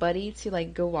had a buddy to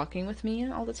like go walking with me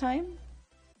all the time.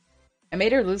 I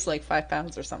made her lose like 5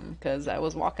 pounds or something because I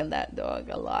was walking that dog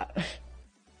a lot.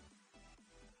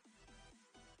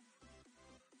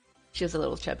 She was a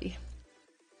little chubby.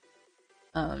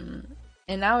 Um,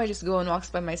 and now I just go on walks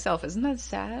by myself. Isn't that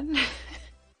sad?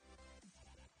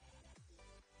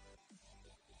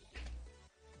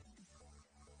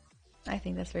 I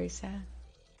think that's very sad.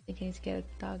 I think I need to get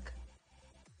a dog.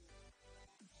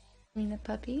 I mean, a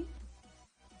puppy.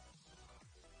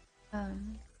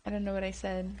 I don't know what I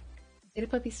said. Get a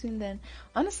puppy soon then.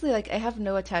 Honestly, like, I have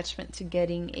no attachment to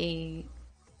getting a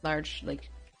large, like,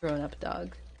 grown-up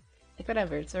dog. Like,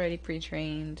 whatever, it's already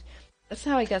pre-trained. That's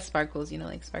how I got Sparkles, you know,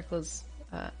 like, Sparkles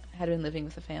had been living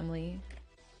with a family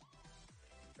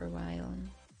for a while. And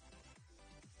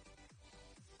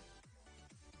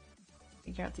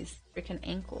figure out these freaking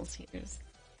ankles here is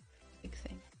a big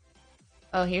thing.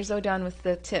 Oh, here's Odon with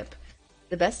the tip.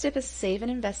 The best tip is save and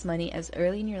invest money as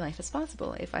early in your life as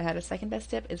possible. If I had a second best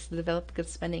tip, it's to develop good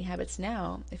spending habits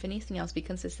now. If anything else, be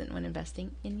consistent when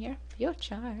investing in your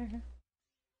future.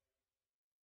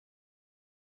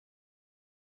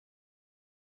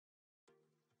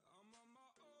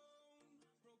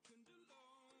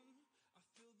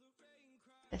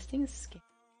 Investing is scary.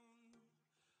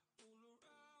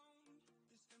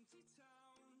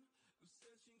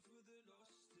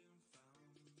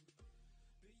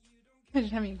 Imagine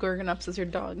having Gorgonops as your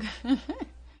dog.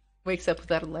 Wakes up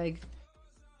without a leg.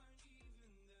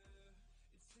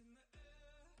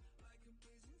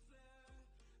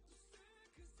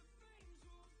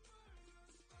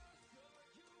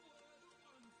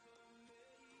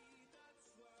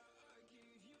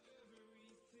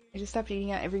 I just stopped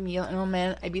eating out every meal, and oh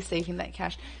man, I'd be saving that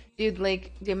cash. Dude,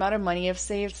 like, the amount of money I've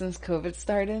saved since COVID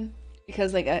started,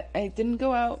 because, like, I didn't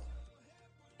go out,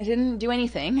 I didn't do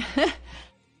anything.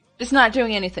 Just not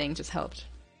doing anything just helped.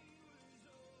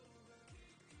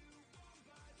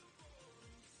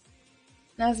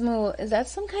 Nazmul, is that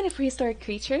some kind of prehistoric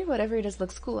creature? Whatever it is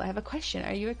looks cool. I have a question.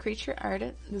 Are you a creature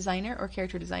artist, designer, or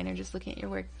character designer? Just looking at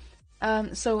your work.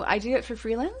 So I do it for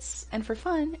freelance, and for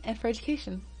fun, and for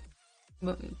education.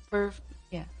 For,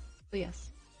 yeah. So yes.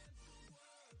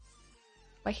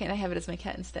 Why can't I have it as my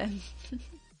cat instead?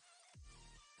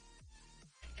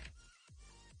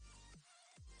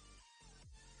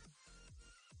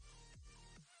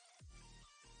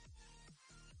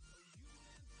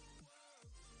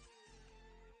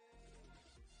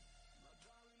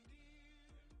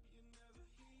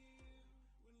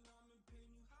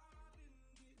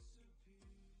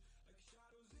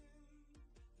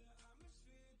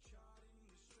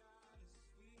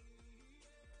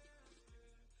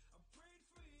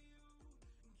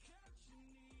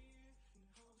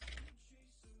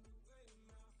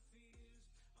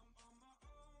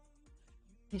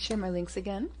 Let me share my links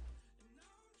again.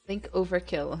 Link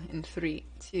overkill in 3,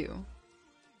 2.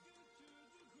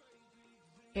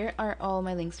 Here are all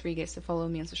my links for you guys to follow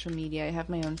me on social media. I have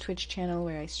my own Twitch channel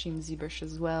where I stream ZBrush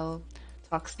as well.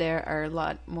 Talks there are a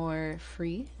lot more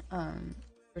free.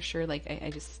 For sure, like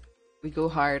we go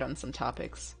hard on some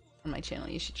topics on my channel.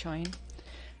 You should join.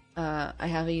 I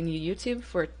have a new YouTube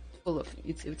full of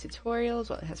YouTube tutorials.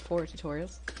 Well, it has 4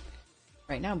 tutorials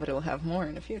right now, but it will have more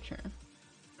in the future.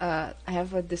 I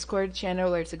have a Discord channel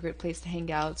where it's a great place to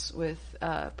hang out with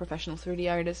professional 3D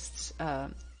artists,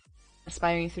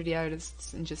 aspiring 3D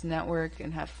artists, and just network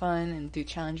and have fun and do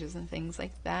challenges and things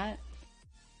like that.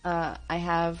 I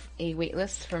have a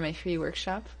waitlist for my free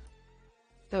workshop.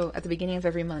 So at the beginning of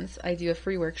every month, I do a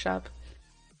free workshop.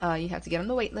 You have to get on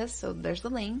the waitlist, so there's the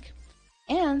link.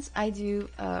 And I do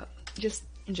just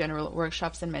in general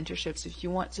workshops and mentorships if you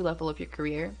want to level up your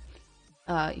career.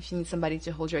 If you need somebody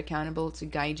to hold you accountable, to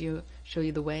guide you, show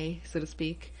you the way, so to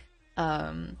speak.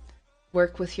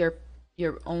 Work with your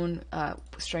own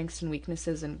strengths and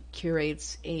weaknesses and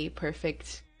curate a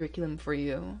perfect curriculum for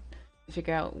you.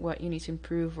 Figure out what you need to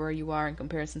improve, where you are in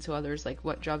comparison to others, like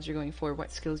what jobs you're going for,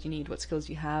 what skills you need, what skills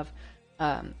you have.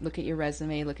 Look at your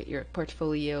resume, look at your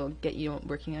portfolio, get you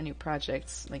working on new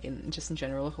projects, like just in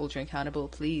general, hold you accountable.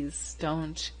 Please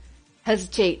don't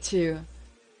hesitate to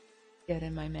get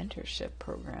in my mentorship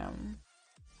program.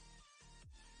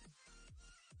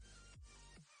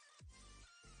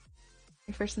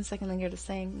 Your first and second link are the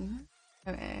same.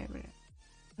 Okay.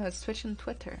 No, it's Twitch and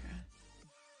Twitter.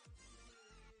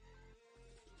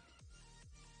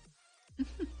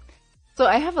 So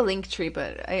I have a link tree,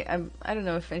 but I don't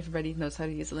know if everybody knows how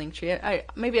to use a link tree.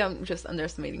 Maybe I'm just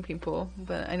underestimating people,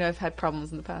 but I know I've had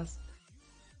problems in the past.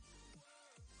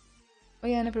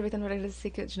 Oi, Ana, aproveitando para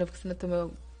agradecer de novo que você notou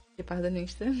meu guepardo no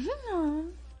Insta.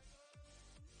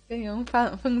 Ganhou um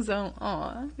fãzão.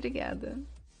 Ó, obrigada.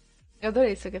 Eu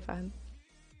adorei seu guepardo.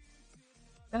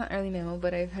 Not an early mammal,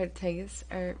 but I've heard tigers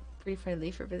are pretty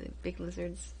friendly for big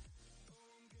lizards.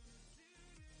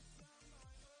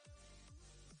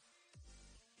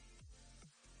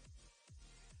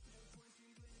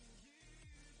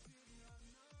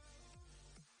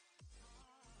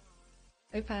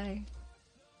 Oi, pai.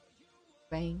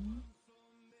 Bem.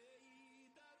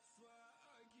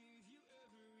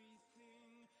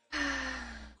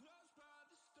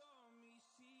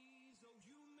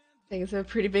 Tigers have a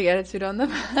pretty big attitude on them.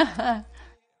 How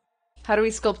do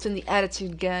we sculpt in the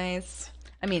attitude, guys?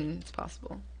 I mean, it's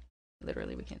possible.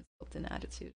 Literally, we can sculpt in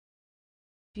attitude.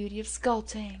 Beauty of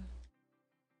sculpting.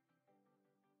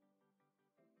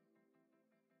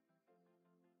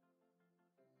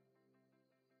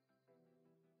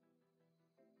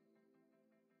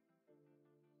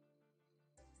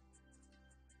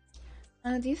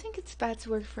 Do you think it's bad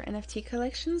to work for NFT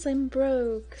collections? I'm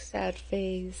broke. Sad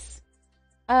face.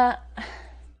 Uh,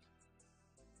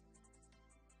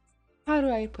 how do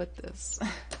I put this?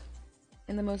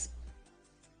 In the most...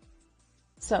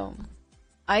 So,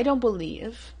 I don't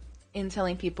believe in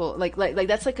telling people like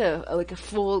that's like a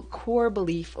full core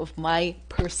belief of my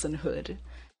personhood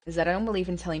is that I don't believe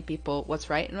in telling people what's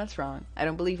right and what's wrong. I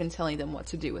don't believe in telling them what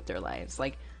to do with their lives.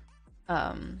 Like,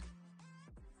 um,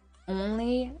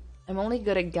 only I'm only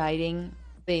good at guiding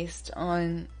based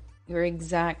on your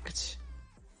exact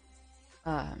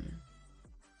um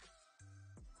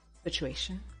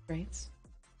situation, right?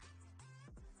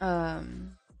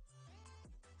 Um,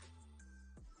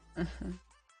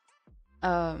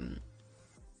 um,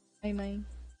 I mean,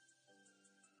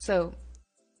 so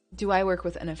do I work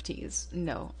with NFTs?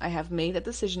 No, I have made that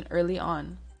decision early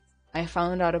on. I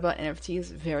found out about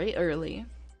NFTs very early,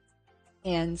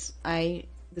 and I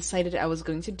decided I was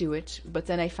going to do it, but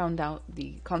then I found out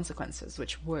the consequences,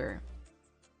 which were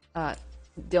uh,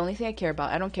 the only thing I care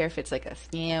about. I don't care if it's like a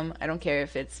scam, I don't care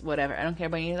if it's whatever, I don't care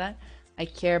about any of that. I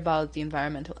care about the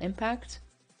environmental impact.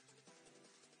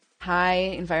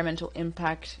 High environmental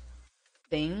impact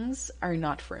things are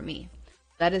not for me.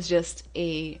 That is just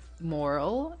a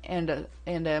moral and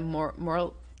a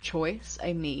moral choice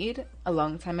I made a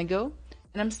long time ago,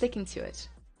 and I'm sticking to it.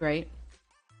 Right?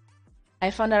 I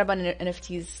found out about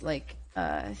NFTs like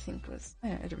I think it was I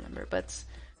don't remember, but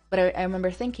I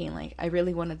remember thinking like I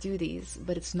really want to do these,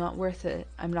 but it's not worth it.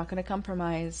 I'm not going to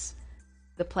compromise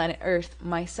the planet Earth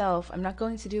myself. I'm not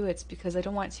going to do it because I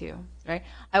don't want to, right?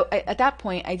 At that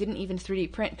point, I didn't even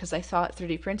 3D print because I thought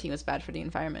 3D printing was bad for the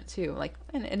environment too. Like,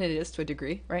 and it is to a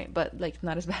degree, right? But like,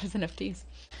 not as bad as NFTs.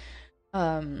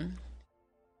 Um,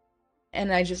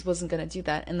 and I just wasn't gonna do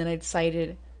that. And then I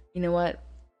decided, you know what?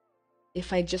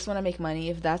 If I just want to make money,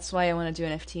 if that's why I want to do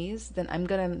NFTs, then I'm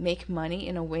gonna make money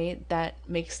in a way that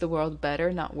makes the world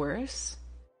better, not worse.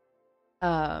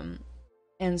 Um,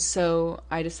 and so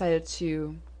I decided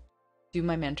to do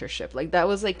my mentorship. Like that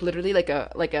was like literally like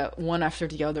a one after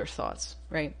the other thoughts,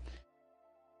 right?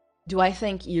 Do I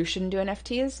think you shouldn't do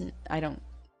NFTs? I don't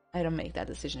make that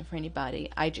decision for anybody.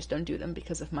 I just don't do them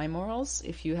because of my morals.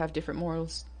 If you have different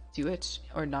morals, do it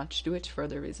or not do it for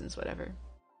other reasons, whatever.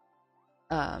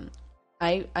 Um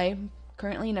I'm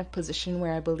currently in a position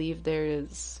where I believe there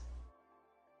is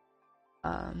I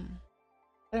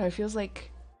don't know, it feels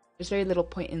like there's very little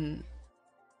point in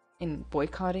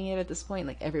boycotting it at this point.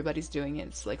 Like everybody's doing it.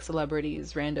 It's like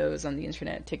celebrities, randos on the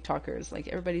internet, TikTokers, like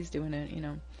everybody's doing it, you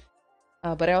know.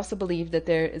 But I also believe that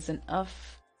there is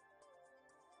enough.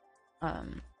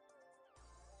 Um,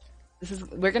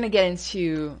 we're gonna get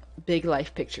into big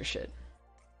life picture shit.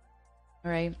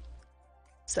 All right.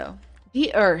 So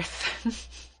the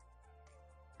Earth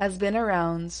has been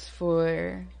around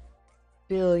for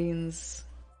billions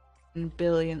and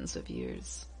billions of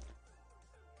years.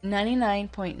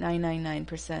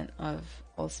 99.999% of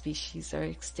all species are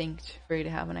extinct, for you to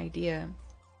have an idea.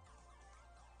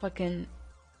 Fucking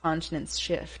continents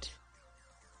shift.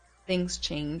 Things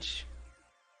change.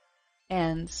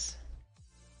 And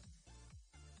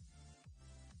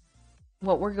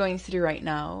what we're going through right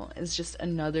now is just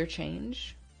another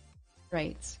change,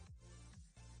 right?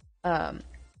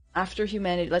 After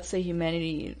humanity, let's say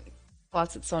humanity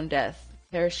plots its own death,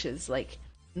 perishes, like,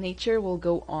 nature will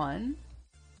go on.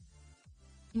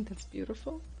 I think that's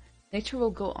beautiful. Nature will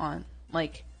go on.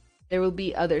 Like, there will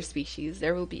be other species,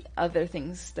 there will be other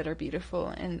things that are beautiful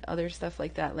and other stuff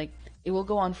like that. Like, it will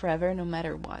go on forever no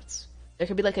matter what. There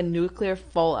could be like a nuclear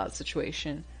fallout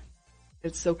situation.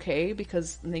 It's okay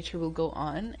because nature will go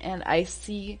on, and I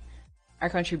see our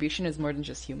contribution as more than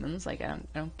just humans. Like, I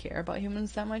don't care about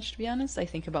humans that much, to be honest. I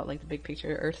think about like the big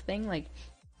picture Earth thing. Like,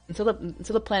 until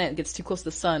the planet gets too close to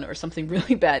the sun or something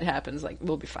really bad happens, like,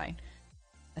 we'll be fine.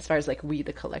 As far as like we,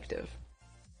 the collective.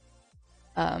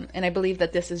 And I believe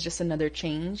that this is just another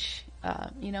change,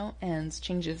 you know, and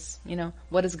changes, you know,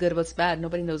 what is good, what's bad,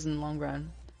 nobody knows in the long run.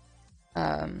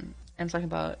 I'm talking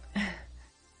about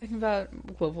talking about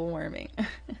global warming.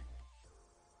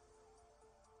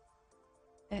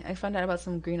 I found out about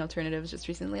some green alternatives just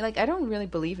recently. Like, I don't really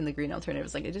believe in the green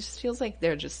alternatives. Like, it just feels like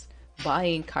they're just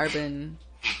buying carbon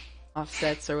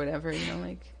offsets or whatever, you know,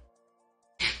 like.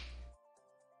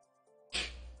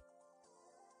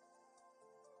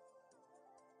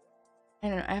 I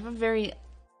don't know. I have a very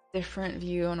different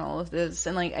view on all of this,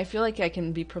 and like, I feel like I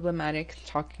can be problematic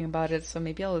talking about it, so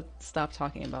maybe I'll stop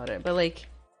talking about it. But like,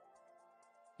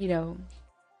 you know,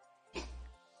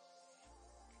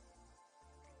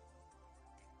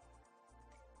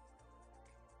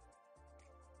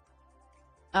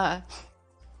 uh,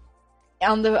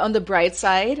 on the bright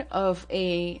side of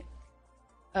a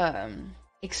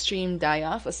extreme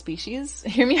die-off of species,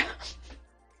 hear me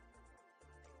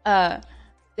out.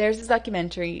 There's this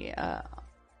documentary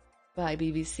by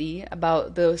BBC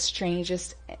about the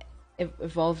strangest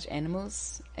evolved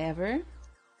animals ever.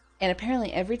 And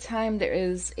apparently every time there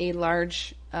is a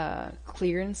large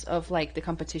clearance of like the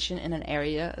competition in an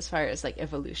area as far as like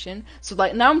evolution. So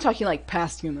like now I'm talking like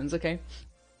past humans, okay?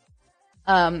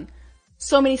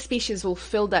 So many species will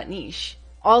fill that niche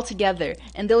all together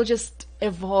and they'll just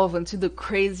evolve into the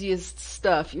craziest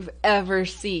stuff you've ever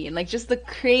seen. Like just the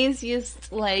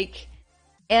craziest like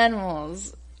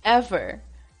animals ever.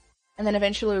 And then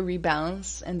eventually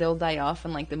rebalance and they'll die off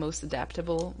and like the most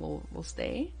adaptable will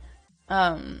stay.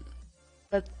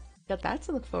 But got that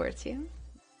to look forward to.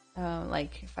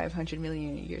 Like 500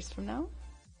 million years from now.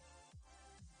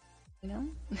 You know?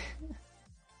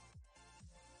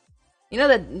 You know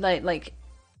that like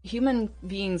human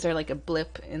beings are like a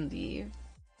blip in the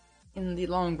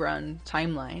long run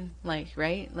timeline, like,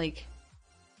 right? Like,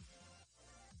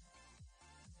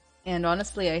 and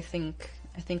honestly, I think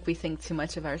we think too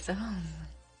much of ourselves.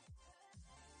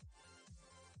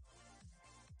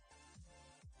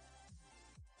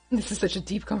 This is such a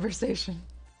deep conversation.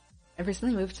 I've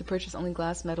recently moved to purchase only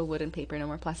glass, metal, wood, and paper, no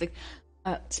more plastic.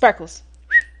 Sparkles.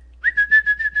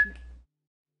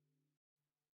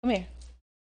 Come here.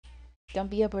 Don't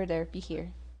be up over there, be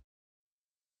here.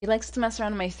 He likes to mess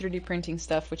around with my 3D printing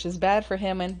stuff, which is bad for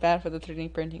him and bad for the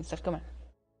 3D printing stuff. Come on.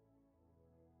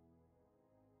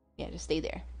 Yeah, just stay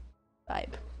there.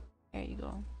 Vibe. There you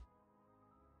go.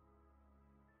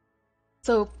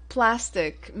 So,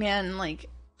 plastic, man, like,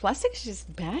 plastic is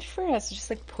just bad for us. It's just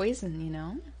like poison, you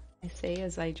know? I say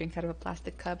as I drink out of a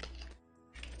plastic cup.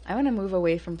 I want to move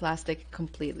away from plastic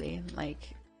completely, like,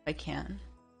 if I can.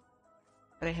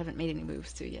 But I haven't made any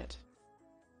moves to yet.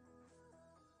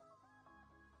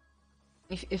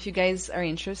 If you guys are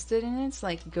interested in it,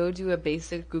 like, go do a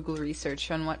basic Google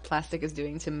research on what plastic is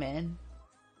doing to men.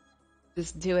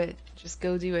 Just do it. Just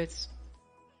go do it.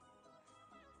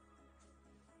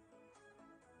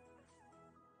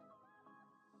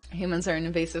 Humans are an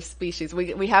invasive species.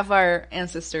 We have our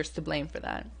ancestors to blame for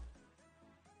that.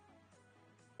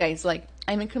 Guys, like,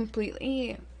 I'm a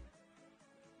completely...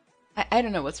 I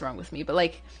don't know what's wrong with me, but,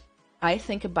 like, I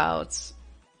think about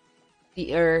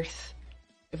the Earth,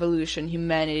 evolution,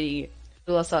 humanity,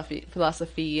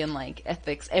 philosophy, and, like,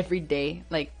 ethics every day.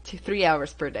 Like, 3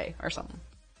 hours per day or something.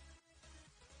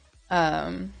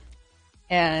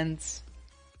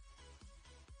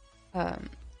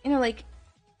 You know, like,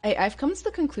 I've come to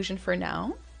the conclusion for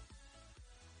now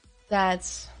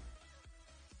that,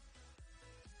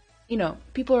 you know,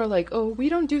 people are like, oh, we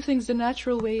don't do things the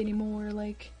natural way anymore.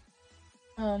 Like,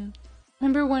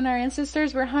 remember when our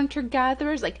ancestors were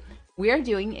hunter-gatherers? Like, we are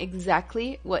doing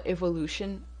exactly what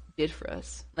evolution did for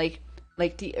us. Like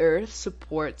the Earth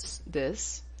supports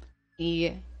this.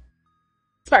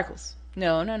 Sparkles.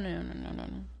 No.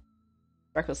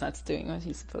 Sparkle's not doing what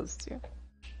he's supposed to.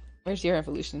 Where's your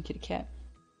evolution, kitty cat?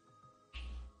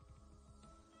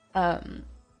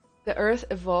 The Earth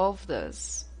evolved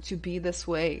us to be this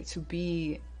way, to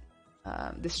be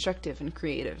destructive and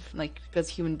creative. Like, because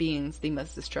human beings, they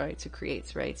must destroy to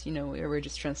create, right? You know, we're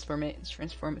just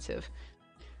transformative.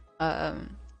 Because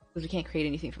we can't create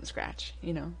anything from scratch,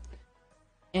 you know?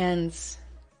 And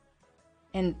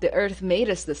the Earth made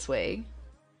us this way.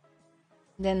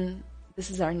 Then this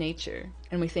is our nature.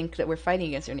 And we think that we're fighting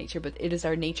against our nature, but it is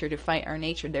our nature to fight our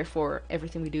nature. Therefore,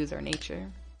 everything we do is our nature.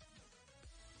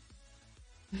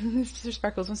 Mr.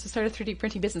 Sparkles wants to start a 3D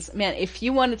printing business. Man, if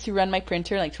you wanted to run my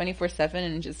printer like 24/7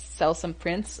 and just sell some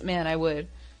prints, man, I would.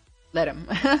 Let him.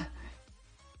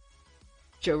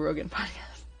 Joe Rogan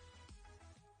podcast.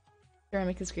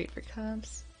 Ceramic is great for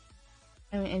cups.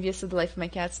 I'm envious of the life of my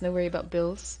cats. No worry about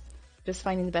bills. Just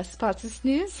finding the best spots to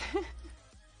snooze.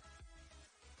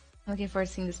 I'm looking forward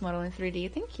to seeing this model in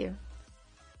 3D. Thank you.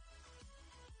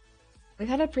 We've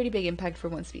had a pretty big impact for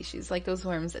one species, like those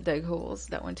worms that dug holes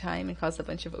that one time and caused a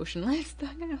bunch of ocean life to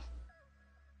die out.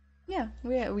 Yeah,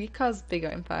 we caused bigger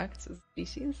impacts as a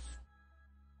species.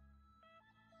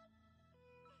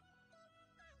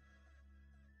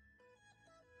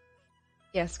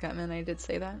 Yeah, Scotman, I did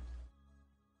say that.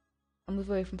 I'll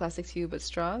move away from plastic too, but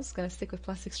straws? Gonna stick with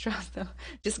plastic straws though.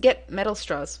 Just get metal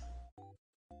straws.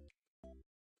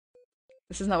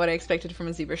 This is not what I expected from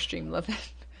a ZBrush stream, love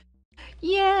it.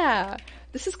 Yeah!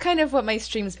 This is kind of what my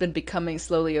stream's been becoming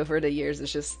slowly over the years.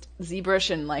 It's just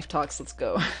ZBrush and life talks, let's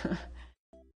go.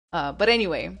 But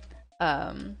anyway,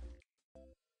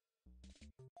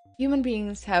 human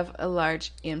beings have a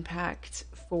large impact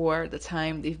for the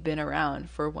time they've been around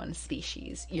for one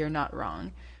species. You're not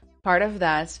wrong. Part of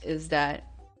that is that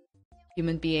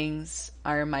human beings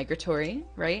are migratory,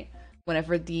 right?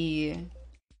 Whenever the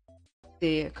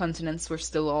continents were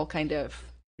still all kind of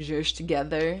zhuzhed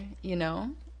together, you know,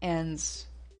 and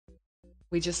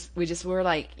we just were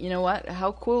like, you know what?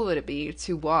 How cool would it be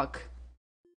to walk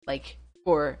like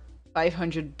for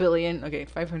 500 billion, okay,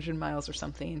 500 miles or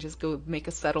something, and just go make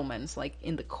a settlement like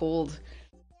in the cold,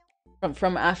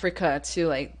 from Africa to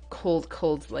like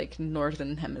cold like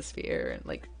northern hemisphere,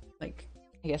 like I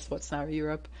guess what's now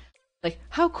Europe. Like,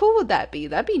 how cool would that be?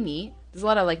 That'd be neat. There's a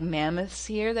lot of like mammoths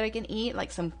here that I can eat,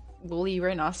 like some woolly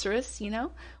rhinoceros, you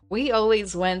know? We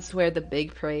always went where the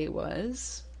big prey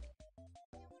was,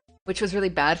 which was really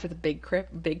bad for the big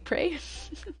prey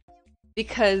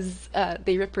because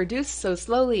they reproduce so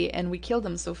slowly and we kill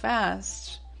them so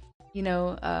fast. You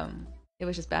know, it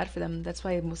was just bad for them. That's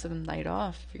why most of them died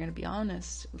off, if you're gonna be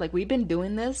honest. Like, we've been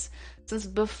doing this since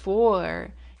before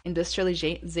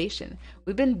industrialization.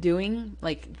 We've been doing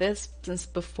like this since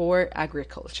before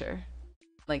agriculture,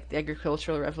 like the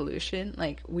agricultural revolution.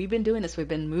 Like, we've been doing this. We've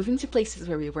been moving to places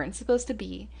where we weren't supposed to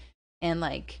be and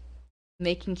like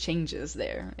making changes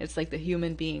there. It's like the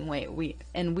human being way.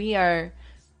 We are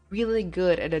really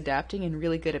good at adapting and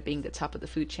really good at being the top of the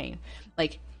food chain.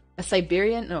 Like a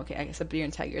Siberian, no, okay, I guess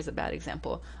Siberian tiger is a bad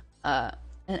example. An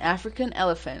African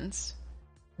elephant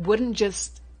wouldn't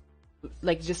just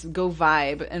go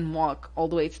vibe and walk all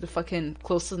the way to the fucking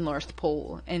close to the North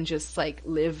Pole and just like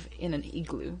live in an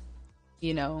igloo,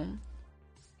 you know?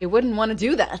 It wouldn't want to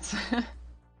do that.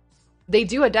 They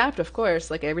do adapt, of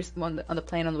course. Like everyone on the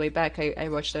plane on the way back, I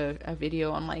watched a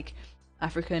video on like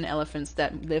African elephants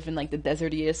that live in like the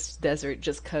desertiest desert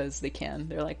just cause they can.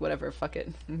 They're like, whatever, fuck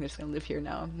it, I'm just gonna live here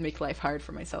now, make life hard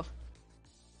for myself.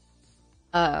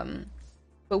 But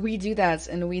we do that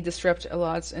and we disrupt a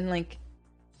lot, and like,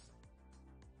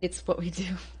 it's what we do.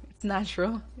 It's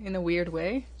natural in a weird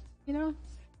way, you know?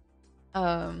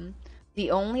 The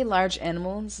only large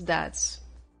animals that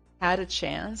had a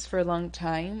chance for a long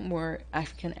time were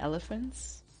African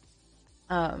elephants.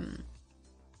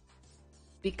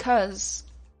 Because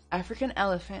African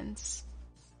elephants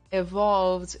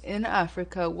evolved in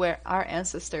Africa where our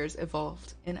ancestors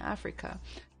evolved in Africa.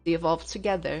 They evolved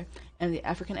together, and the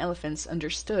African elephants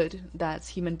understood that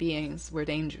human beings were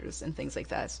dangerous and things like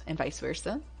that, and vice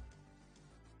versa.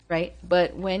 Right?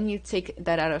 But when you take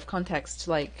that out of context,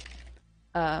 like,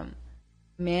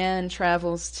 man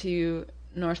travels to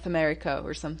North America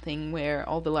or something where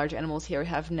all the large animals here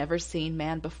have never seen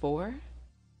man before,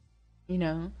 you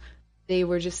know, they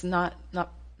were just not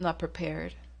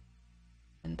prepared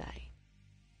and died.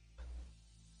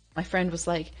 My friend was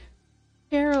like,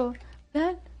 Carol,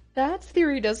 that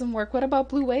theory doesn't work. What about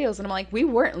blue whales? And I'm like, we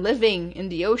weren't living in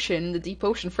the ocean, in the deep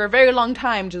ocean, for a very long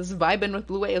time, just vibing with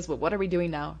blue whales. But what are we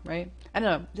doing now, right? I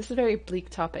don't know. This is a very bleak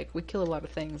topic. We kill a lot of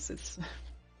things. It's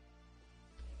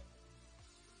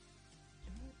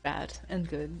bad and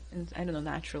good, and I don't know,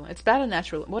 natural. It's bad and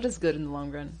natural. What is good in the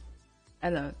long run? I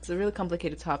don't know. It's a really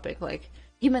complicated topic. Like,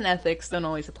 human ethics don't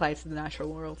always apply to the natural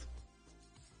world.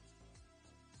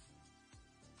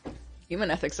 Human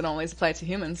ethics don't always apply to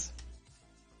humans.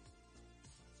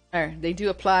 Or they do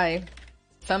apply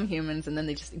some humans, and then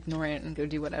they just ignore it and go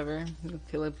do whatever.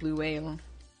 Kill a blue whale.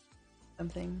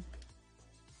 Something.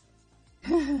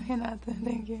 Hinata,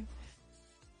 thank you.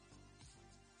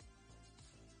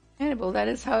 Hannibal, that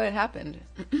is how it happened.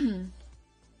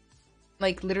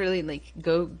 Like, literally, like,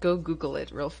 go Google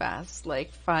it real fast.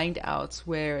 Like, find out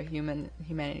where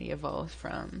humanity evolved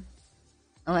from.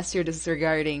 Unless you're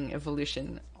disregarding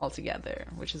evolution altogether,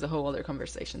 which is a whole other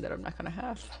conversation that I'm not gonna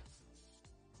have.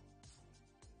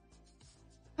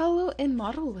 Follow in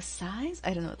model with size?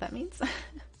 I don't know what that means.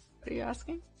 What are you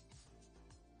asking?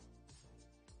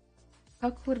 How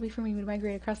cool would it be for me to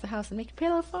migrate across the house and make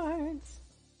pale farts?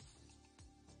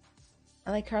 I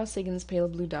like Carl Sagan's pale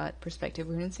blue dot perspective.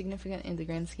 We're insignificant in the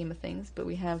grand scheme of things, but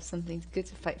we have something good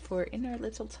to fight for in our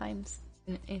little times,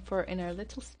 in our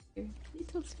little sphere.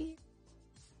 Little sphere.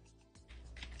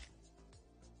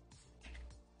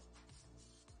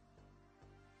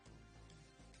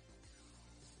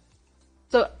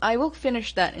 So I will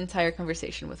finish that entire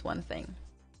conversation with one thing.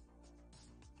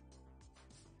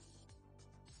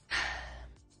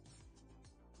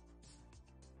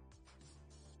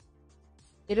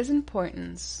 It is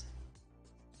important,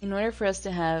 in order for us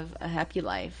to have a happy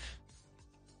life,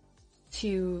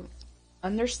 to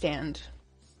understand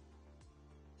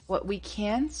what we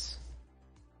can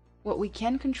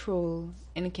control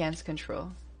and can't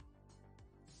control.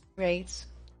 Right?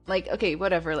 Like, okay,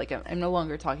 whatever, like, I'm no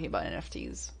longer talking about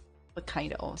NFTs, but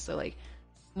kinda also, like,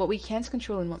 what we can't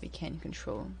control and what we can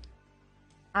control.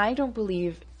 I don't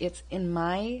believe it's in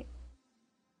my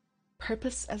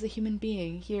purpose as a human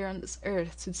being here on this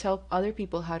earth to tell other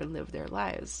people how to live their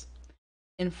lives.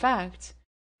 In fact,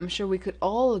 I'm sure we could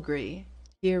all agree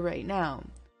here right now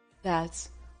that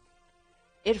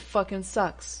it fucking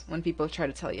sucks when people try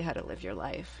to tell you how to live your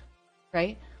life,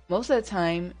 right? Most of the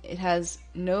time, it has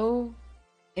no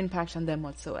impact on them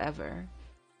whatsoever.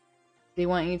 They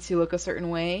want you to look a certain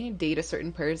way, date a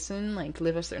certain person, like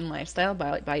live a certain lifestyle,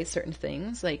 buy certain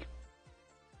things. Like,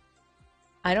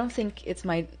 I don't think it's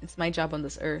my job on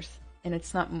this earth, and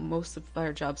it's not most of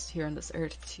our jobs here on this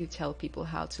earth to tell people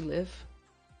how to live.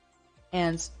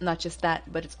 And not just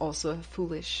that, but it's also a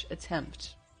foolish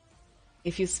attempt.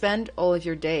 If you spend all of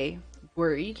your day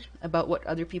worried about what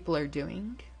other people are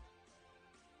doing,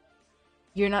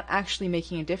 you're not actually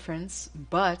making a difference,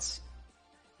 but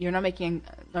you're not making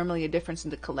normally a difference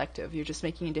in the collective. You're just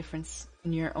making a difference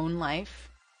in your own life.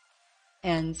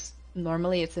 And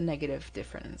normally it's a negative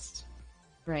difference,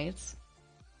 right?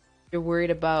 You're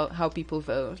worried about how people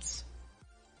vote.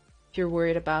 If you're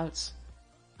worried about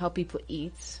how people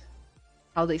eat,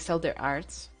 how they sell their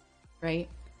art, right?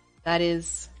 That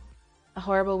is a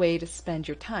horrible way to spend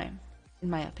your time, in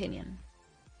my opinion.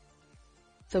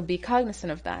 So be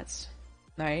cognizant of that,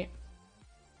 right?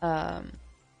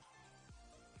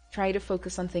 Try to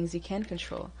focus on things you can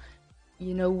control.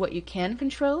 You know what you can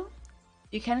control?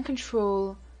 You can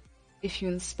control if you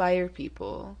inspire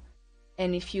people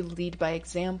and if you lead by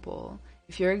example.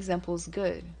 If your example is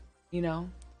good, you know?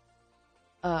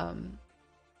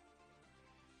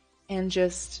 And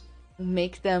just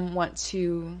make them want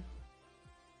to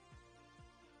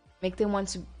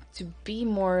be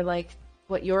more like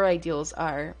what your ideals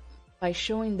are by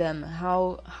showing them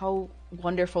how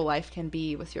wonderful life can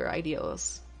be with your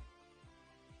ideals.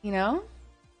 You know?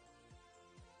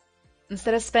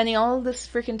 Instead of spending all this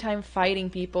freaking time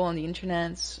fighting people on the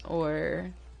internet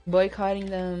or boycotting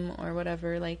them or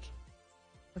whatever, like,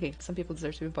 okay, some people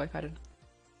deserve to be boycotted.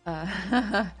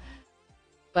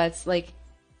 But like,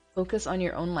 focus on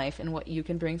your own life and what you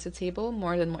can bring to the table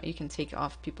more than what you can take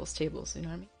off people's tables, you know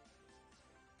what I mean?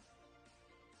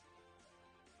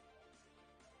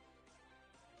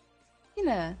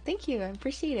 Tina, thank you, I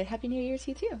appreciate it. Happy New Year to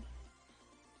you too.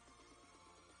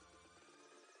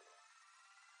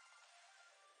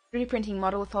 3D printing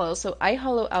model with hollow. So I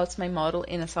hollow out my model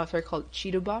in a software called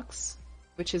Cheeto Box,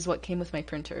 which is what came with my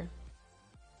printer.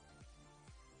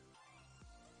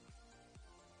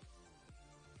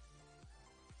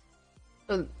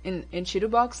 So in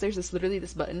Cheeto Box, there's literally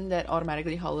this button that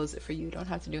automatically hollows it for you. You don't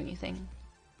have to do anything.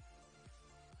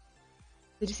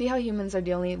 Did you see how humans are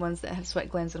the only ones that have sweat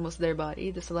glands in most of their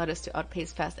body? This allowed us to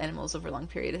outpace fast animals over a long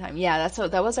period of time. Yeah,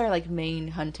 that was our like main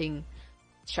hunting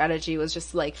strategy, was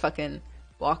just like fucking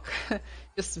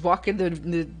just walk in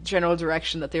the general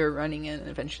direction that they were running in and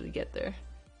eventually get there.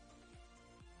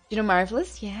 You know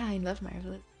Marvelous? Yeah, I love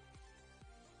Marvelous.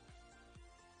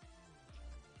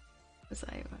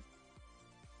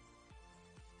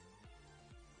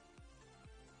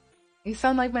 You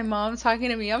sound like my mom talking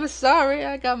to me. I'm sorry,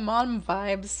 I got mom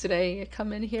vibes today. I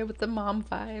come in here with the mom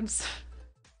vibes.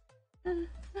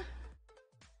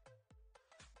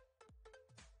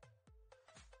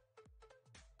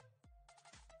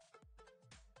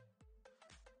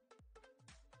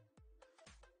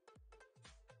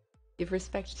 Give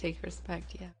respect, take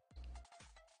respect, yeah.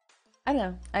 I don't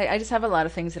know. I just have a lot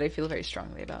of things that I feel very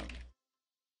strongly about.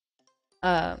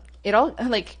 It all,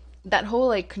 like, that whole,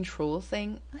 like, control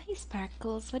thing. Hey,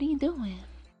 Sparkles, what are you doing?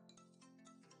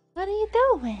 What are you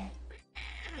doing?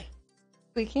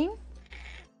 Squeaking?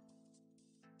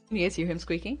 Can you guys hear him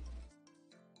squeaking?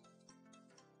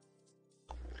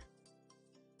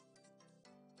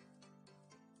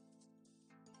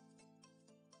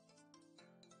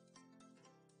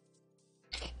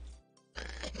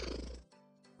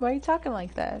 Why are you talking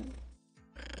like that?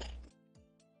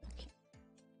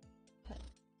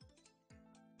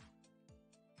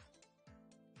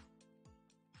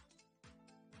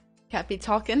 Cat be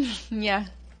talking? Yeah.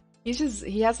 He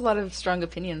has a lot of strong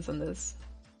opinions on this.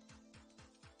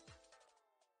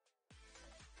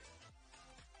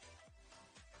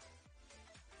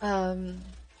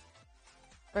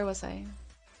 Where was I?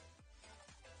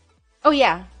 Oh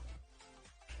yeah.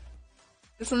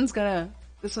 This one,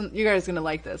 you guys are gonna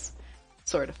like this.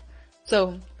 Sort of.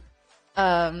 So,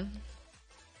 when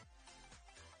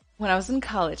I was in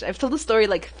college, I've told the story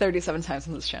like 37 times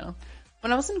on this channel.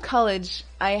 When I was in college,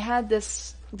 I had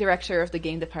this director of the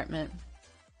game department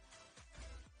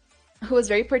who was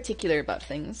very particular about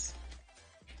things.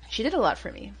 She did a lot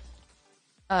for me.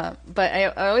 But I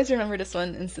always remember this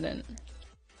one incident.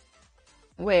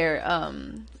 where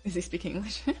is he speaking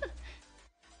English?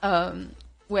 um,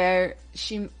 where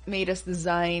she made us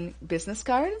design business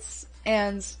cards,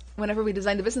 and whenever we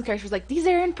designed the business cards, she was like, "These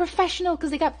are unprofessional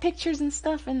because they got pictures and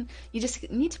stuff, and you just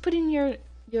need to put in your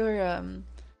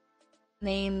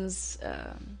names,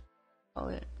 call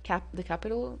it the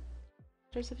capital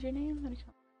letters of your name. How do you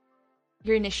call it?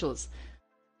 Your initials.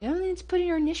 You don't need to put in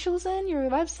your initials in your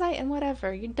website and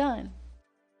whatever. You're done."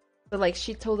 But like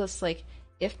she told us, like,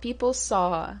 if people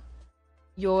saw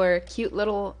your cute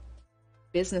little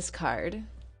business card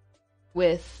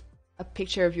with a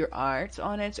picture of your art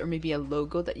on it, or maybe a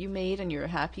logo that you made and you're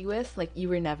happy with, like, you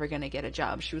were never gonna get a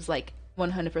job. She was like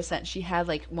 100%. She had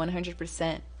like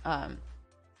 100%. What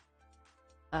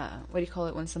do you call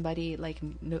it when somebody like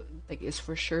no, like is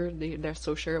for sure? They're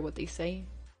so sure of what they say.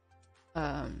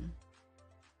 There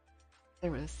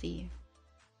was a C.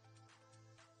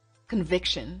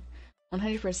 Conviction.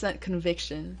 100%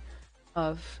 conviction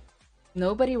of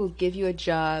nobody will give you a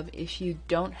job if you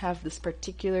don't have this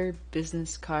particular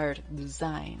business card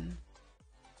design.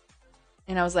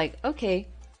 And I was like, okay,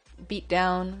 beat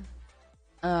down,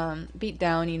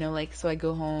 you know, like, so I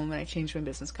go home and I change my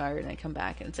business card and I come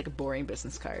back and it's like a boring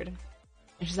business card.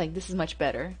 And she's like, this is much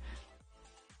better.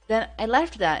 Then I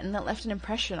left that and that left an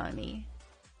impression on me.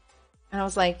 And I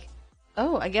was like,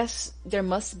 oh, I guess there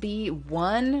must be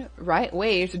one right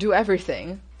way to do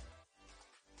everything.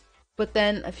 But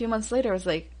then a few months later, I was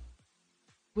like,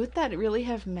 would that really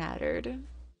have mattered?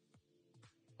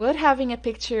 Would having a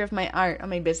picture of my art on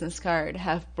my business card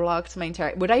have blocked my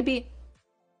entire... Would I be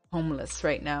homeless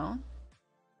right now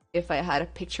if I had a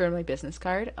picture on my business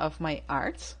card of my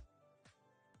art?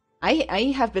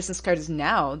 I have business cards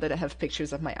now that have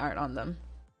pictures of my art on them.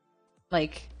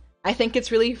 Like, I think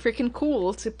it's really freaking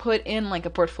cool to put in like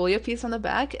a portfolio piece on the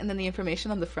back and then the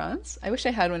information on the front. I wish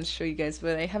I had one to show you guys,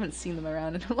 but I haven't seen them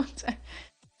around in a long time.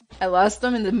 I lost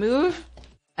them in the move.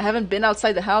 I haven't been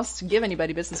outside the house to give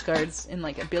anybody business cards in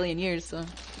like a billion years, so...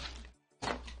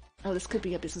 Oh, this could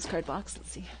be a business card box.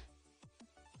 Let's see.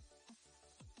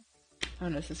 Oh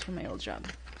no, this is from my old job.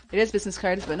 It is business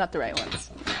cards, but not the right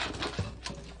ones.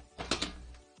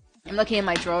 I'm looking in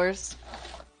my drawers.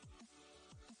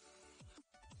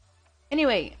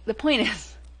 Anyway, the point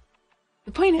is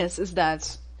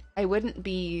that I wouldn't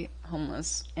be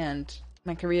homeless and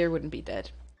my career wouldn't be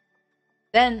dead.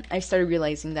 Then I started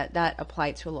realizing that that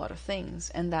applied to a lot of things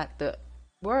and that the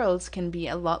worlds can be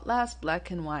a lot less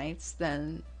black and white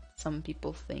than some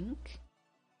people think.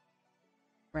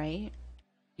 Right?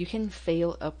 You can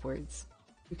fail upwards.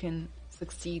 You can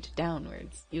succeed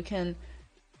downwards. You can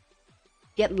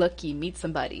get lucky, meet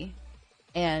somebody,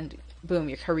 and boom,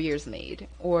 your career's made.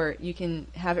 Or you can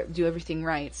have it do everything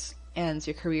right and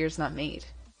your career's not made.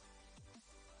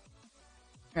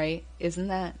 Right? Isn't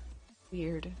that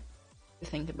weird to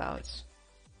think about?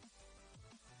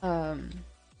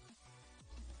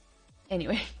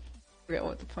 Anyway, I forgot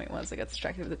what the point was. I got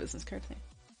distracted with the business card thing.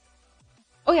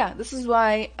 Oh yeah, this is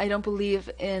why I don't believe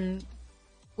in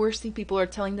forcing people or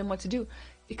telling them what to do.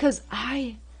 Because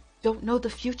I don't know the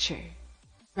future.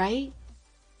 Right?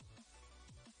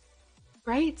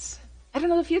 Right? I don't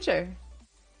know the future.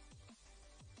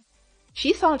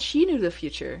 She thought she knew the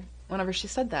future whenever she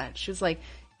said that. She was like,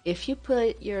 if you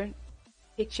put your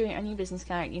picture on your business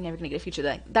card, you're never gonna get a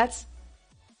future. That's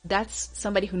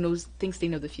somebody who thinks they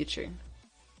know the future.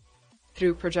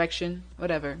 Through projection,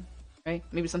 whatever. Right?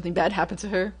 Maybe something bad happened to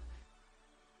her.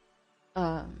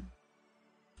 But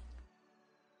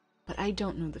I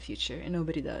don't know the future, and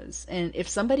nobody does. And if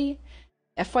somebody...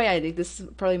 FYI, this is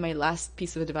probably my last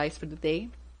piece of advice for the day.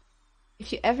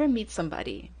 If you ever meet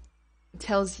somebody who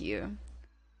tells you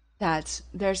that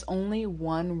there's only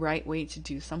one right way to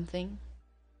do something,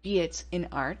 be it in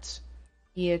art,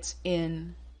 be it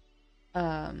in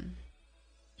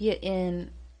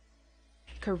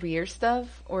career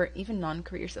stuff, or even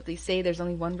non-career stuff, they say there's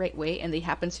only one right way, and they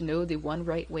happen to know the one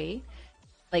right way,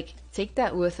 like, take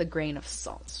that with a grain of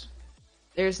salt.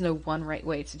 There's no one right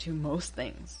way to do most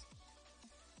things.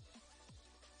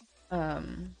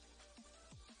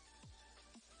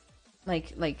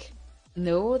 Like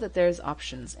know that there's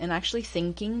options, and actually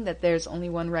thinking that there's only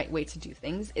one right way to do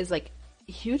things is like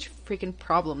a huge freaking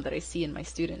problem that I see in my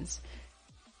students.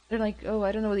 They're like, oh,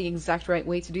 I don't know the exact right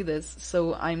way to do this,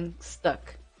 so I'm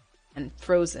stuck and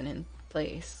frozen in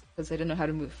place because I don't know how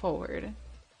to move forward.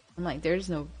 I'm like, there's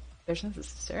not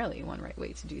necessarily one right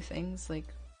way to do things, like,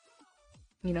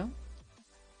 you know?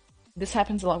 This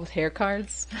happens a lot with hair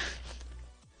cards.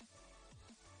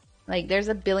 Like, there's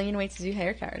a billion ways to do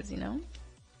hair cards, you know?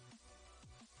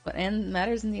 What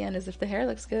matters in the end is if the hair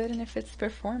looks good and if it's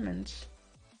performant.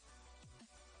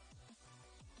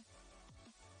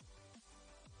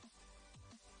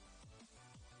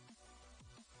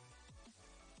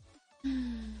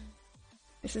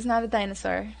 This is not a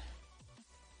dinosaur.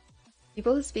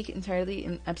 People who speak entirely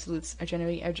in absolutes are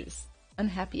generally just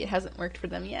unhappy it hasn't worked for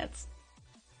them yet.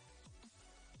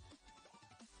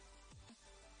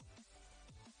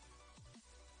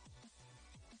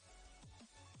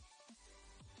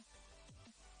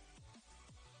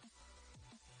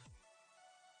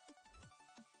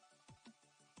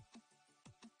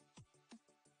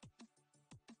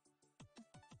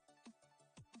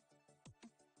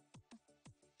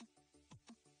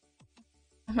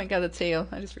 Oh my god, the tail.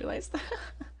 I just realized.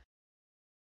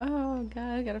 Oh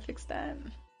god, I gotta fix that.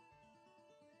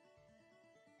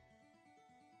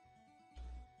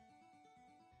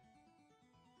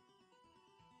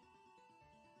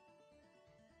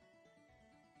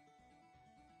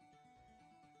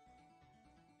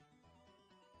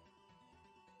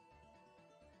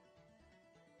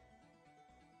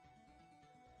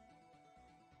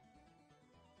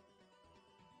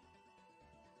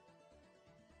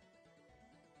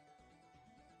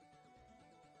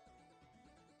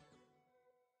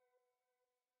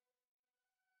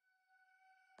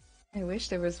 I wish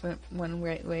there was one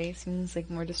right way. Seems like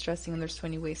more distressing when there's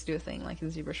 20 ways to do a thing, like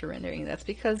in ZBrush or rendering. That's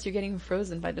because you're getting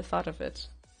frozen by the thought of it.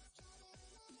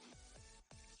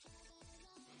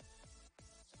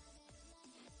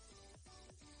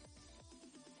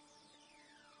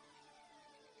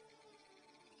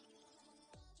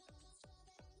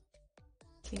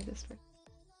 See this first.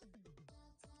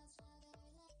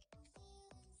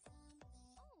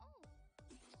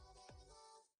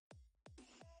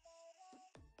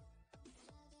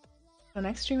 So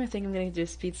next stream I think I'm gonna do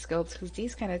speed sculpts because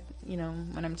these kind of, you know,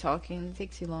 when I'm talking,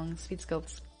 take too long. Speed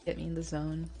sculpts get me in the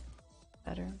zone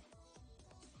better.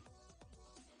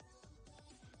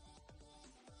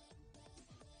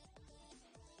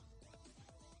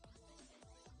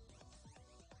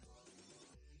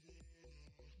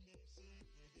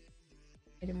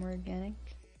 Get it more organic.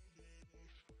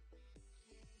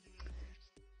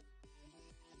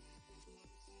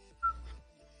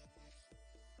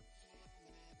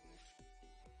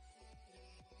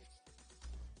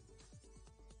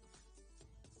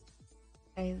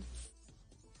 Guys,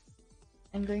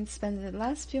 I'm going to spend the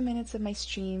last few minutes of my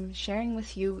stream sharing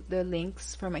with you the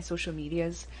links for my social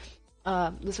medias.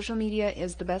 The social media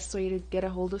is the best way to get a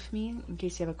hold of me in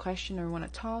case you have a question or want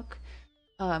to talk.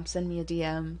 Send me a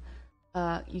DM.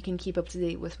 You can keep up to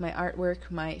date with my artwork,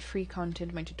 my free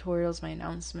content, my tutorials, my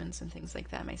announcements, and things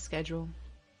like that, my schedule.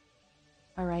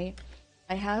 Alright.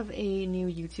 I have a new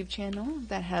YouTube channel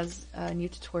that has new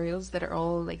tutorials that are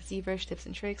all like ZBrush tips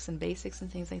and tricks and basics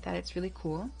and things like that. It's really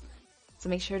cool. So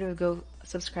make sure to go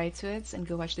subscribe to it and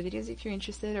go watch the videos if you're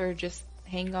interested, or just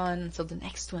hang on until the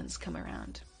next ones come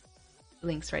around.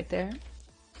 Links right there.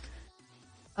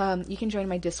 You can join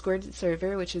my Discord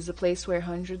server, which is a place where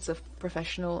hundreds of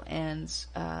professional and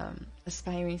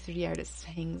aspiring 3D artists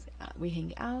we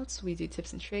hang out, we do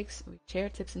tips and tricks, we share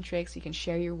tips and tricks, you can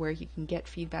share your work, you can get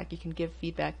feedback, you can give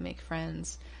feedback, make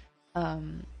friends,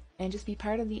 and just be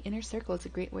part of the inner circle. It's a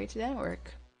great way to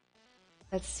network.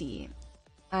 Let's see.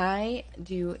 I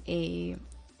do a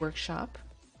workshop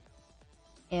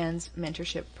and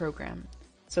mentorship program.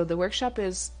 So the workshop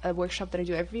is a workshop that I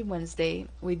do every Wednesday.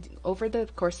 Over the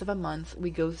course of a month, we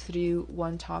go through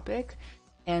one topic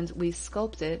and we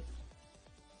sculpt it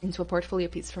into a portfolio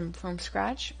piece from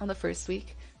scratch on the first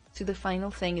week to the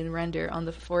final thing in render on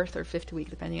the 4th or 5th week,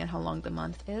 depending on how long the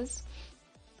month is.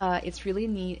 It's really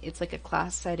neat. It's like a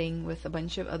class setting with a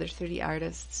bunch of other 3D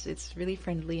artists. It's really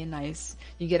friendly and nice.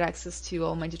 You get access to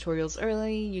all my tutorials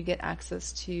early. You get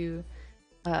access to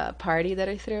party that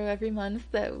I throw every month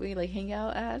that we like hang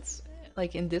out at,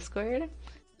 like in Discord,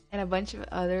 and a bunch of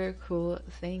other cool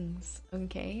things.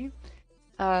 Okay.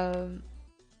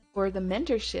 For the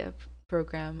mentorship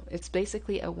program, it's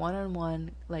basically a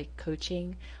one-on-one like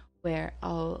coaching where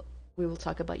we will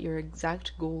talk about your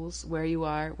exact goals, where you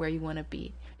are, where you want to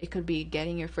be. It could be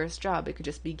getting your first job, it could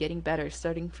just be getting better,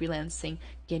 starting freelancing,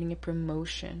 getting a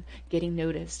promotion, getting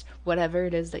noticed, whatever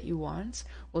it is that you want.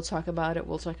 We'll talk about it.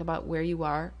 We'll talk about where you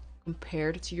are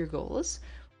compared to your goals.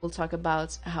 We'll talk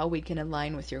about how we can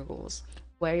align with your goals,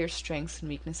 where your strengths and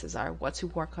weaknesses are, what to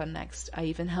work on next. I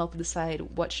even help decide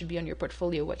what should be on your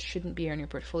portfolio, what shouldn't be on your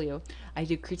portfolio. I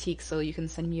do critiques, so you can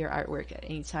send me your artwork at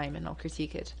any time and I'll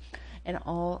critique it. And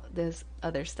all this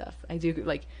other stuff. I do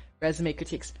like resume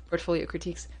critiques, portfolio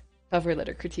critiques, cover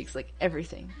letter critiques, like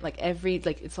everything. Like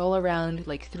it's all around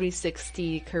like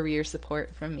 360 career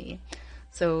support from me.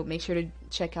 So make sure to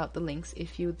check out the links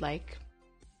if you would like.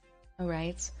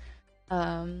 Alright.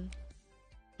 And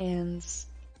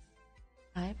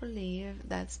I believe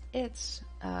that's it.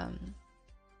 I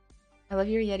love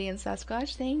your Yeti and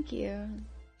Sasquatch. Thank you.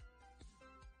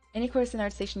 Any course in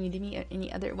ArtStation Udemy or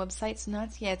any other websites?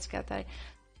 Not yet,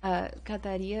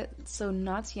 Kataria. So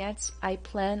not yet. I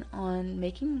plan on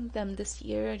making them this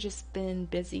year. I've just been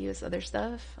busy with other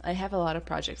stuff. I have a lot of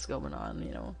projects going on,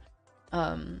 you know.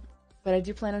 But I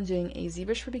do plan on doing a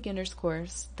ZBrush for Beginners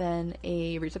course, then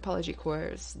a retopology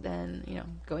course, then, you know,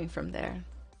 going from there.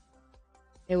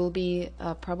 It will be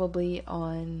probably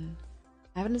on,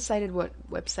 I haven't decided what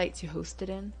website to host it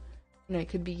in. You know, it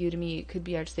could be Udemy, it could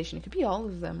be ArtStation, it could be all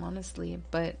of them, honestly.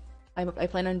 But I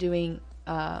plan on doing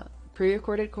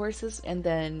pre-recorded courses and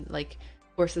then like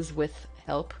courses with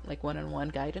help, like one-on-one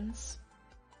guidance.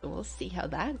 So we'll see how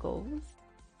that goes.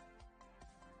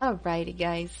 Alrighty,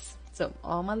 guys. So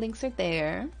all my links are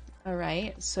there.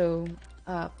 Alright, so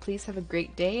please have a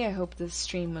great day. I hope this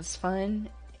stream was fun,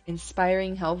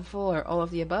 inspiring, helpful, or all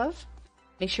of the above.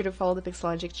 Make sure to follow the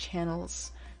Pixologic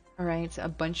channels. Alright, a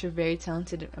bunch of very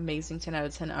talented, amazing 10 out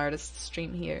of 10 artists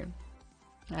stream here.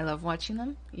 I love watching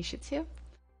them. You should too.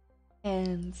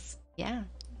 And yeah,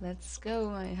 let's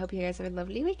go. I hope you guys have a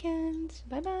lovely weekend.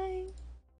 Bye bye.